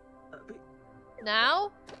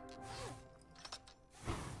 Now?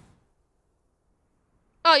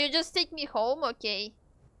 Oh, you just take me home? Okay.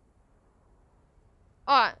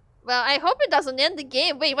 Oh, well, I hope it doesn't end the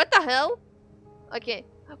game. Wait, what the hell? Okay.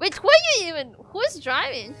 Wait, who are you even? Who's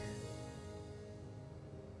driving?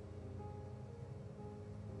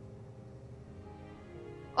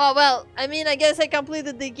 Oh, well, I mean, I guess I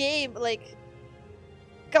completed the game. Like,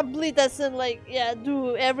 complete doesn't, like, yeah,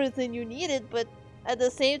 do everything you needed, but at the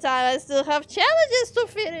same time, I still have challenges to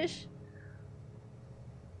finish.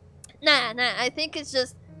 Nah, I think it's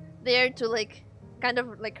just there to, like, kind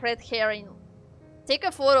of, like, red herring. Take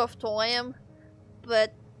a photo of TOEM,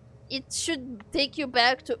 but it should take you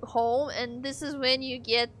back to home, and this is when you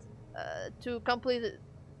get to complete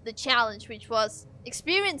the challenge, which was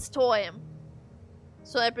experience TOEM.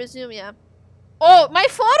 So I presume, yeah. Oh, my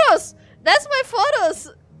photos! That's my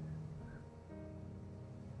photos!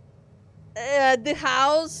 The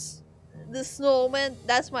house, the snowman,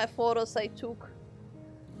 that's my photos I took.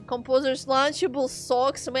 Composer's Lunchable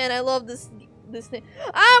Socks, man, I love this thing.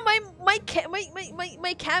 Ah, my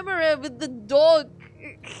camera with the dog.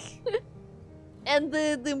 And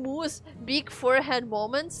the moose. Big forehead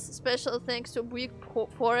moments. Special thanks to big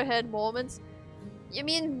forehead moments. You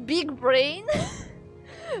mean big brain?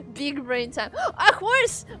 Big brain time. A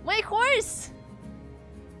horse! My horse!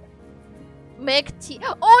 Mech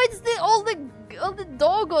oh, it's all the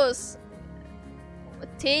doggos.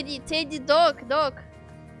 Teddy dog.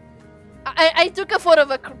 I took a photo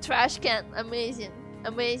of a trash can. Amazing.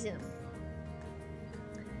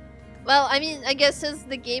 Well, I mean, I guess since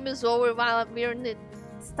the game is over while we're in the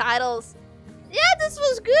titles. Yeah, this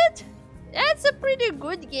was good. Yeah, it's a pretty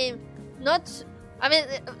good game. I mean,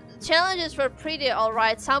 challenges were pretty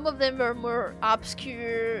alright. Some of them were more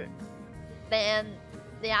obscure than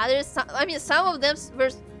the others. I mean, some of them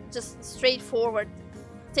were just straightforward.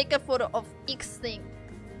 Take a photo of X thing.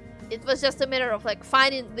 It was just a matter of like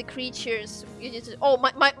finding the creatures. You just, oh,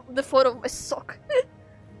 the photo of my sock.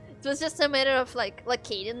 It was just a matter of like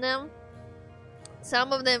locating them.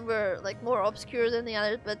 Some of them were like more obscure than the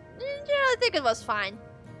others, but yeah, I think it was fine.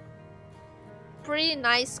 Pretty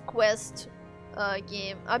nice quest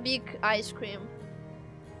game. A big ice cream.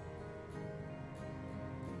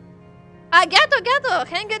 Ah, gato,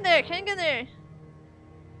 hang in there. It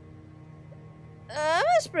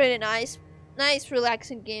was pretty nice. Nice,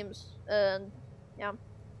 relaxing games. Yeah.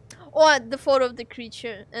 Oh, the photo of the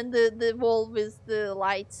creature and the wall with the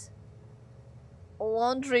lights.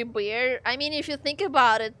 Laundry bear. I mean, if you think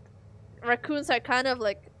about it, raccoons are kind of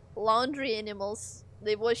like laundry animals.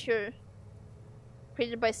 They wash your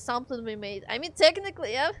created by something we made. I mean,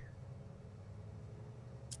 technically, yeah.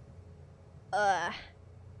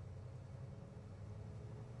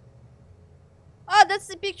 Oh, that's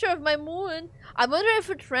the picture of my moon. I wonder if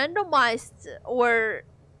it's randomized or...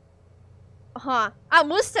 Huh. Ah,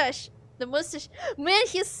 mustache. The mustache. Man,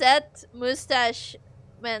 he said mustache.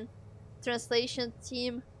 Man. Translation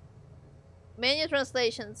team. Menu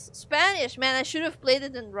translations. Spanish. Man, I should have played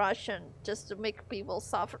it in Russian just to make people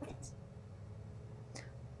suffer.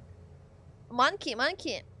 Monkey.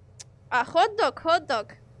 Ah, hot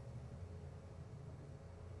dog.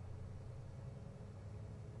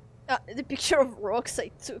 The picture of rocks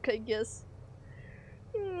I took, I guess.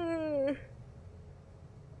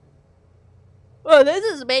 Oh, this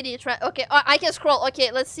is many okay, I can scroll.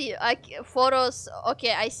 Okay, let's see. Photos.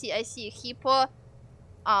 Okay, I see. Hippo.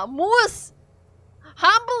 Moose.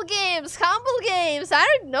 Humble games.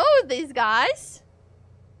 I don't know these guys.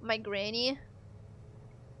 My granny.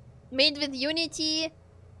 Made with Unity.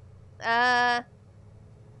 Of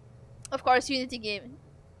course, Unity game.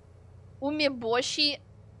 Umeboshi.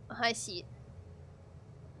 I see.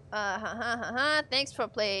 Thanks for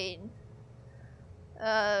playing.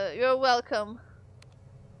 You're welcome.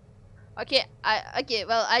 Okay,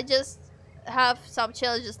 well, I just have some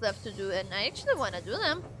challenges left to do, and I actually want to do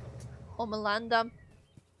them. Homelanda.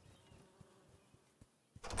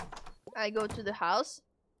 I go to the house.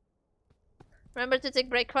 Remember to take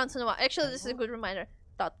break once in a while. Actually, this is a good reminder. ...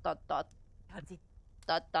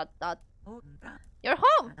 You're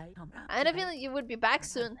home! I had a feeling you would be back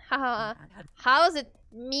soon. Haha. How's it?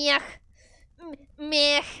 Meh.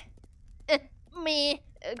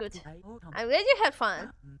 Good. I'm glad you had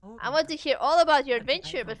fun. I want to hear all about your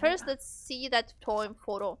adventure, but first let's see that TOEM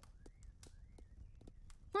photo.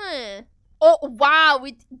 Oh, wow!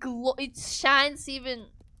 It shines even...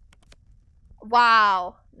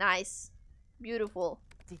 Wow. Nice. Beautiful.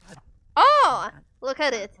 Oh! Look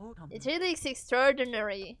at it. It really is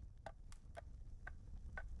extraordinary.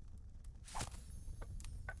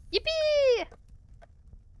 Yippee!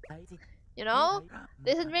 You know,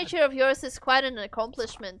 this adventure of yours is quite an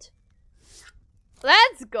accomplishment.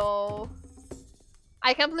 Let's go!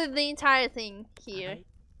 I completed the entire thing here.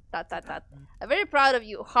 I'm very proud of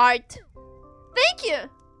you, heart. Thank you!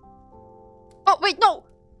 Oh, wait, no!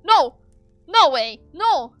 No! No way!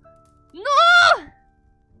 No! No!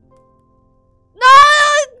 No!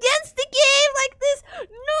 Against the game like this!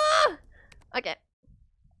 No! Okay.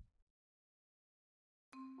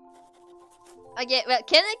 Okay, well,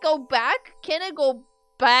 can I go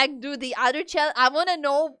back? Do the other challenge? I want to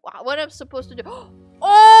know what I'm supposed to do.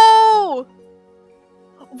 Oh!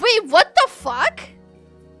 Wait, what the fuck?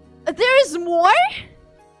 There is more?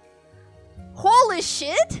 Holy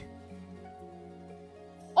shit!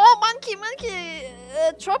 monkey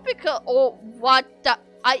tropical. Oh, what the?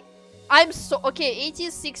 I'm so okay.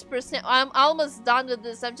 86%. I'm almost done with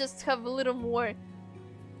this. I just have a little more.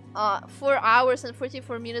 4 hours and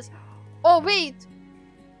 44 minutes. Oh wait,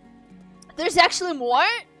 there's actually more.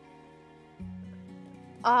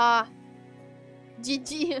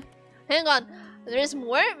 GG. Hang on. There's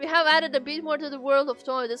more? We have added a bit more to the world of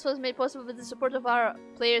TOEM. This was made possible with the support of our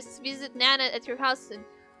players. Visit Nana at your house in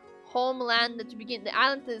homeland to begin. The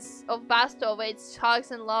island of Basto awaits hugs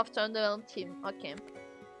and laughter on the Elm team. Okay.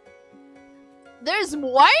 There's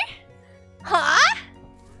more? Huh?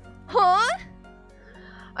 Huh?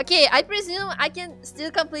 Okay, I presume I can still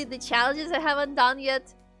complete the challenges I haven't done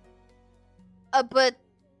yet. But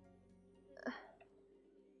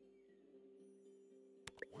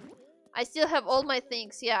I still have all my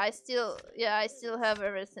things. Yeah, I still have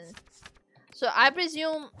everything. So I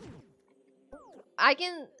presume I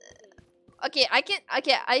can. Okay, I can.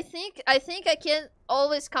 Okay, I think I can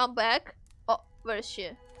always come back. Oh, where is she?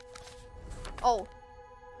 Oh,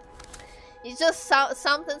 it's just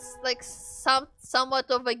something like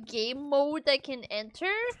somewhat of a game mode I can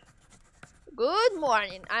enter. Good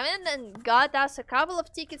morning. I went and got us a couple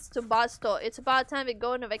of tickets to Basto. It's about time we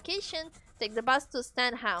go on a vacation. Take the bus to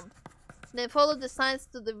Stanham. Then follow the signs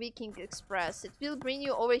to the Viking Express. It will bring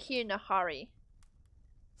you over here in a hurry.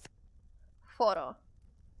 Photo.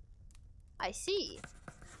 I see.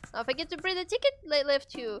 Now if I get to print the ticket,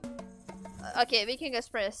 left you. Okay, Viking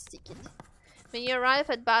Express ticket. When you arrive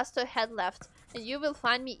at Basto, head left. And you will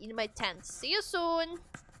find me in my tent. See you soon.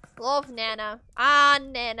 Love, Nana. Ah,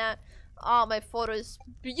 Nana. Oh, my photo is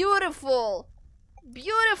beautiful.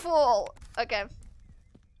 Beautiful. Okay.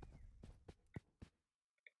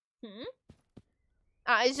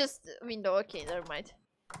 Ah, it's just a window. Okay, never mind.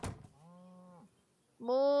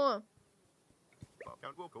 More.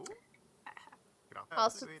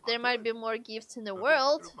 Also, there might be more gifts in the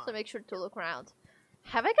world, so make sure to look around.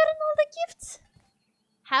 Have I gotten all the gifts?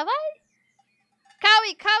 Have I?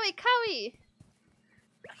 Kawi, Kawi, Kawi!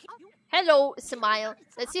 Hello, smile.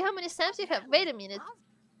 Let's see how many stamps you have. Wait a minute.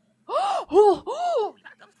 Oh,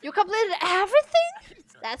 you completed everything?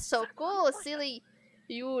 That's so cool, silly.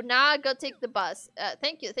 You now go take the bus.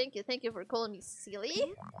 Thank you for calling me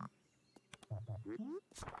silly.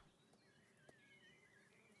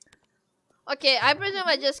 Okay, I presume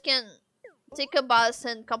I just can take a bus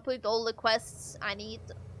and complete all the quests I need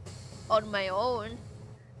on my own.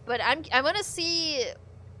 But I want to see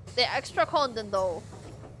the extra content though.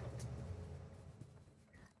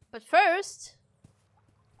 But first,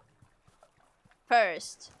 where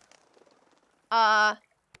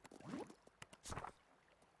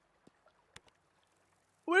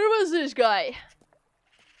was this guy?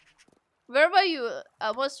 Where were you?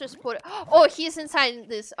 Monster sport. Oh, he's inside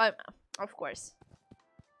this. Of course.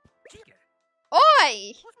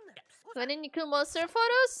 Oi! Want any cool monster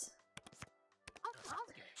photos?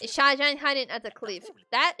 A shy giant hiding at the cliff.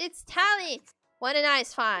 That it's Tally. What a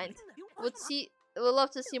nice find. Would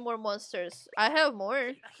love to see more monsters. I have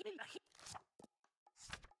more.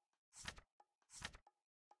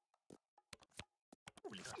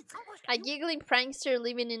 A giggling prankster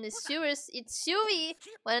living in the sewers. It's Suvi.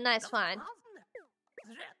 What a nice find.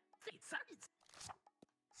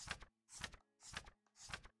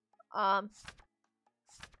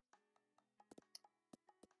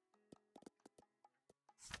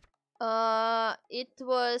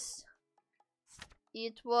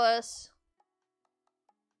 It was.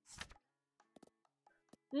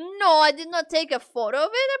 No, I did not take a photo of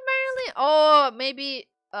it apparently. Oh, maybe.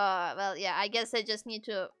 Well, yeah, I guess I just need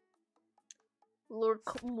to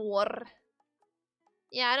look more.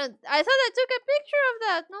 Yeah, I thought I took a picture of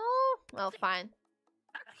that. No. Well, fine.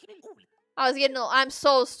 I was getting. I'm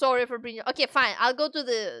so sorry for bringing. Okay, fine. I'll go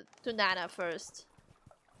to Nana first.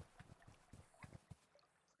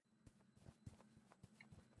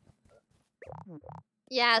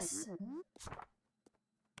 Yes.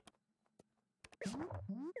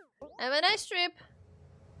 Have a nice trip.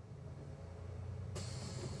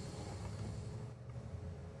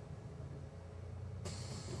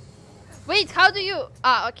 Wait, how do you...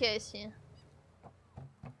 Ah, okay, I see.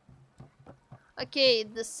 Okay,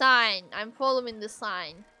 the sign. I'm following the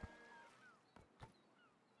sign.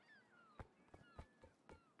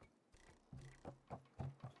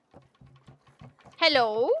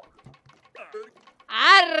 Hello?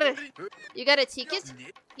 Arr! You got a ticket?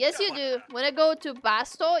 Yes, you do. Wanna go to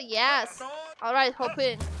Basto? Yes. Alright, hop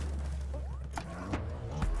in.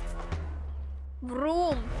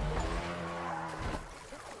 Vroom.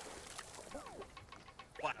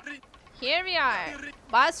 Here we are.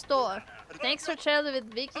 Basto. Thanks for traveling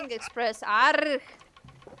with Viking Express. Arr!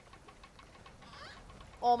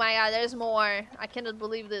 Oh my god, there's more. I cannot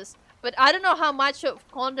believe this. But I don't know how much of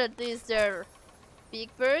content is there,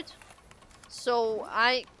 Big Bird. So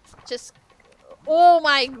I just... Oh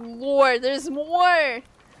my lord, there's more!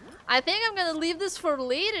 I think I'm gonna leave this for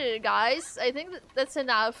later, guys. I think that's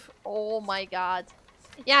enough. Oh my god.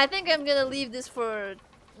 Yeah, I think I'm gonna leave this for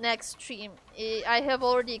next stream. I have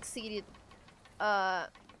already exceeded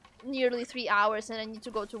nearly 3 hours and I need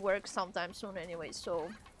to go to work sometime soon anyway, so...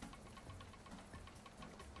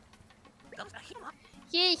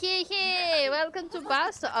 Hey, welcome to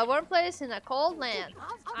Basta, a warm place in a cold land.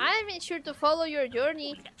 I've been sure to follow your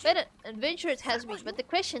journey. What an adventure it has been, but the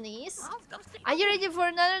question is... Are you ready for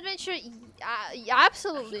another adventure? Yeah,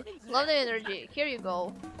 absolutely. Love the energy. Here you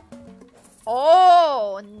go.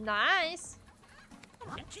 Oh, nice.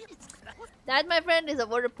 That, my friend, is a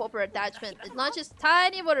water popper attachment. It launches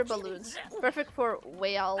tiny water balloons. Perfect for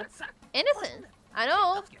whale. Anything. I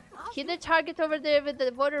know. Hit the target over there with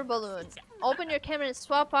the water balloon. Open your camera and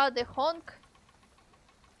swap out the honk.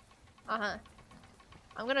 I'm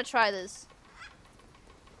gonna try this.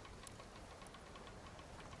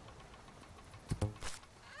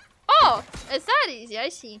 Oh! It's that easy, I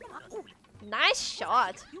see. Nice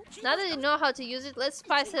shot. Now that you know how to use it, let's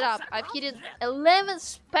spice it up. I've heated 11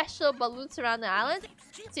 special balloons around the island.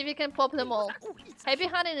 See if you can pop them all. Happy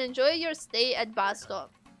hunting and enjoy your stay at Basto.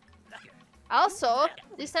 Also,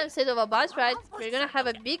 this time instead of a bus ride, we're gonna have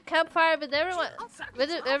a big campfire with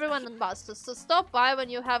everyone on Basto. So stop by when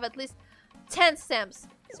you have at least 10 stamps.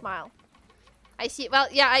 Smile. I see. Well,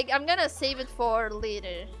 yeah, I'm gonna save it for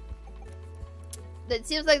later. It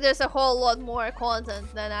seems like there's a whole lot more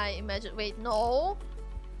content than I imagined. Wait, no.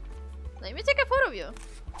 Let me take a photo of you.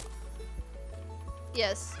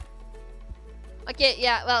 Yes. Okay,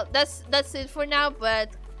 yeah, well, that's it for now, but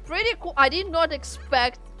pretty cool. I did not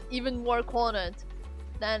expect even more content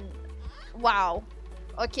than... Wow.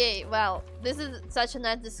 Okay, well, this is such a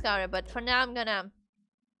nice discovery, but for now I'm gonna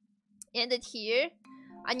end it here.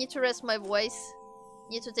 I need to rest my voice.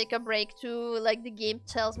 Need to take a break too, like the game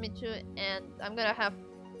tells me to, and I'm gonna have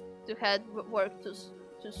to head work too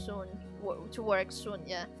soon. To work soon,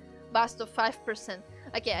 yeah. Bust of 5%.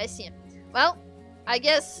 Okay, I see. Well, I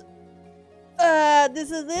guess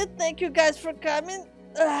this is it. Thank you guys for coming.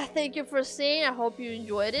 Thank you for staying. I hope you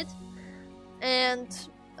enjoyed it, and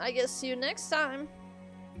I guess see you next time.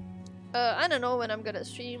 I don't know when I'm gonna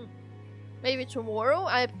stream. Maybe tomorrow.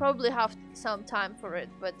 I probably have some time for it,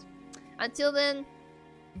 but until then,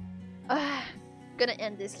 gonna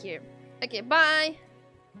end this here. Okay, bye.